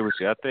definitely agree with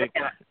you. I think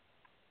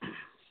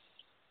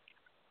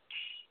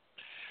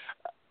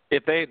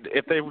if they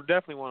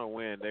definitely want to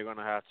win, they're going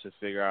to have to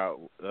figure out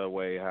a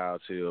way how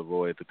to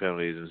avoid the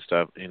penalties and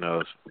stuff.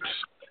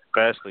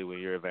 Especially when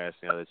you're advancing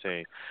the other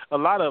team. A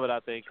lot of it, I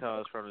think,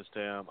 comes from the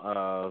stem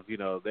of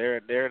they're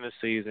in the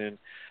season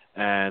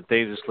and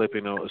things are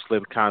slipping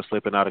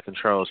out of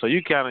control. So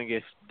you kind of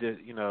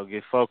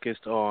get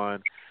focused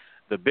on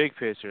the big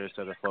picture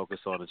instead of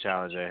focused on the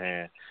challenge at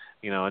hand.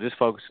 And just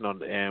focusing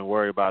on and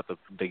worry about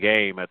the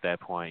game at that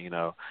point.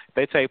 If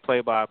they take play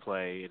by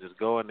play and just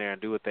go in there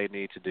and do what they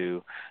need to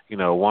do,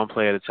 one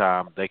play at a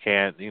time. They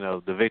can't,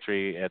 the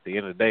victory at the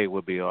end of the day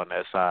would be on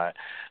that side.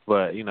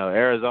 But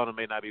Arizona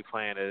may not be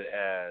playing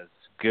as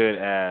good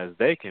as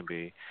they can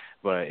be,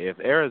 but if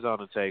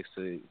Arizona takes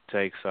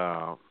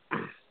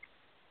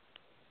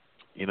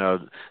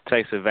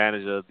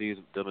advantage of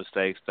the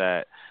mistakes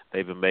that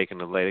they've been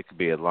making of late, it could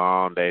be a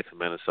long day for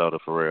Minnesota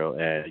for real.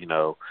 And,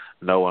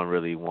 no one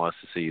really wants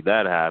to see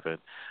that happen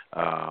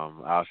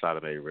outside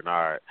of maybe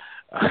Renard.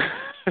 A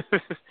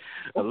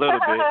little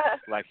bit,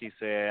 like he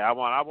said, I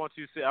want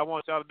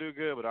y'all to do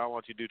good, but I don't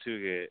want you to do too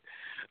good.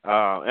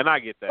 And I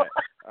get that.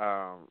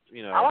 I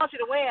want you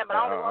to win, but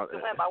I only want you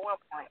to win by 1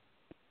 point.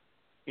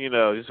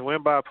 Just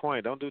win by a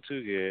point. Don't do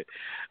too good.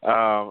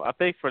 I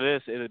think for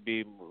this, it would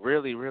be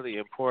really, really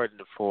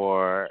important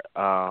for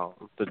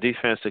the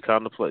defense to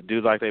come to play,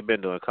 do like they've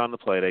been doing, come to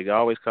play. They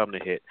always come to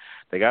hit.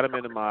 They got to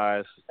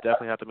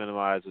definitely have to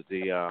minimize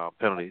the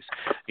penalties,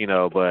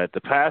 but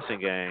the passing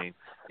game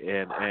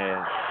and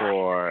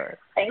for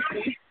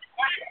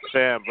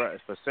Sam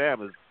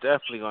is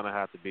definitely going to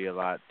have to be a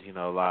lot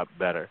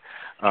better.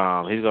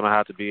 He's going to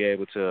have to be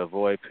able to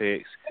avoid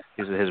picks.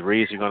 His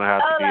reads are going to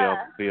have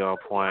to be on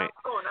point.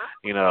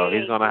 He's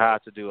going to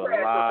have to do a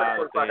lot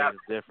of things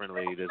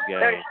differently this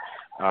game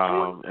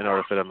in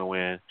order for them to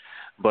win.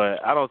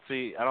 But I don't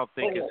think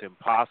it's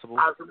impossible.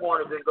 I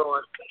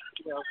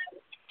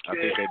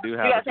think they do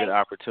have a good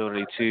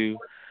opportunity to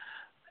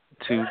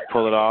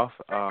pull it off.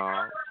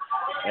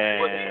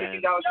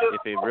 And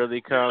if it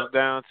really comes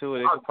down to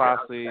it, it could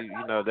possibly,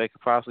 they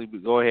could possibly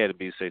go ahead and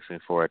be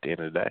 6-4 at the end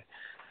of the day.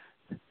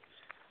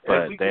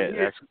 But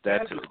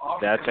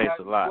that takes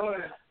a lot.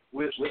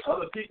 With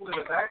other people in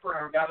the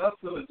background, got us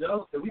to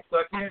adjust that we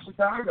stuck here in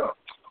Chicago.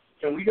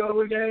 Can we go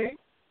to a game?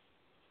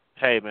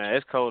 Hey man,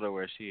 it's colder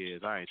where she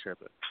is. I ain't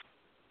tripping.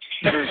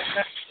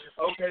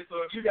 Okay,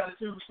 so if you got to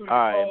choose between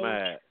I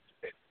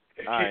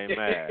ain't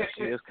mad.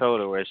 She is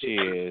colder where she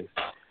is.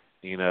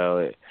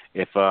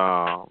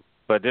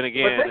 But then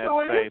again, at the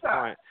same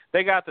point,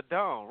 they got the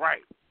dome,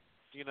 right?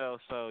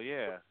 So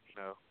yeah,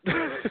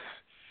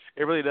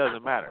 it really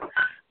doesn't matter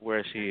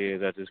where she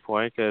is at this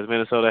point because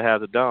Minnesota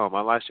has a dome,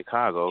 unlike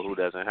Chicago, who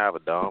doesn't have a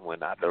dome. We're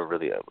not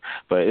really,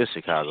 but it's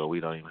Chicago. We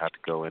don't even have to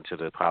go into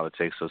the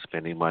politics of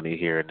spending money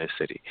here in this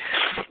city.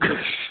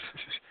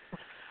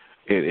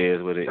 It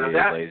is what it is,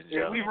 ladies and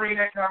gentlemen. If we bring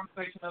that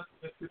conversation up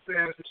to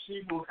Sam,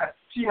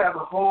 she has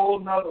a whole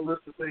nother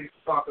list of things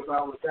to talk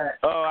about with that.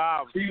 Oh,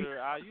 I'm sure.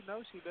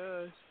 She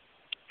does.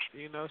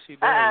 She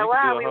does.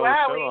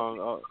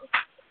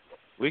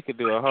 We could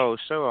do a whole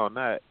show on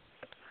that.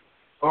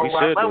 We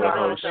should do a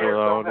whole show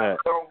on that.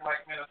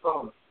 Like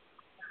Minnesota.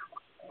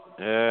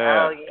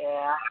 Yeah. Oh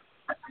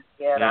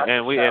yeah.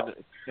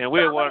 And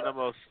we're one of the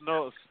most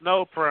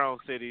snow-prone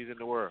cities in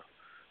the world.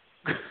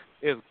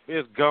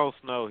 It's gonna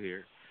snow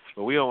here,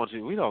 but we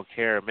don't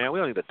care, man. We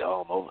don't need the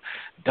dome.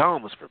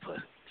 Dome is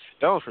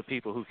for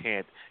people who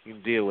can't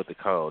even deal with the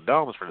cold.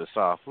 Dome is for the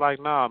soft. Like,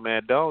 nah,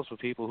 man. Dome's for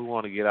people who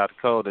want to get out the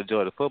cold and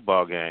enjoy the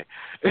football game.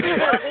 Detroit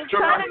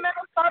and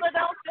Minnesota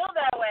don't feel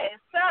that way,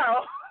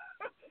 so.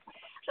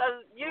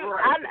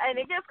 And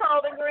it gets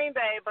cold in Green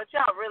Bay, but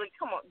y'all really,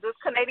 come on, this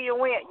Canadian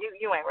wind,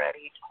 you ain't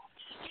ready.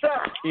 So,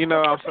 you know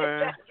what I'm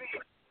saying?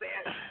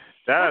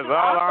 That is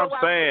all I'm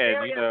saying,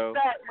 When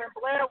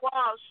Blair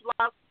Walsh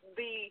lost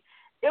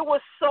it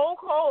was so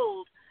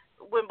cold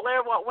when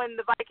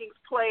the Vikings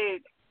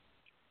played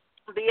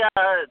the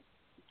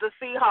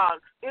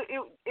Seahawks.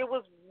 It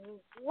was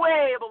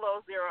way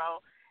below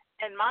zero,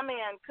 and my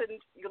man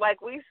couldn't.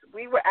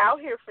 We were out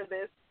here for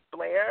this,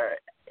 Blair.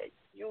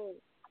 You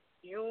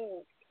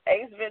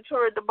Ace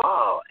Ventura the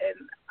ball,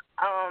 and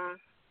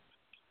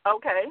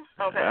okay.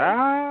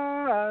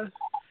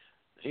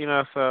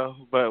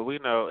 But we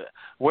know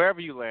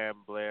wherever you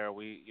land, Blair,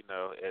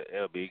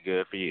 it'll be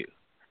good for you.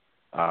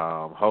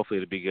 Hopefully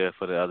it'll be good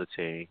for the other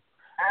team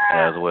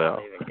as well.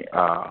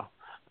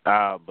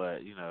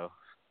 But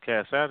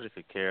Cassandra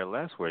could care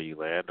less where you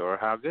land or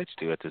how good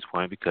you do at this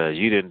point because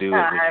you didn't do it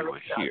when you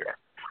were here.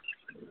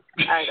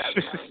 I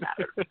believe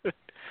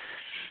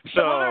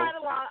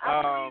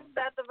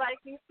that the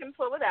Vikings can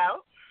pull it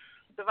out.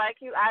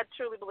 I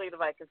truly believe the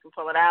Vikings can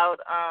pull it out.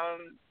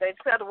 They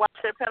just have to watch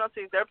their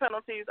penalties. Their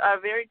penalties are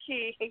very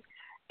key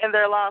in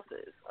their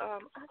losses.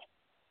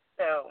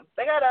 So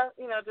they gotta,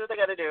 do what they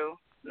gotta do.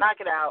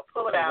 Knock it out,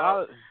 pull it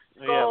out.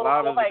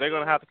 They're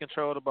gonna have to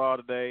control the ball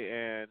today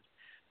and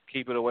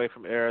keep it away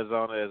from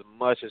Arizona as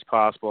much as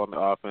possible on the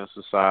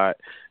offensive side,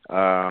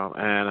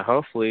 and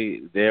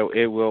hopefully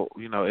it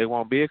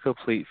won't be a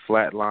complete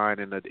flat line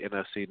in the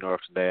NFC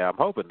North today. I'm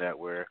hoping that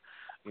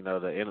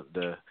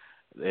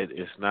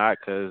it's not,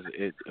 because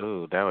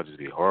that would just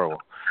be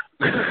horrible.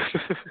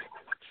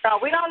 No,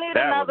 we don't need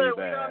another.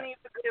 We bad. don't need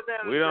to give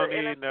them. We don't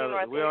need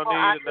another. We don't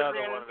need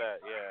another one of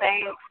that.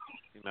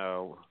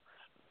 Yeah.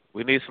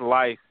 We need some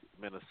life,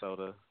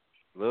 Minnesota.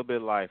 A little bit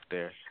of life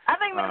there. I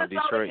think Minnesota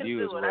Detroit can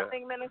do it. well. I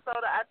think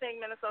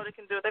Minnesota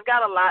can do it. They've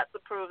got a lot to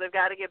prove. They've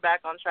got to get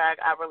back on track.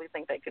 I really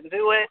think they can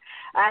do it.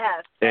 I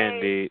have faith.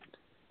 Indeed.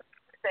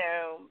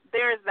 So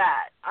there's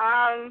that.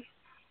 What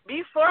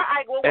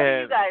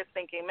are you guys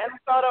thinking,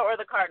 Minnesota or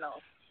the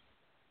Cardinals?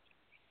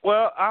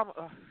 Well, I'm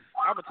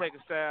gonna take a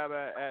stab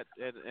at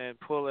and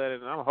pull it,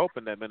 and I'm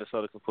hoping that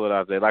Minnesota can pull it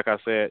out there. Like I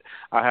said,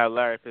 I have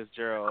Larry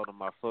Fitzgerald on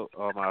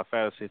my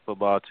fantasy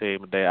football team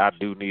today. I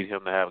do need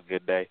him to have a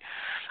good day.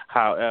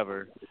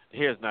 However,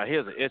 here's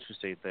an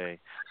interesting thing.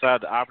 So I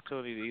have the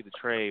opportunity to either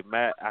trade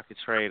Matt. I could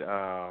trade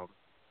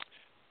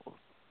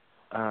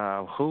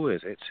who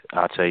is it?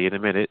 I'll tell you in a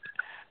minute.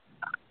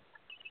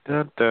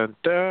 Dun dun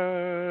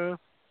dun.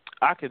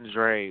 I can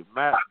trade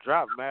Matt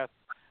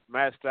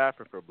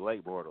Stafford for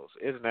Blake Bortles.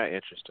 Isn't that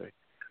interesting?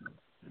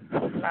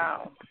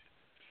 No.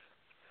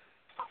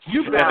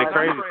 And the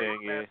crazy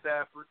thing is,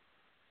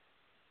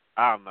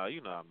 I don't know.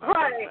 I'm not.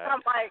 Right.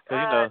 I'm like,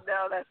 no,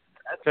 that's.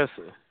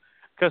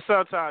 Because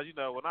sometimes,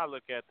 when I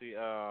look at the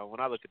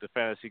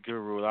fantasy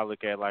guru, I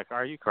look at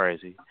are you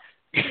crazy?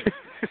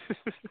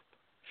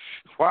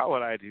 Why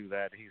would I do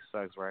that? He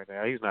sucks right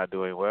now. He's not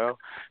doing well.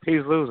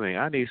 He's losing.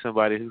 I need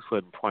somebody who's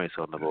putting points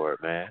on the board,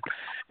 man,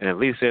 and at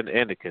least in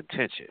the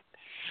contention.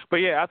 But,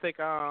 yeah, I think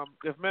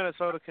if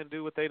Minnesota can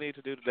do what they need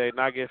to do today,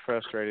 not get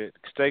frustrated,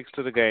 sticks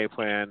to the game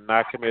plan,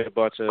 not commit a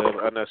bunch of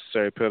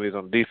unnecessary penalties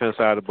on the defense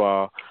side of the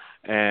ball,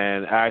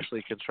 and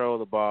actually control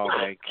the ball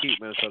and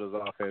keep Arizona's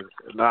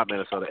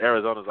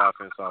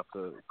offense off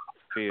the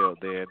field,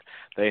 then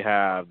they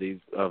have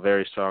a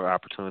very strong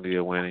opportunity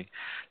of winning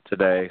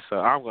today. So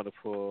I'm going to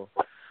pull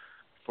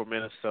for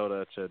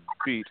Minnesota to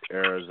beat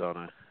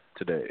Arizona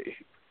today.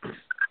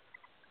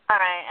 All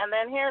right, and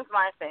then here's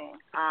my thing.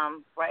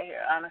 Right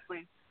here,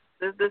 honestly,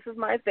 this is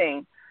my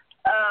thing.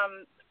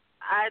 I'm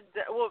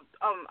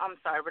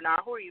sorry,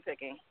 Renard. Who are you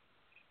picking?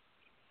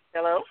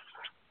 Hello,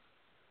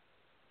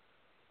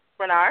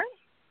 Renard?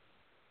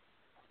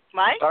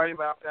 Mike? Sorry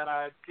about that.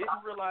 I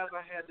didn't realize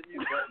I had the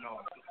mute button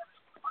on.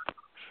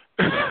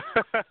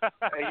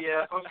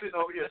 Yeah, I'm sitting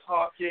over here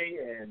talking,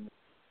 and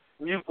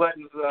mute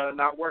button's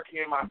not working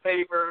in my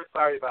favor.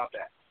 Sorry about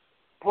that.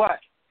 But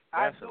That's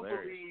I do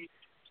hilarious. believe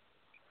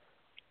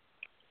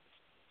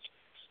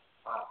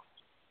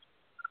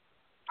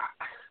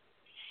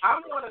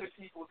I'm one of the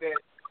people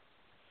that,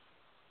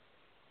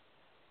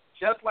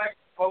 just like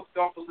folks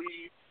don't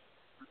believe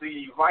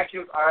the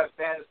Vikings are as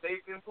bad as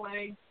they've been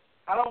playing,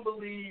 I don't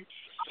believe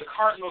the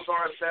Cardinals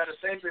are as bad as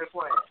they've been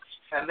playing.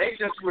 And they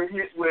just were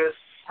hit with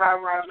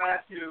Tyrann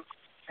Mathieu,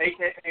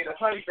 a.k.a. the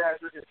Honey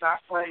Badger, is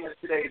not playing in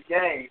today's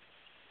game.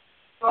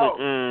 So,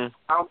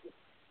 I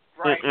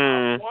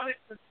wanted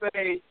to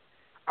say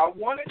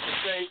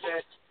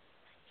that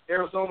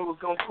Arizona was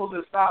going to pull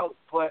this out,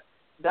 but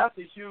that's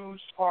a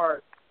huge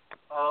part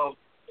of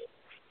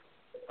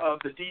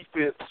the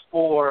defense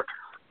for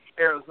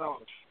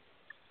Arizona.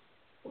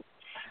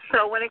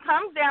 So when it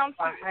comes down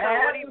to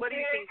what are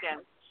you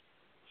thinking?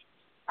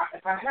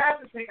 If I had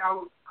to pick, I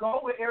would go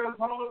with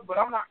Arizona, but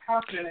I'm not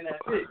confident in that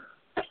pick.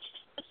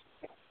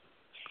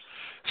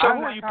 So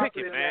who are you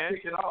picking, man?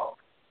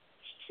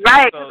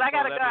 Right, because I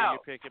got to go. You're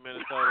picking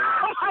Minnesota.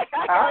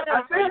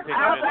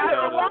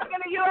 I'm walking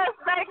to U.S.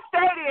 Bank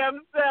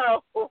Stadium,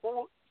 so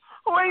who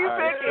are you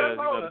picking?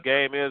 The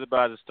game is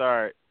about to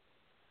start.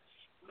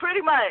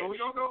 Pretty much. So we're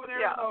going to go with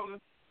Arizona.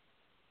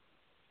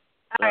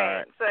 All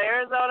right. So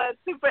Arizona,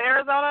 two for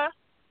Arizona,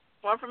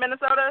 one for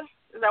Minnesota.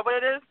 Is that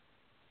what it is?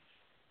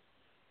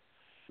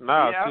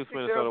 No, two for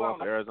Minnesota, one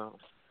for Arizona.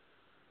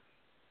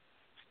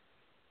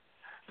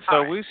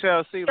 So we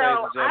shall see, ladies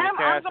and gentlemen.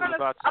 Kass is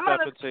about to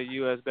step into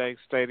U.S. Bank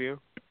Stadium.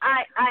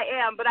 I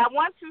am, but I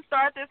want to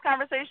start this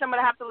conversation. I'm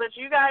going to have to let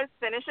you guys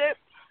finish it.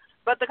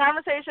 But the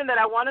conversation that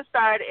I want to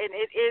start, and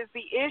it is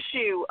the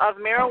issue of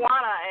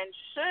marijuana, and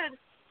should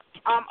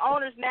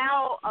owners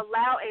now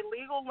allow a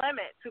legal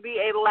limit to be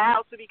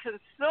allowed to be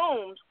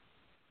consumed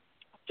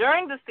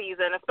during the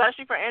season,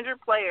 especially for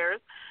injured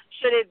players?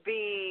 Should it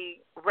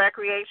be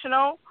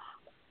recreational?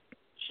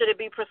 Should it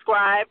be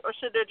prescribed, or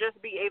should there just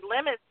be a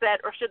limit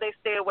set, or should they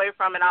stay away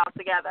from it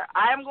altogether?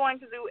 I am going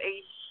to do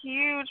a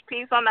huge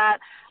piece on that.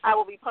 I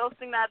will be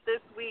posting that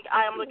this week.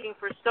 I am looking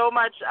for so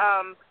much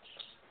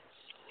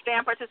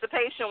fan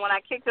participation. When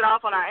I kicked it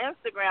off on our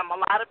Instagram,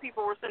 a lot of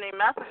people were sending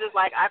messages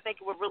like, I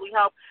think it would really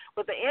help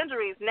with the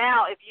injuries.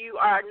 Now, if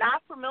you are not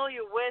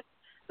familiar with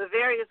the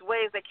various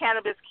ways that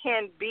cannabis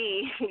can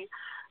be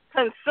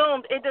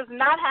consumed. It does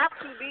not have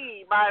to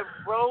be by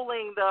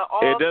rolling the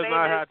all It does famous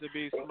not have to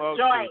be smoked.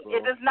 joint. People.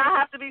 It does not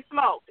have to be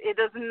smoked. It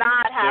does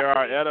not have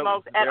to be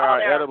smoked at there all.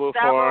 are edible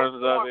forms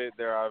of forms. it.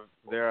 There are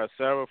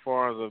several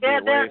forms of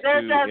There's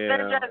just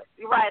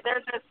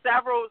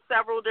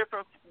several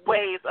different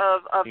ways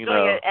of doing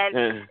it,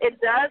 and it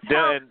does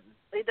help.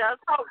 It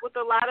does help with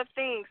a lot of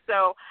things.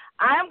 So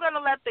I'm going to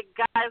let the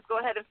guys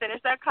go ahead and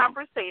finish that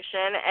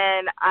conversation,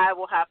 and I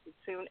will have to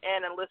tune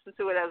in and listen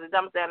to it as it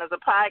dumps down as a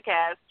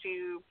podcast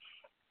to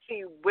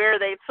see where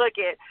they took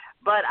it.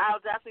 But I'll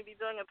definitely be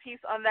doing a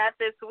piece on that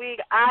this week.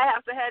 I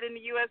have to head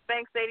into U.S.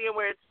 Bank Stadium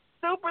where it's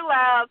super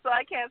loud, so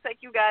I can't take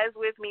you guys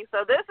with me.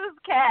 So this is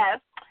Kass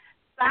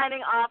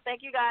signing off.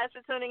 Thank you guys for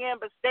tuning in,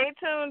 but stay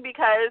tuned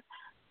because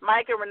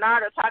Mike and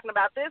Renard are talking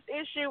about this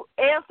issue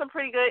and some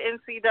pretty good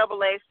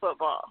NCAA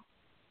football.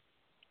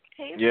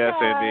 Hey, yes,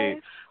 guys.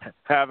 indeed.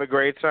 Have a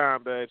great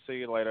time, babe. See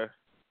you later.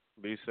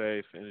 Be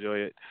safe. Enjoy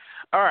it.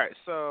 All right,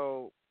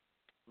 so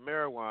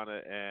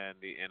marijuana and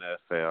the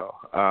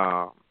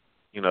NFL.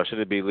 Should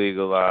it be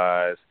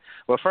legalized?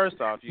 Well,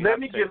 first off, you Let have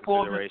me to take get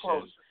full consideration.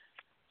 disclosure.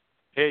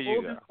 Here you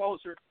Full go.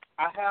 disclosure.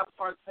 I have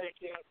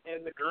partaken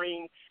in the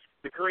green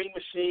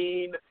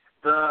machine,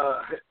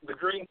 the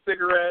green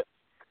cigarette,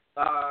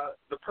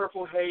 the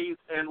purple haze,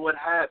 and what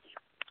have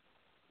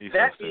you.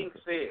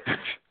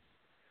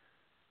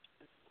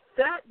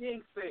 That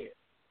being said,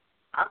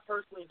 I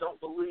personally don't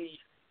believe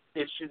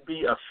it should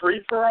be a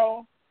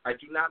free-for-all. I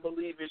do not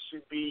believe it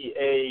should be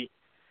a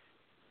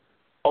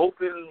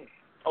open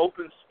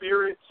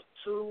spirit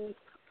to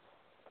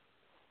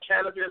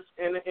cannabis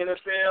in the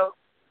NFL.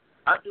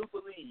 I do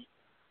believe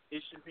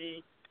it should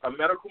be a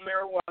medical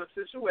marijuana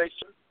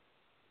situation.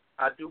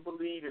 I do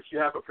believe if you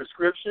have a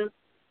prescription,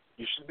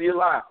 you should be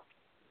allowed.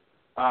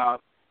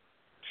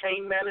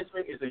 Pain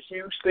management is a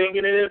huge thing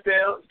in the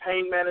NFL.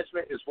 Pain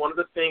management is one of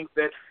the things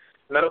that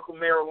medical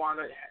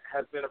marijuana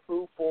has been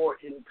approved for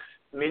in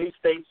many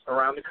states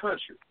around the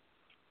country.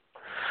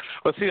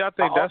 Well, see, I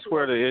think that's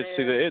where the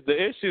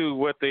issue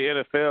with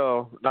the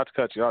NFL, not to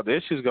cut you off, the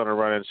issue is going to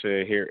run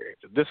into here.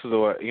 This is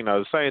what,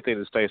 the same thing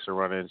the states are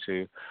running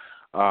into.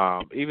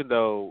 Even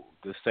though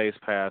the states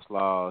pass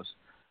laws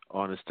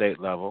on the state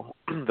level,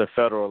 the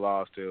federal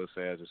law still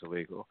says it's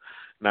illegal.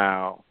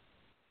 Now,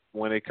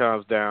 when it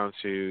comes down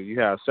to, you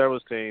have several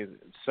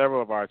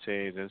of our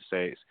teams in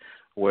states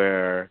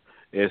where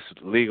it's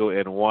legal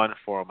in one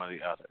form or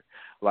the other.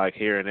 Like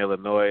here in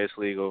Illinois, it's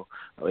legal.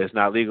 It's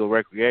not legal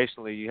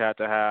recreationally. You have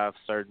to have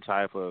certain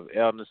type of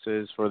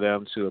illnesses for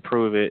them to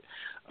approve it,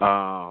 so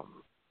on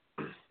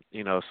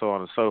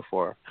and so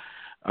forth.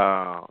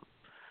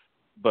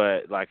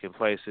 But like in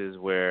places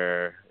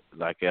where,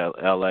 like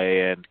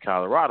L.A. and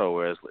Colorado,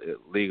 where it's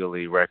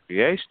legally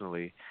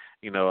recreationally,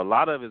 a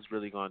lot of it's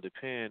really going to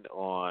depend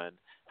on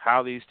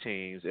how these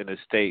teams in the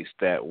states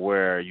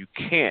where you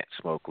can't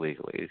smoke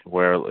legally,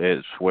 where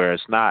it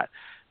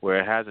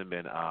hasn't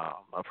been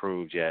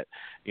approved yet,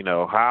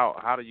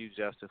 how do you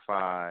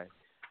justify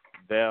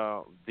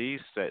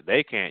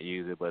they can't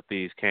use it, but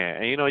these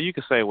can? And you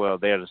can say, well,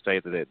 they're the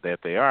state that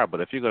they are,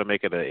 but if you're going to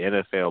make it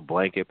an NFL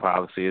blanket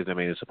policy,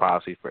 it's a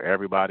policy for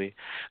everybody,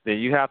 then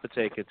you have to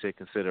take into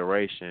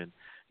consideration.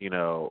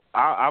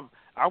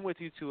 I'm with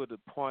you to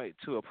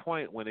a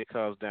point when it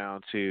comes down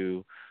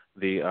to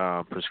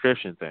the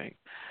prescription thing.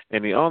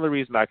 And the only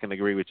reason I can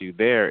agree with you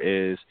there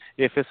is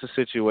if it's a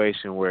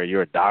situation where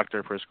your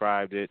doctor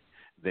prescribed it,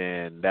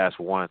 then that's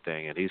one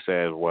thing. And he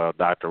says, well,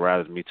 doctor,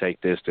 rather than me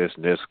take this,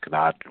 and this,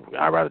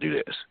 I'd rather do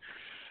this.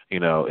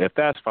 If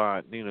that's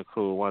fine,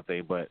 cool, one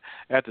thing. But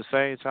at the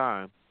same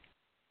time,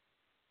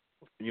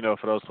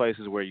 for those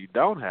places where you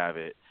don't have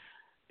it,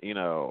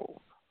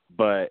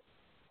 but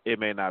it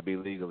may not be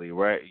legally,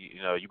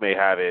 you may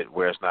have it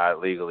where it's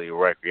not legally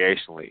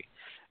recreationally,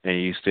 and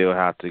you still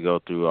have to go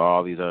through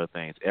all these other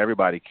things.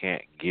 Everybody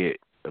can't get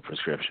a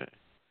prescription.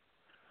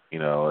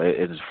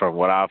 It's from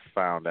what I've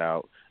found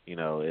out,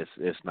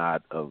 it's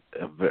not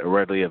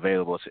readily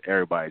available to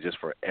everybody just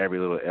for every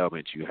little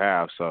ailment you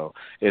have. So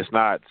it's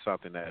not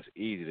something that's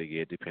easy to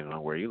get depending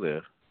on where you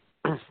live.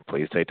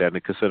 Please take that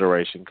into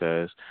consideration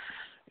because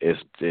it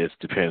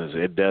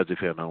does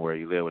depend on where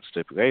you live, what the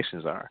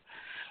stipulations are.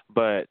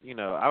 But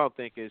I don't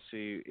think it's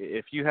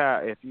if you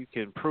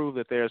can prove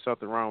that there's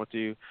something wrong with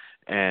you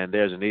and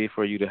there's a need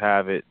for you to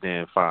have it,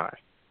 then fine.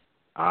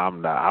 I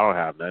don't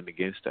have nothing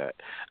against that.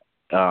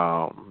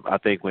 I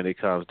think when it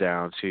comes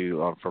down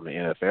to from the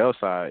NFL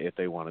side, if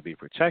they want to be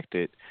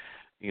protected,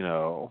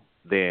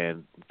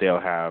 then they'll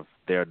have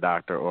their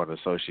doctor or an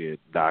associate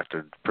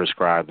doctor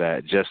prescribe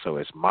that just so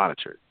it's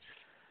monitored.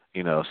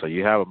 So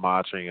you have a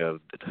monitoring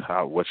of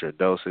what your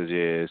dosage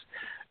is,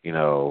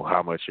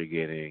 how much you're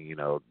getting,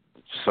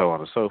 so on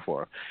and so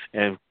forth.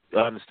 And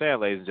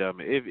understand, ladies and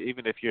gentlemen,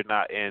 even if you're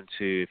not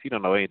if you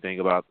don't know anything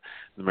about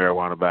the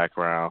marijuana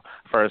background,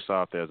 first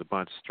off, there's a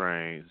bunch of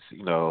strains,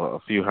 a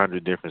few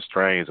hundred different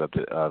strains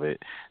of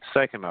it.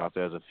 Second off,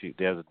 there's a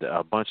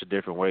bunch of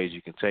different ways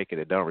you can take it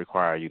that don't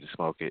require you to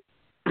smoke it,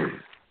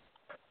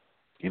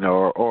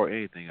 or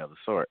anything of the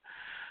sort.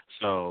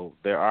 So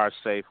there are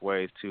safe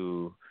ways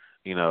to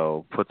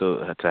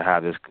to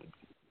have this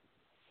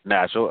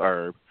natural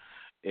herb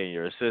in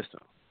your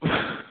system.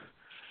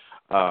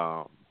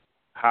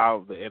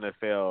 How the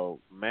NFL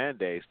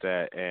mandates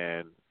that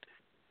and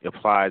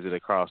applies it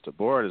across the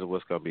board is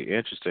what's going to be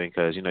interesting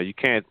because, you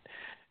can't,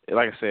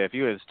 like I said, if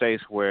you're in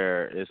states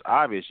where it's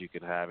obvious you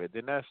can have it,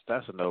 then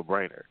that's a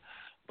no-brainer.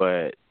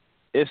 But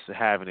it's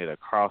having it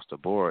across the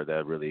board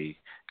that really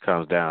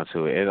comes down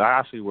to it. And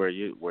I see where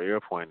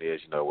your point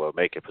is,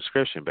 make it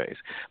prescription-based.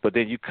 But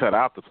then you cut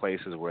out the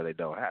places where they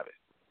don't have it.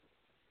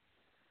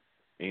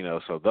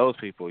 So those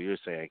people you're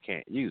saying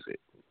can't use it.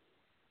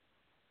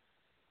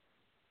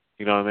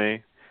 You know what I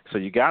mean? So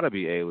you got to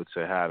be able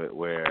to have it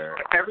where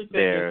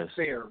everything is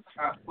fair.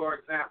 For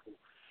example,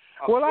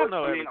 I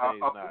know everything's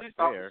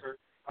not fair.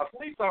 A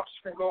police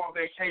officer can go on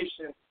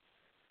vacation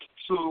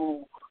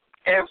to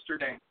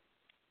Amsterdam.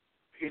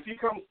 If he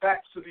comes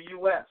back to the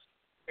U.S.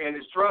 and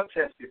is drug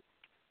tested,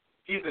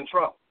 he's in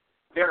trouble.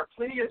 There are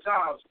plenty of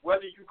jobs.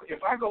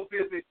 If I go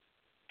visit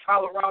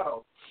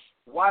Colorado,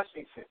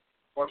 Washington,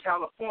 or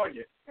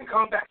California and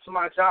come back to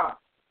my job,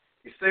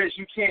 it says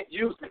you can't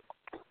use it,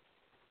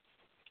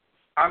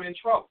 I'm in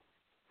trouble.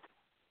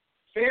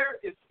 Fair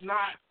is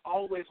not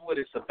always what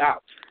it's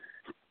about.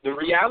 The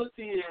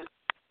reality is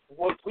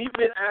what we've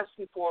been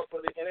asking for the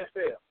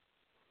NFL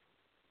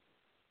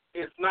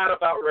is not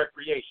about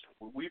recreation.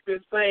 What we've been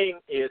saying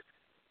is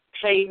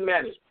pain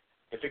management.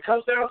 If it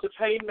comes down to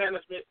pain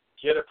management,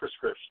 get a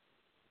prescription.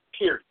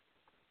 Period.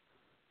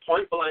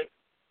 Point blank,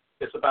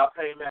 it's about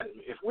pain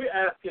management. If we're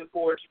asking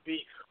for it to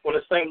be on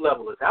the same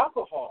level as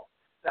alcohol,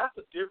 that's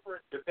a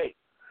different debate.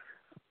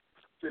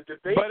 The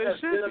debate has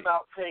been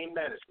about pain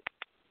management.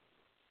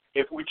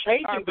 If we're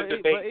changing the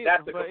debate,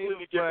 that's a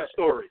completely different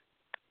story.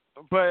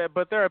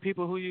 But there are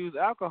people who use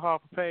alcohol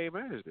for pain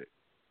management,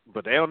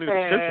 but they don't need a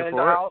prescription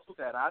for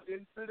it. I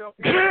didn't sit up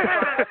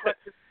here.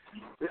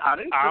 I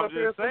didn't sit up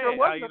here and say there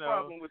wasn't a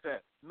problem with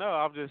that. No,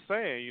 I'm just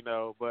saying,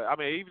 But I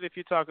mean, even if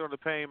you're talking on the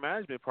pain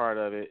management part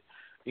of it,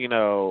 you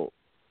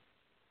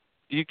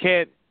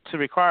can't to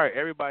require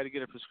everybody to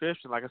get a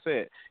prescription. Like I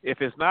said,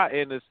 if it's not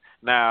in this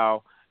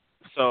now,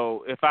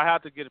 so if I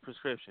have to get a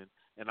prescription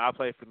and I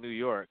play for New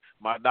York,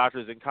 my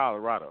doctor's in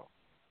Colorado.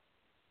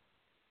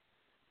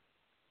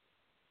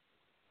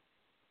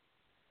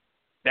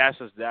 That's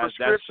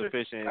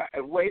sufficient.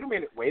 Wait a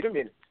minute.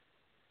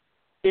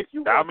 If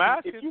you're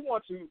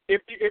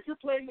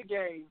playing the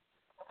game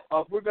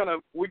of we're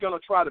gonna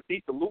try to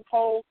beat the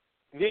loophole,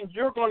 then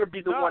you're gonna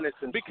be the one that's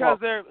in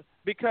trouble.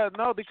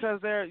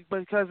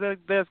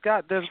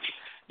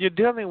 You're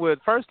dealing with,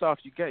 first off,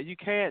 you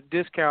can't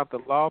discount the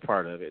law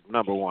part of it.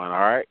 Number one,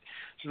 all right.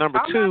 Number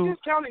two, I'm not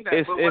discounting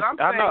that. But what I'm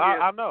saying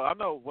I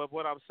know.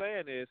 What I'm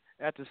saying is,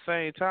 at the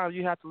same time,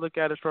 you have to look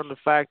at it from the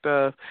fact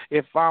of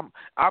if I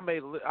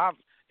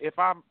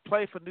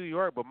play for New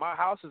York, but my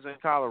house is in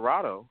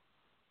Colorado,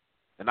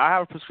 and I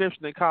have a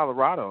prescription in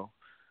Colorado,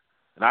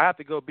 and I have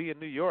to go be in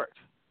New York,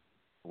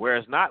 where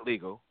it's not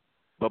legal,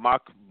 but my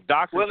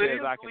doctor says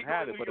I can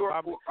have it. But if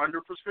I'm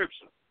under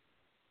prescription.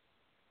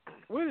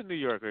 Where did New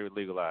York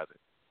legalize it?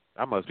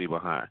 I must be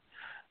behind.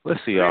 Let's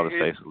see all the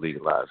states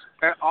legalize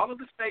it. All of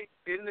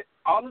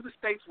the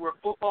states where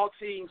football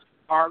teams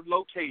are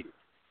located,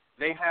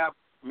 they have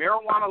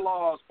marijuana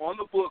laws on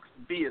the books,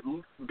 be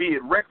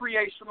it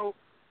recreational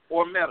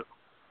or medical.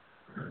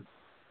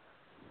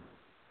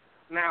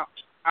 Now,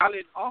 I'll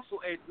also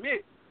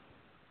admit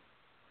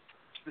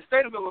the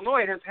state of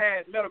Illinois has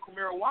had medical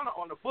marijuana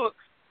on the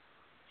books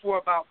for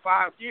about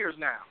 5 years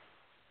now.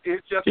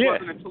 It just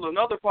wasn't until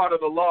another part of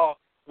the law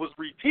was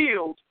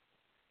repealed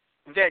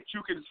that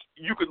you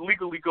could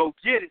legally go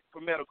get it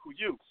for medical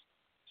use.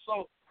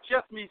 So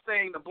just me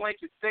saying the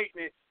blanket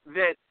statement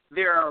that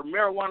there are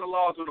marijuana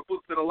laws on the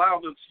books that allow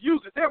them to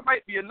use it, there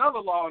might be another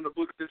law on the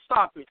books that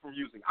stops them from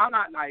using it. I'm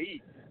not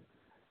naive.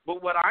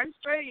 But what I'm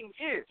saying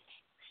is,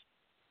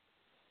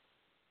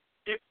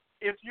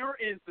 if you're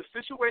in the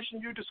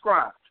situation you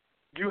described,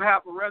 you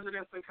have a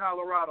residence in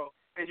Colorado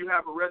and you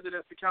have a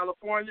residence in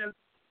California,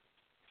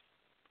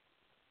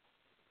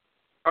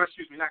 or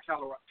excuse me, not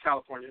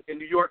California, in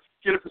New York,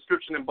 get a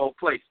prescription in both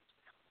places.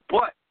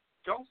 But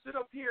don't sit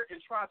up here and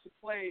try to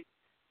play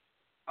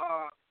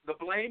the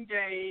blame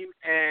game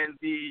and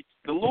the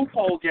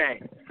loophole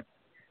game.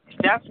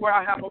 That's where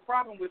I have a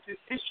problem with this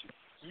issue.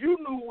 You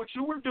knew what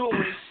you were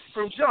doing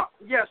from jump.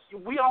 Yes,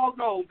 we all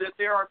know that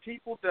there are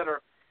people that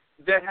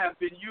have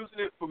been using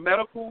it for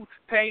medical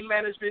pain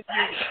management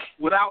use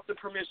without the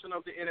permission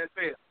of the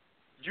NFL.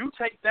 You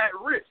take that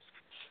risk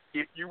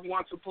if you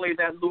want to play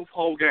that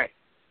loophole game.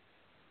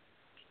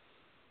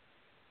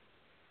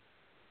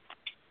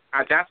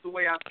 That's the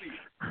way I see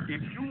it.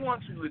 If you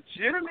want to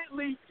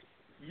legitimately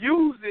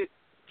use it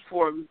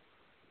for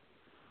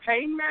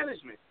pain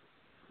management,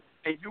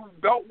 and you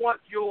don't want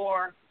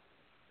your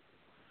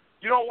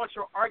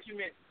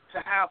argument to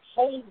have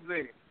holes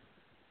in it,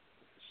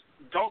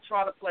 don't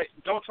try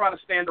to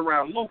stand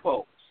around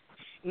loopholes.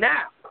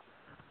 Now,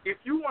 if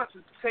you want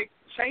to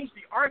change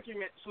the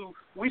argument to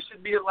we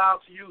should be allowed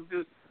to use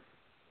this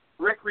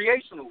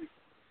recreationally,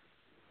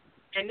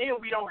 and then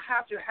we don't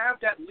have to have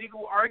that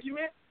legal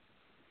argument,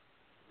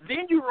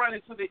 then you run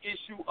into the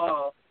issue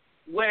of,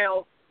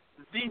 well,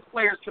 these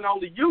players can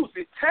only use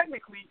it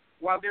technically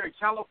while they're in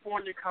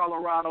California,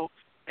 Colorado,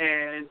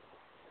 and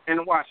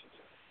Washington.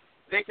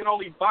 They can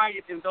only buy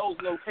it in those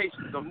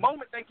locations. The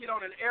moment they get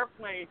on an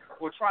airplane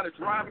or try to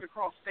drive it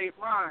across state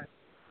lines,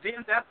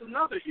 then that's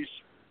another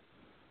issue.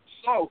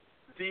 So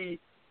the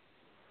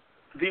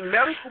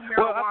medical marijuana.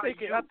 Well, I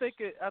think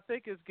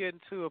it's getting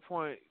to a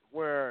point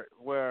where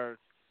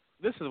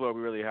this is what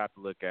we really have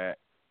to look at,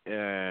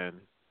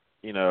 and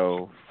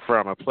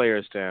from a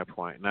player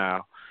standpoint.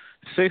 Now,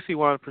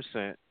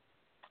 61%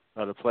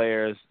 of the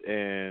players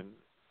in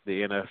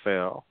the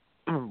NFL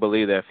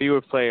believe that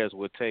fewer players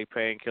would take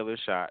painkiller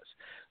shots,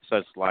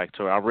 such like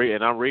I'm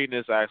reading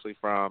this actually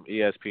from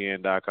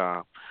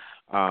ESPN.com.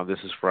 This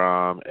is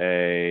from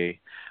a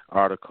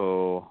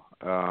article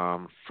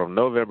from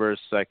November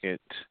 2nd,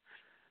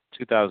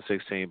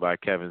 2016 by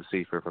Kevin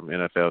Seifert from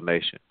NFL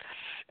Nation.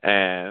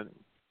 And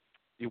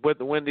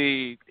when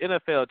the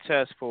NFL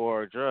tests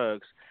for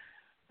drugs,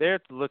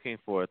 they're looking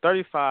for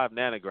 35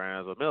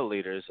 nanograms or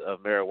milliliters of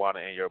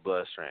marijuana in your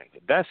bloodstream.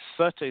 That's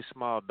such a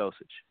small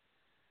dosage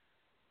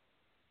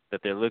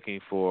that they're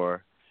looking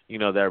for,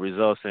 that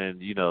results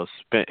in,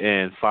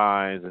 in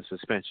fines and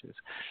suspensions.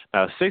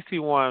 Now,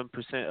 61%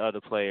 of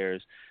the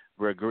players,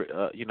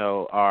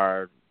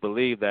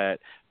 believe that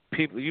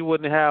you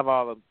wouldn't have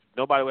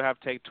nobody would have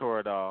to take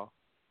Toradol,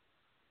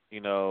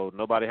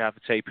 nobody have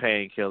to take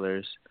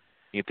painkillers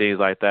and things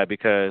like that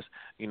because,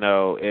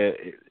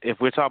 if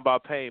we're talking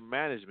about pain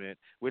management,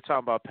 we're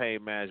talking about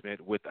pain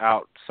management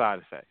without side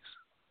effects.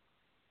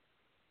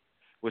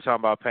 We're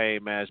talking about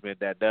pain management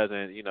that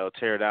doesn't,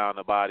 tear down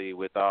the body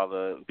with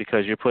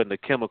because you're putting a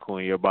chemical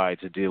in your body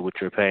to deal with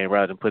your pain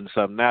rather than putting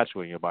something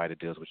natural in your body that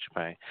deals with your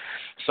pain.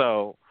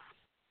 So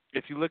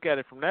if you look at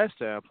it from that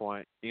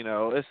standpoint, Mike,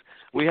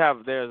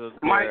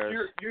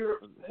 you're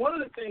one of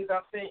the things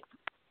I think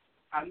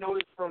I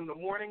noticed from the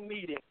morning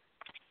meeting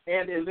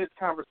and in this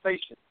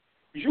conversation,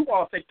 you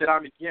all think that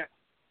I'm against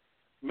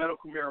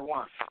medical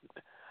marijuana.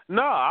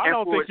 No, I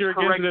don't think you're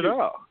against it at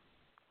all.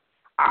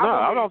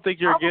 I don't think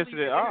you're against it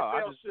at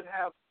all.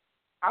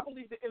 I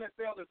believe the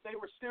NFL, if they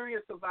were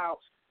serious about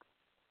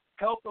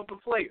health of the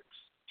players,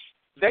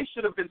 they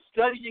should have been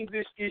studying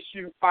this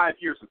issue 5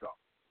 years ago.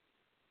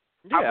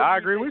 Yeah, I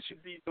agree with you.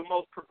 Should be the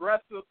most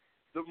progressive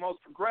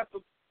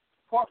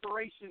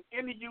corporation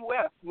in the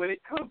U.S. when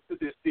it comes to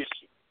this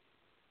issue.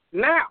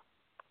 Now,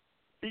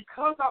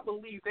 because I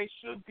believe they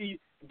should be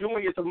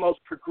doing it the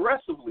most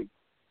progressively,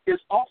 is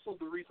also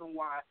the reason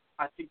why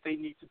I think they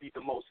need to be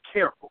the most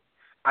careful.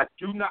 I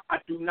do not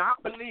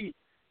believe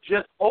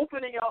just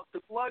opening up the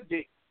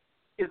floodgates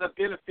is a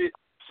benefit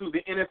to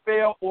the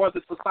NFL or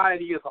the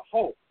society as a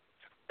whole.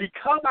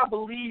 Because I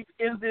believe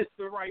in this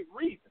the right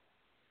reason,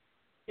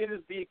 it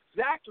is the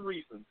exact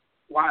reason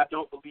why I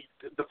don't believe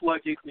the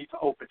floodgates need to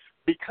open,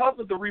 because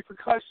of the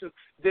repercussions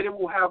that it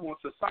will have on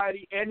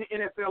society and the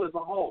NFL as a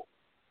whole.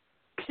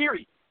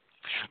 Period.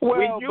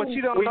 Well, but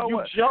you don't know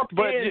what.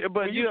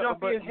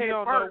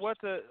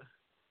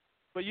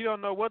 But you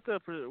don't know what the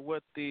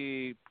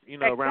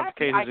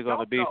ramifications are going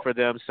to be for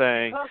them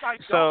saying.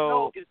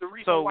 So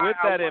with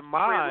that in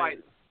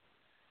mind,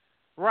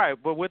 right?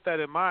 But with that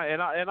in mind,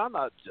 and I'm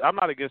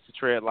not against the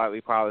tread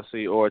lightly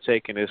policy or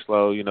taking it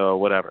slow,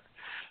 whatever.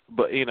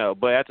 But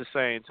but at the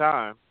same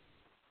time,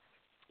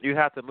 you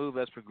have to move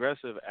as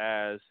progressive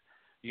as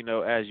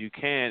you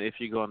can if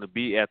you're going to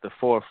be at the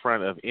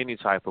forefront of any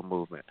type of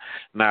movement.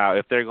 Now,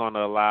 if they're going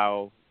to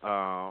allow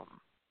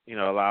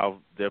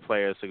their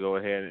players to go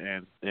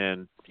ahead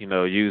and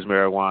use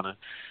marijuana,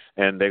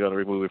 and they're going to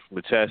remove it from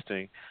the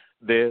testing,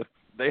 they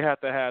have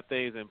to have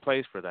things in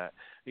place for that.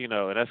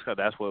 And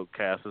that's what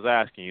Kass is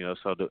asking.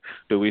 So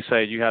do we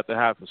say you have to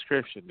have a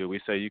prescription? Do we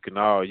say you can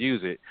all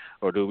use it,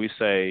 or do we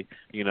say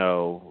you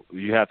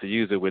have to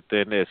use it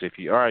within this? If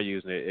you are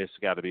using it, it's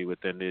got to be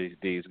within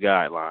these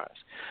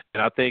guidelines.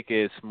 And I think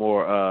it's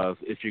more of,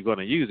 if you're going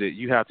to use it,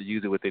 you have to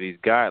use it within these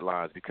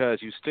guidelines, because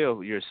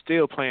you're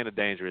still playing a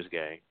dangerous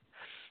game.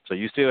 So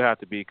you still have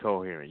to be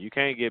coherent. You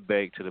can't get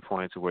baked to the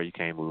point to where you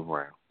can't move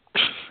around,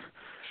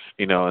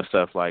 and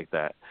stuff like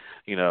that.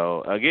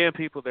 Again,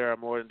 people, there are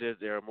more than this.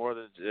 There are more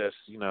than just,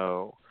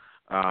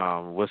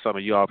 what some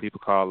of y'all people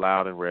call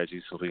loud and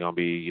Reggie, so we're going to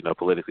be,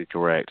 politically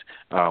correct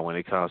when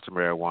it comes to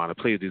marijuana.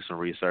 Please do some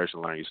research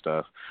and learn your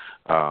stuff.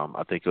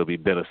 I think it'll be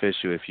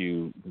beneficial if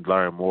you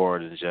learn more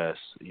than just,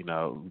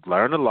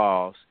 learn the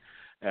laws,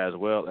 as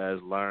well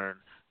as learn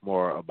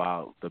more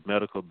about the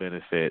medical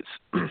benefits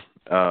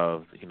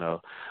of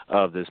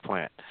this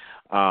plant.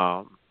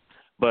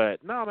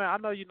 But no, man, I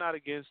know you're not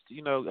against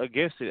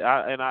it.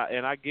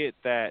 I get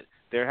that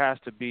there has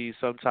to be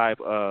some type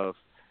of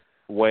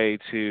way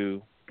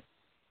to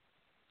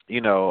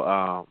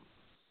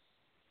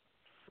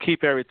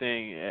keep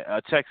everything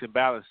a checks and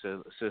balance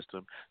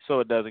system so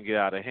it doesn't get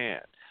out of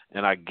hand.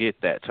 And I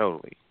get that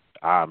totally.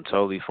 I'm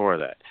totally for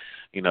that.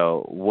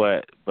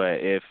 But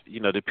if,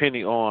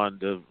 depending on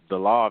the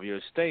law of your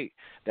state,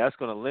 that's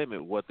going to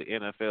limit what the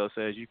NFL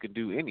says you can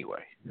do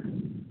anyway.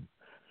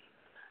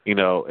 You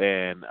know,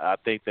 and I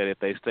think that if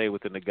they stay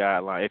within the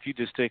guideline, if you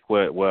just stick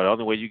with, well, the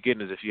only way you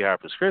get it is if you have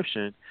a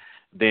prescription,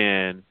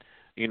 then,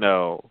 you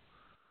know,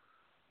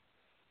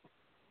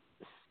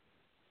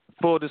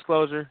 full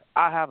disclosure,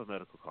 I have a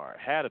medical card.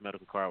 Had a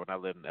medical card when I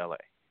lived in L.A.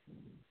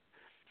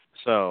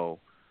 So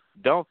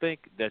don't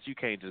think that you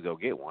can't just go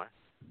get one.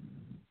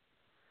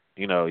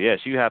 You know,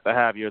 yes, you have to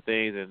have your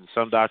things, and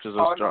some doctors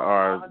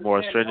are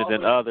more stringent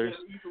than others.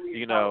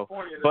 You know,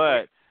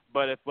 but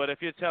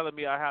if you're telling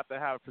me I have to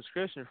have a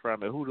prescription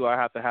from it, who do I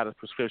have to have a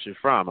prescription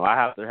from? Do I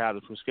have to have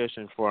a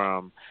prescription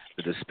from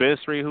the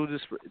dispensary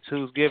who's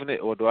giving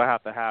it, or do I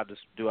have to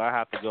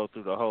go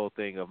through the whole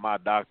thing of my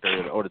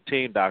doctor or the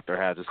team doctor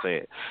has to say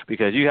it?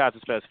 Because you have to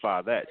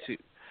specify that too.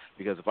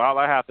 Because if all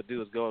I have to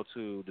do is go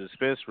to the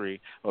dispensary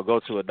or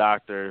go to a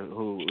doctor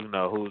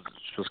who's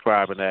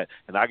prescribing that,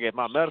 and I get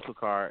my medical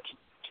card,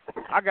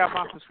 I got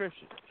my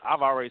prescription.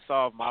 I've already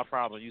solved my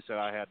problem you said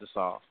I had to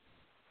solve.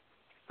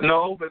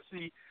 No, but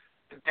see,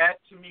 that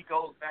to me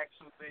goes back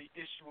to the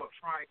issue of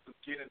trying to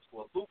get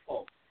into a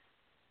loophole.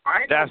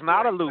 That's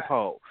not a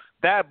loophole.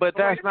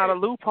 That's not a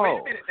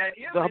loophole. Wait a minute, that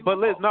is a loophole.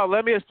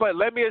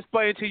 Let me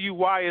explain to you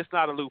why it's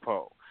not a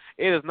loophole.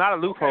 It is not a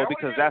loophole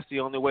because that's the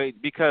only way.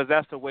 Because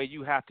that's the way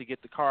you have to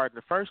get the card in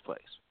the first place.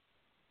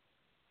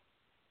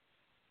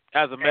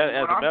 As a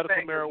medical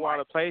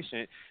marijuana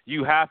patient,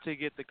 you have to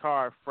get the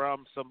card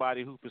from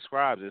somebody who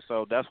prescribes it.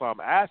 So that's why I'm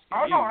asking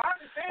you. No, I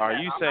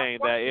understand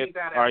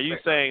are you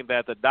saying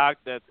that the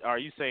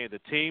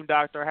team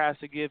doctor has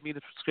to give me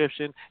the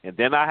prescription and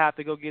then I have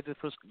to go get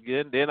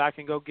then I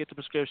can go get the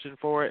prescription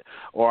for it,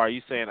 or are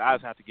you saying I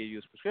just have to give you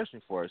a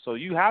prescription for it? So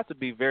you have to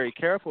be very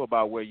careful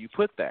about where you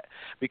put that,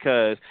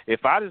 because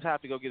if I just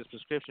have to go get a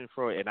prescription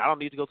for it and I don't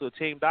need to go to a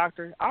team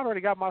doctor, I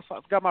already got my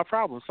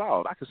problem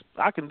solved.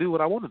 I can do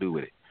what I want to do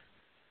with it.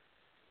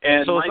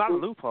 And so Michael, it's not a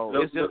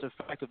loophole. It's just the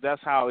fact that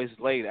that's how it's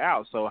laid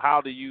out. So how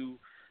do you,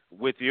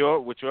 with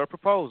your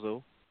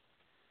proposal,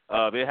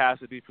 it has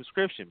to be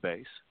prescription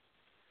based.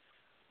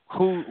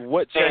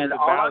 What checks and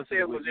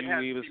balances would you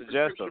even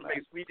suggest on that?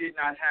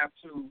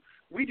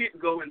 We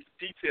didn't go into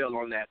detail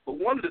on that. But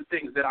one of the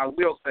things that I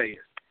will say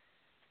is,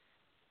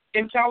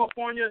 in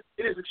California,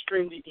 it is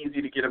extremely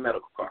easy to get a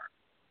medical card.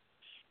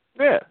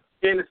 Yeah.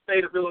 In the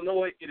state of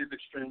Illinois, it is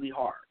extremely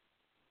hard.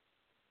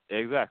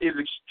 Exactly. It's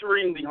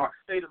extremely hard.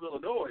 State of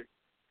Illinois,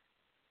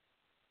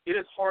 it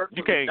is hard for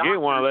you can't get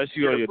one unless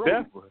you're on your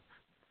deathbed.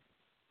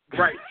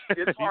 Right.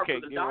 It's hard you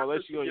can't for the get one unless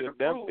doctors you're on your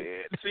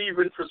deathbed to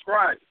even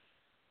prescribe.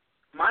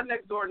 My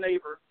next door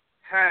neighbor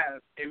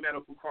has a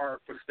medical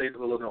card for the state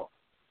of Illinois.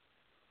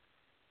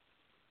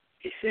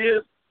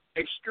 His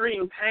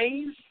extreme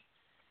pain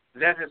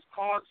that has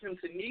caused him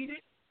to need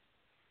it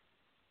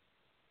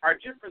are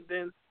different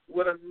than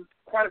what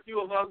quite a few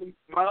of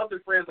my other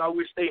friends I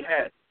wish they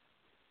had.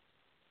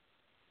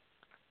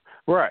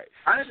 Right.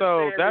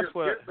 So that's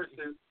what.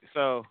 Differences.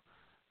 So,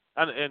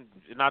 and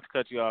not to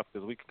cut you off,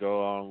 because we could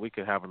go on. We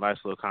could have a nice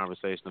little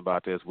conversation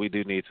about this. We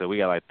do need to. We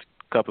got like a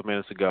couple of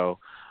minutes to go,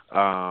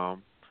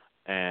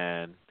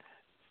 and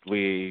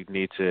we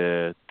need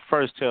to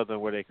first tell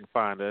them where they can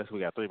find us. We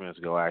got 3 minutes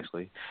to go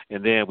actually,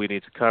 and then we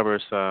need to cover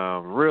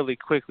some really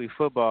quickly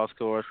football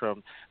scores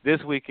from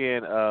this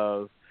weekend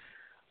of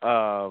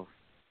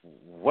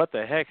what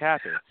the heck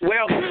happened?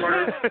 Well,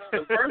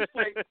 the first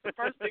thing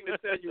to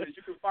tell you is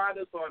you can find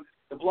us on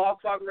the Blog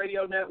Talk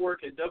Radio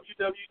Network at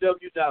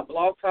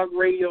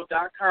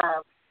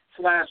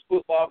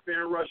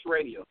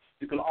www.blogtalkradio.com/footballfanrushradio.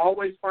 You can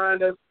always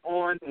find us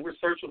on, and we're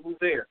searchable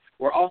there.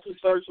 We're also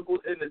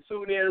searchable in the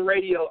TuneIn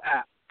Radio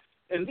app.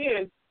 And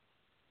then,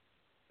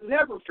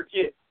 never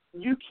forget,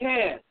 you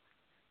can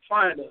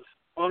find us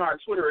on our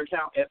Twitter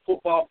account at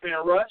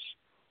FootballFanRush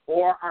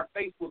or our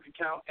Facebook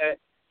account at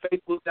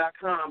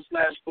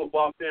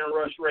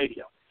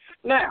Facebook.com/footballfanrushradio.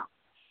 Now,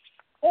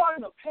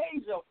 on the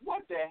page of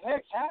what the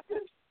heck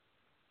happened,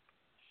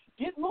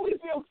 did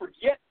Louisville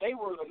forget they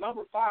were the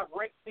number 5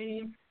 ranked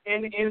team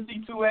in the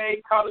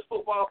NC2A college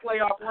football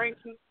playoff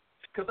rankings?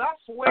 Because I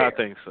swear, I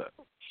think so.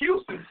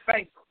 Houston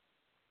spanked them.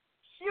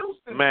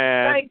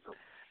 Spanked them.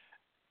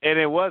 And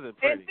it wasn't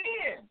pretty. And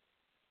then,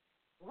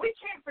 we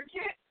can't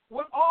forget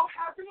what all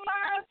happened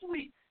last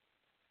week.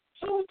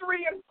 2,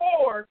 3, and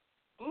 4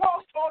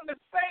 lost on the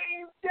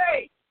same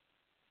day.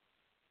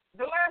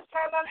 The last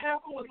time that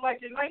happened was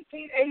like in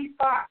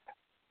 1985.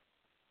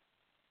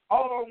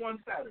 All on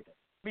one Saturday.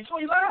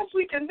 Between last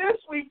week and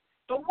this week,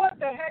 the what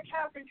the heck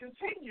happened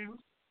continues.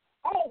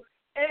 Oh,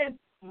 and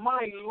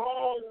my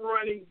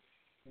long-running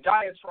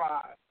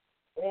diatribe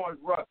on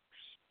Rutgers.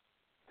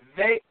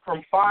 They,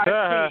 from 5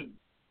 teams,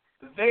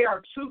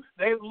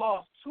 they've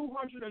lost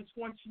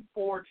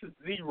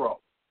 224-0.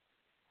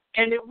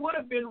 And it would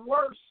have been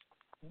worse,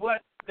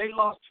 but they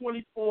lost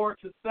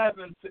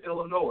 24-7 to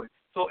Illinois.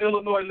 So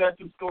Illinois let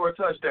them score a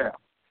touchdown.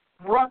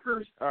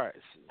 Rutgers, all right.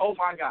 Oh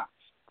my gosh.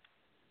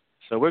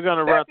 So we're going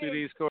to run through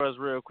these scores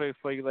real quick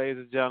for you, ladies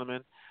and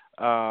gentlemen.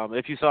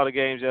 If you saw the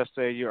games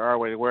yesterday, you are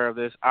already aware of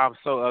this. I'm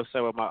so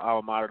upset with my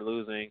alma mater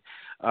losing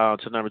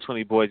to number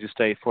 20 Boise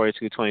State,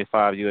 42-25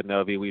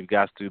 UNLV. We've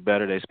got to do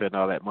better. They spent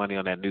all that money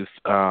on that new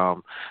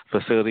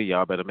facility.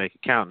 Y'all better make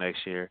it count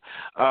next year.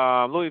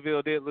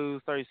 Louisville did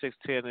lose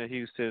 36-10 in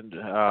Houston.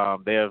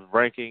 Their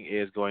ranking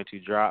is going to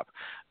drop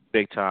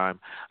big time.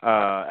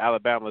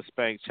 Alabama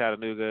spanked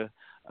Chattanooga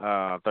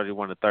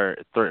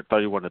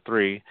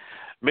 31-3.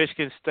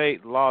 Michigan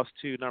State lost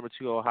to number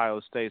 2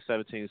 Ohio State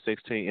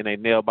 17-16 in a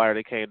nail biter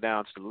that came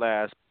down to the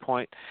last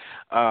point.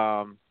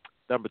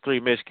 Number 3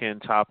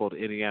 Michigan toppled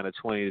Indiana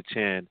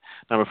 20-10.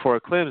 Number 4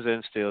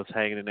 Clemson still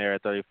hanging in there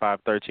at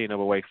 35-13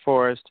 over Wake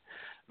Forest.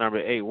 Number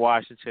 8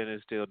 Washington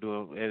is still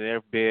doing in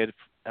their bid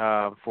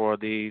for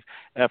the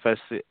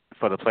FSC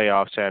for the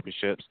playoff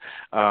championships.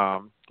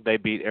 They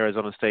beat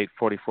Arizona State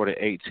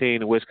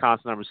 44-18.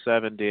 Wisconsin number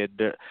 7 did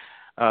the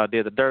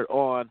dirt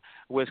on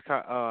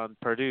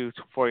Purdue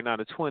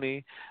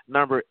 49-20.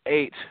 Number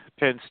 8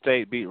 Penn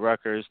State beat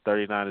Rutgers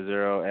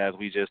 39-0. As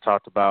we just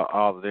talked about,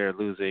 all of their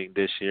losing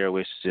this year,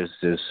 which is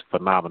just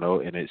phenomenal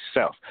in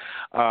itself.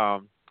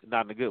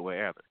 Not in a good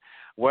way either.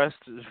 West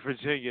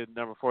Virginia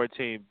number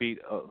 14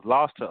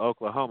 lost to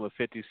Oklahoma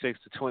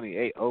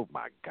 56-28. Oh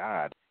my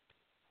God.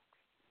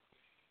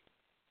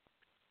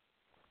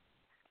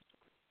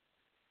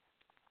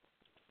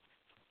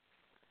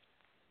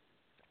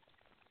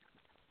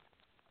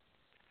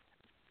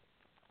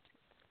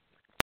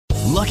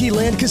 Lucky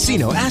Land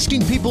Casino,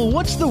 asking people,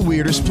 what's the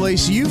weirdest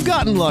place you've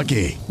gotten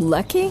lucky?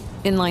 Lucky?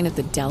 In line at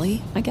the deli,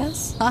 I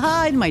guess?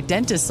 Aha, in my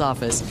dentist's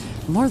office.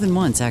 More than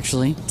once,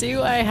 actually.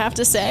 Do I have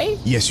to say?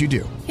 Yes, you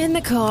do. In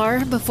the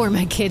car before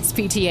my kids'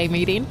 PTA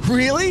meeting.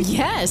 Really?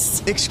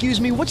 Yes. Excuse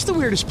me, what's the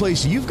weirdest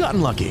place you've gotten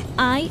lucky?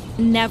 I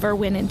never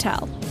win and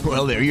tell.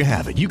 Well, there you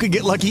have it. You can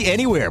get lucky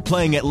anywhere,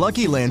 playing at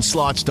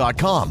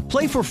LuckyLandSlots.com.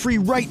 Play for free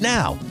right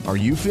now. Are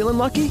you feeling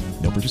lucky?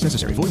 No purchase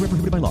necessary. Void where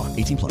prohibited by law.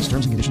 18+.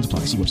 Terms and conditions apply.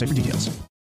 See website for details.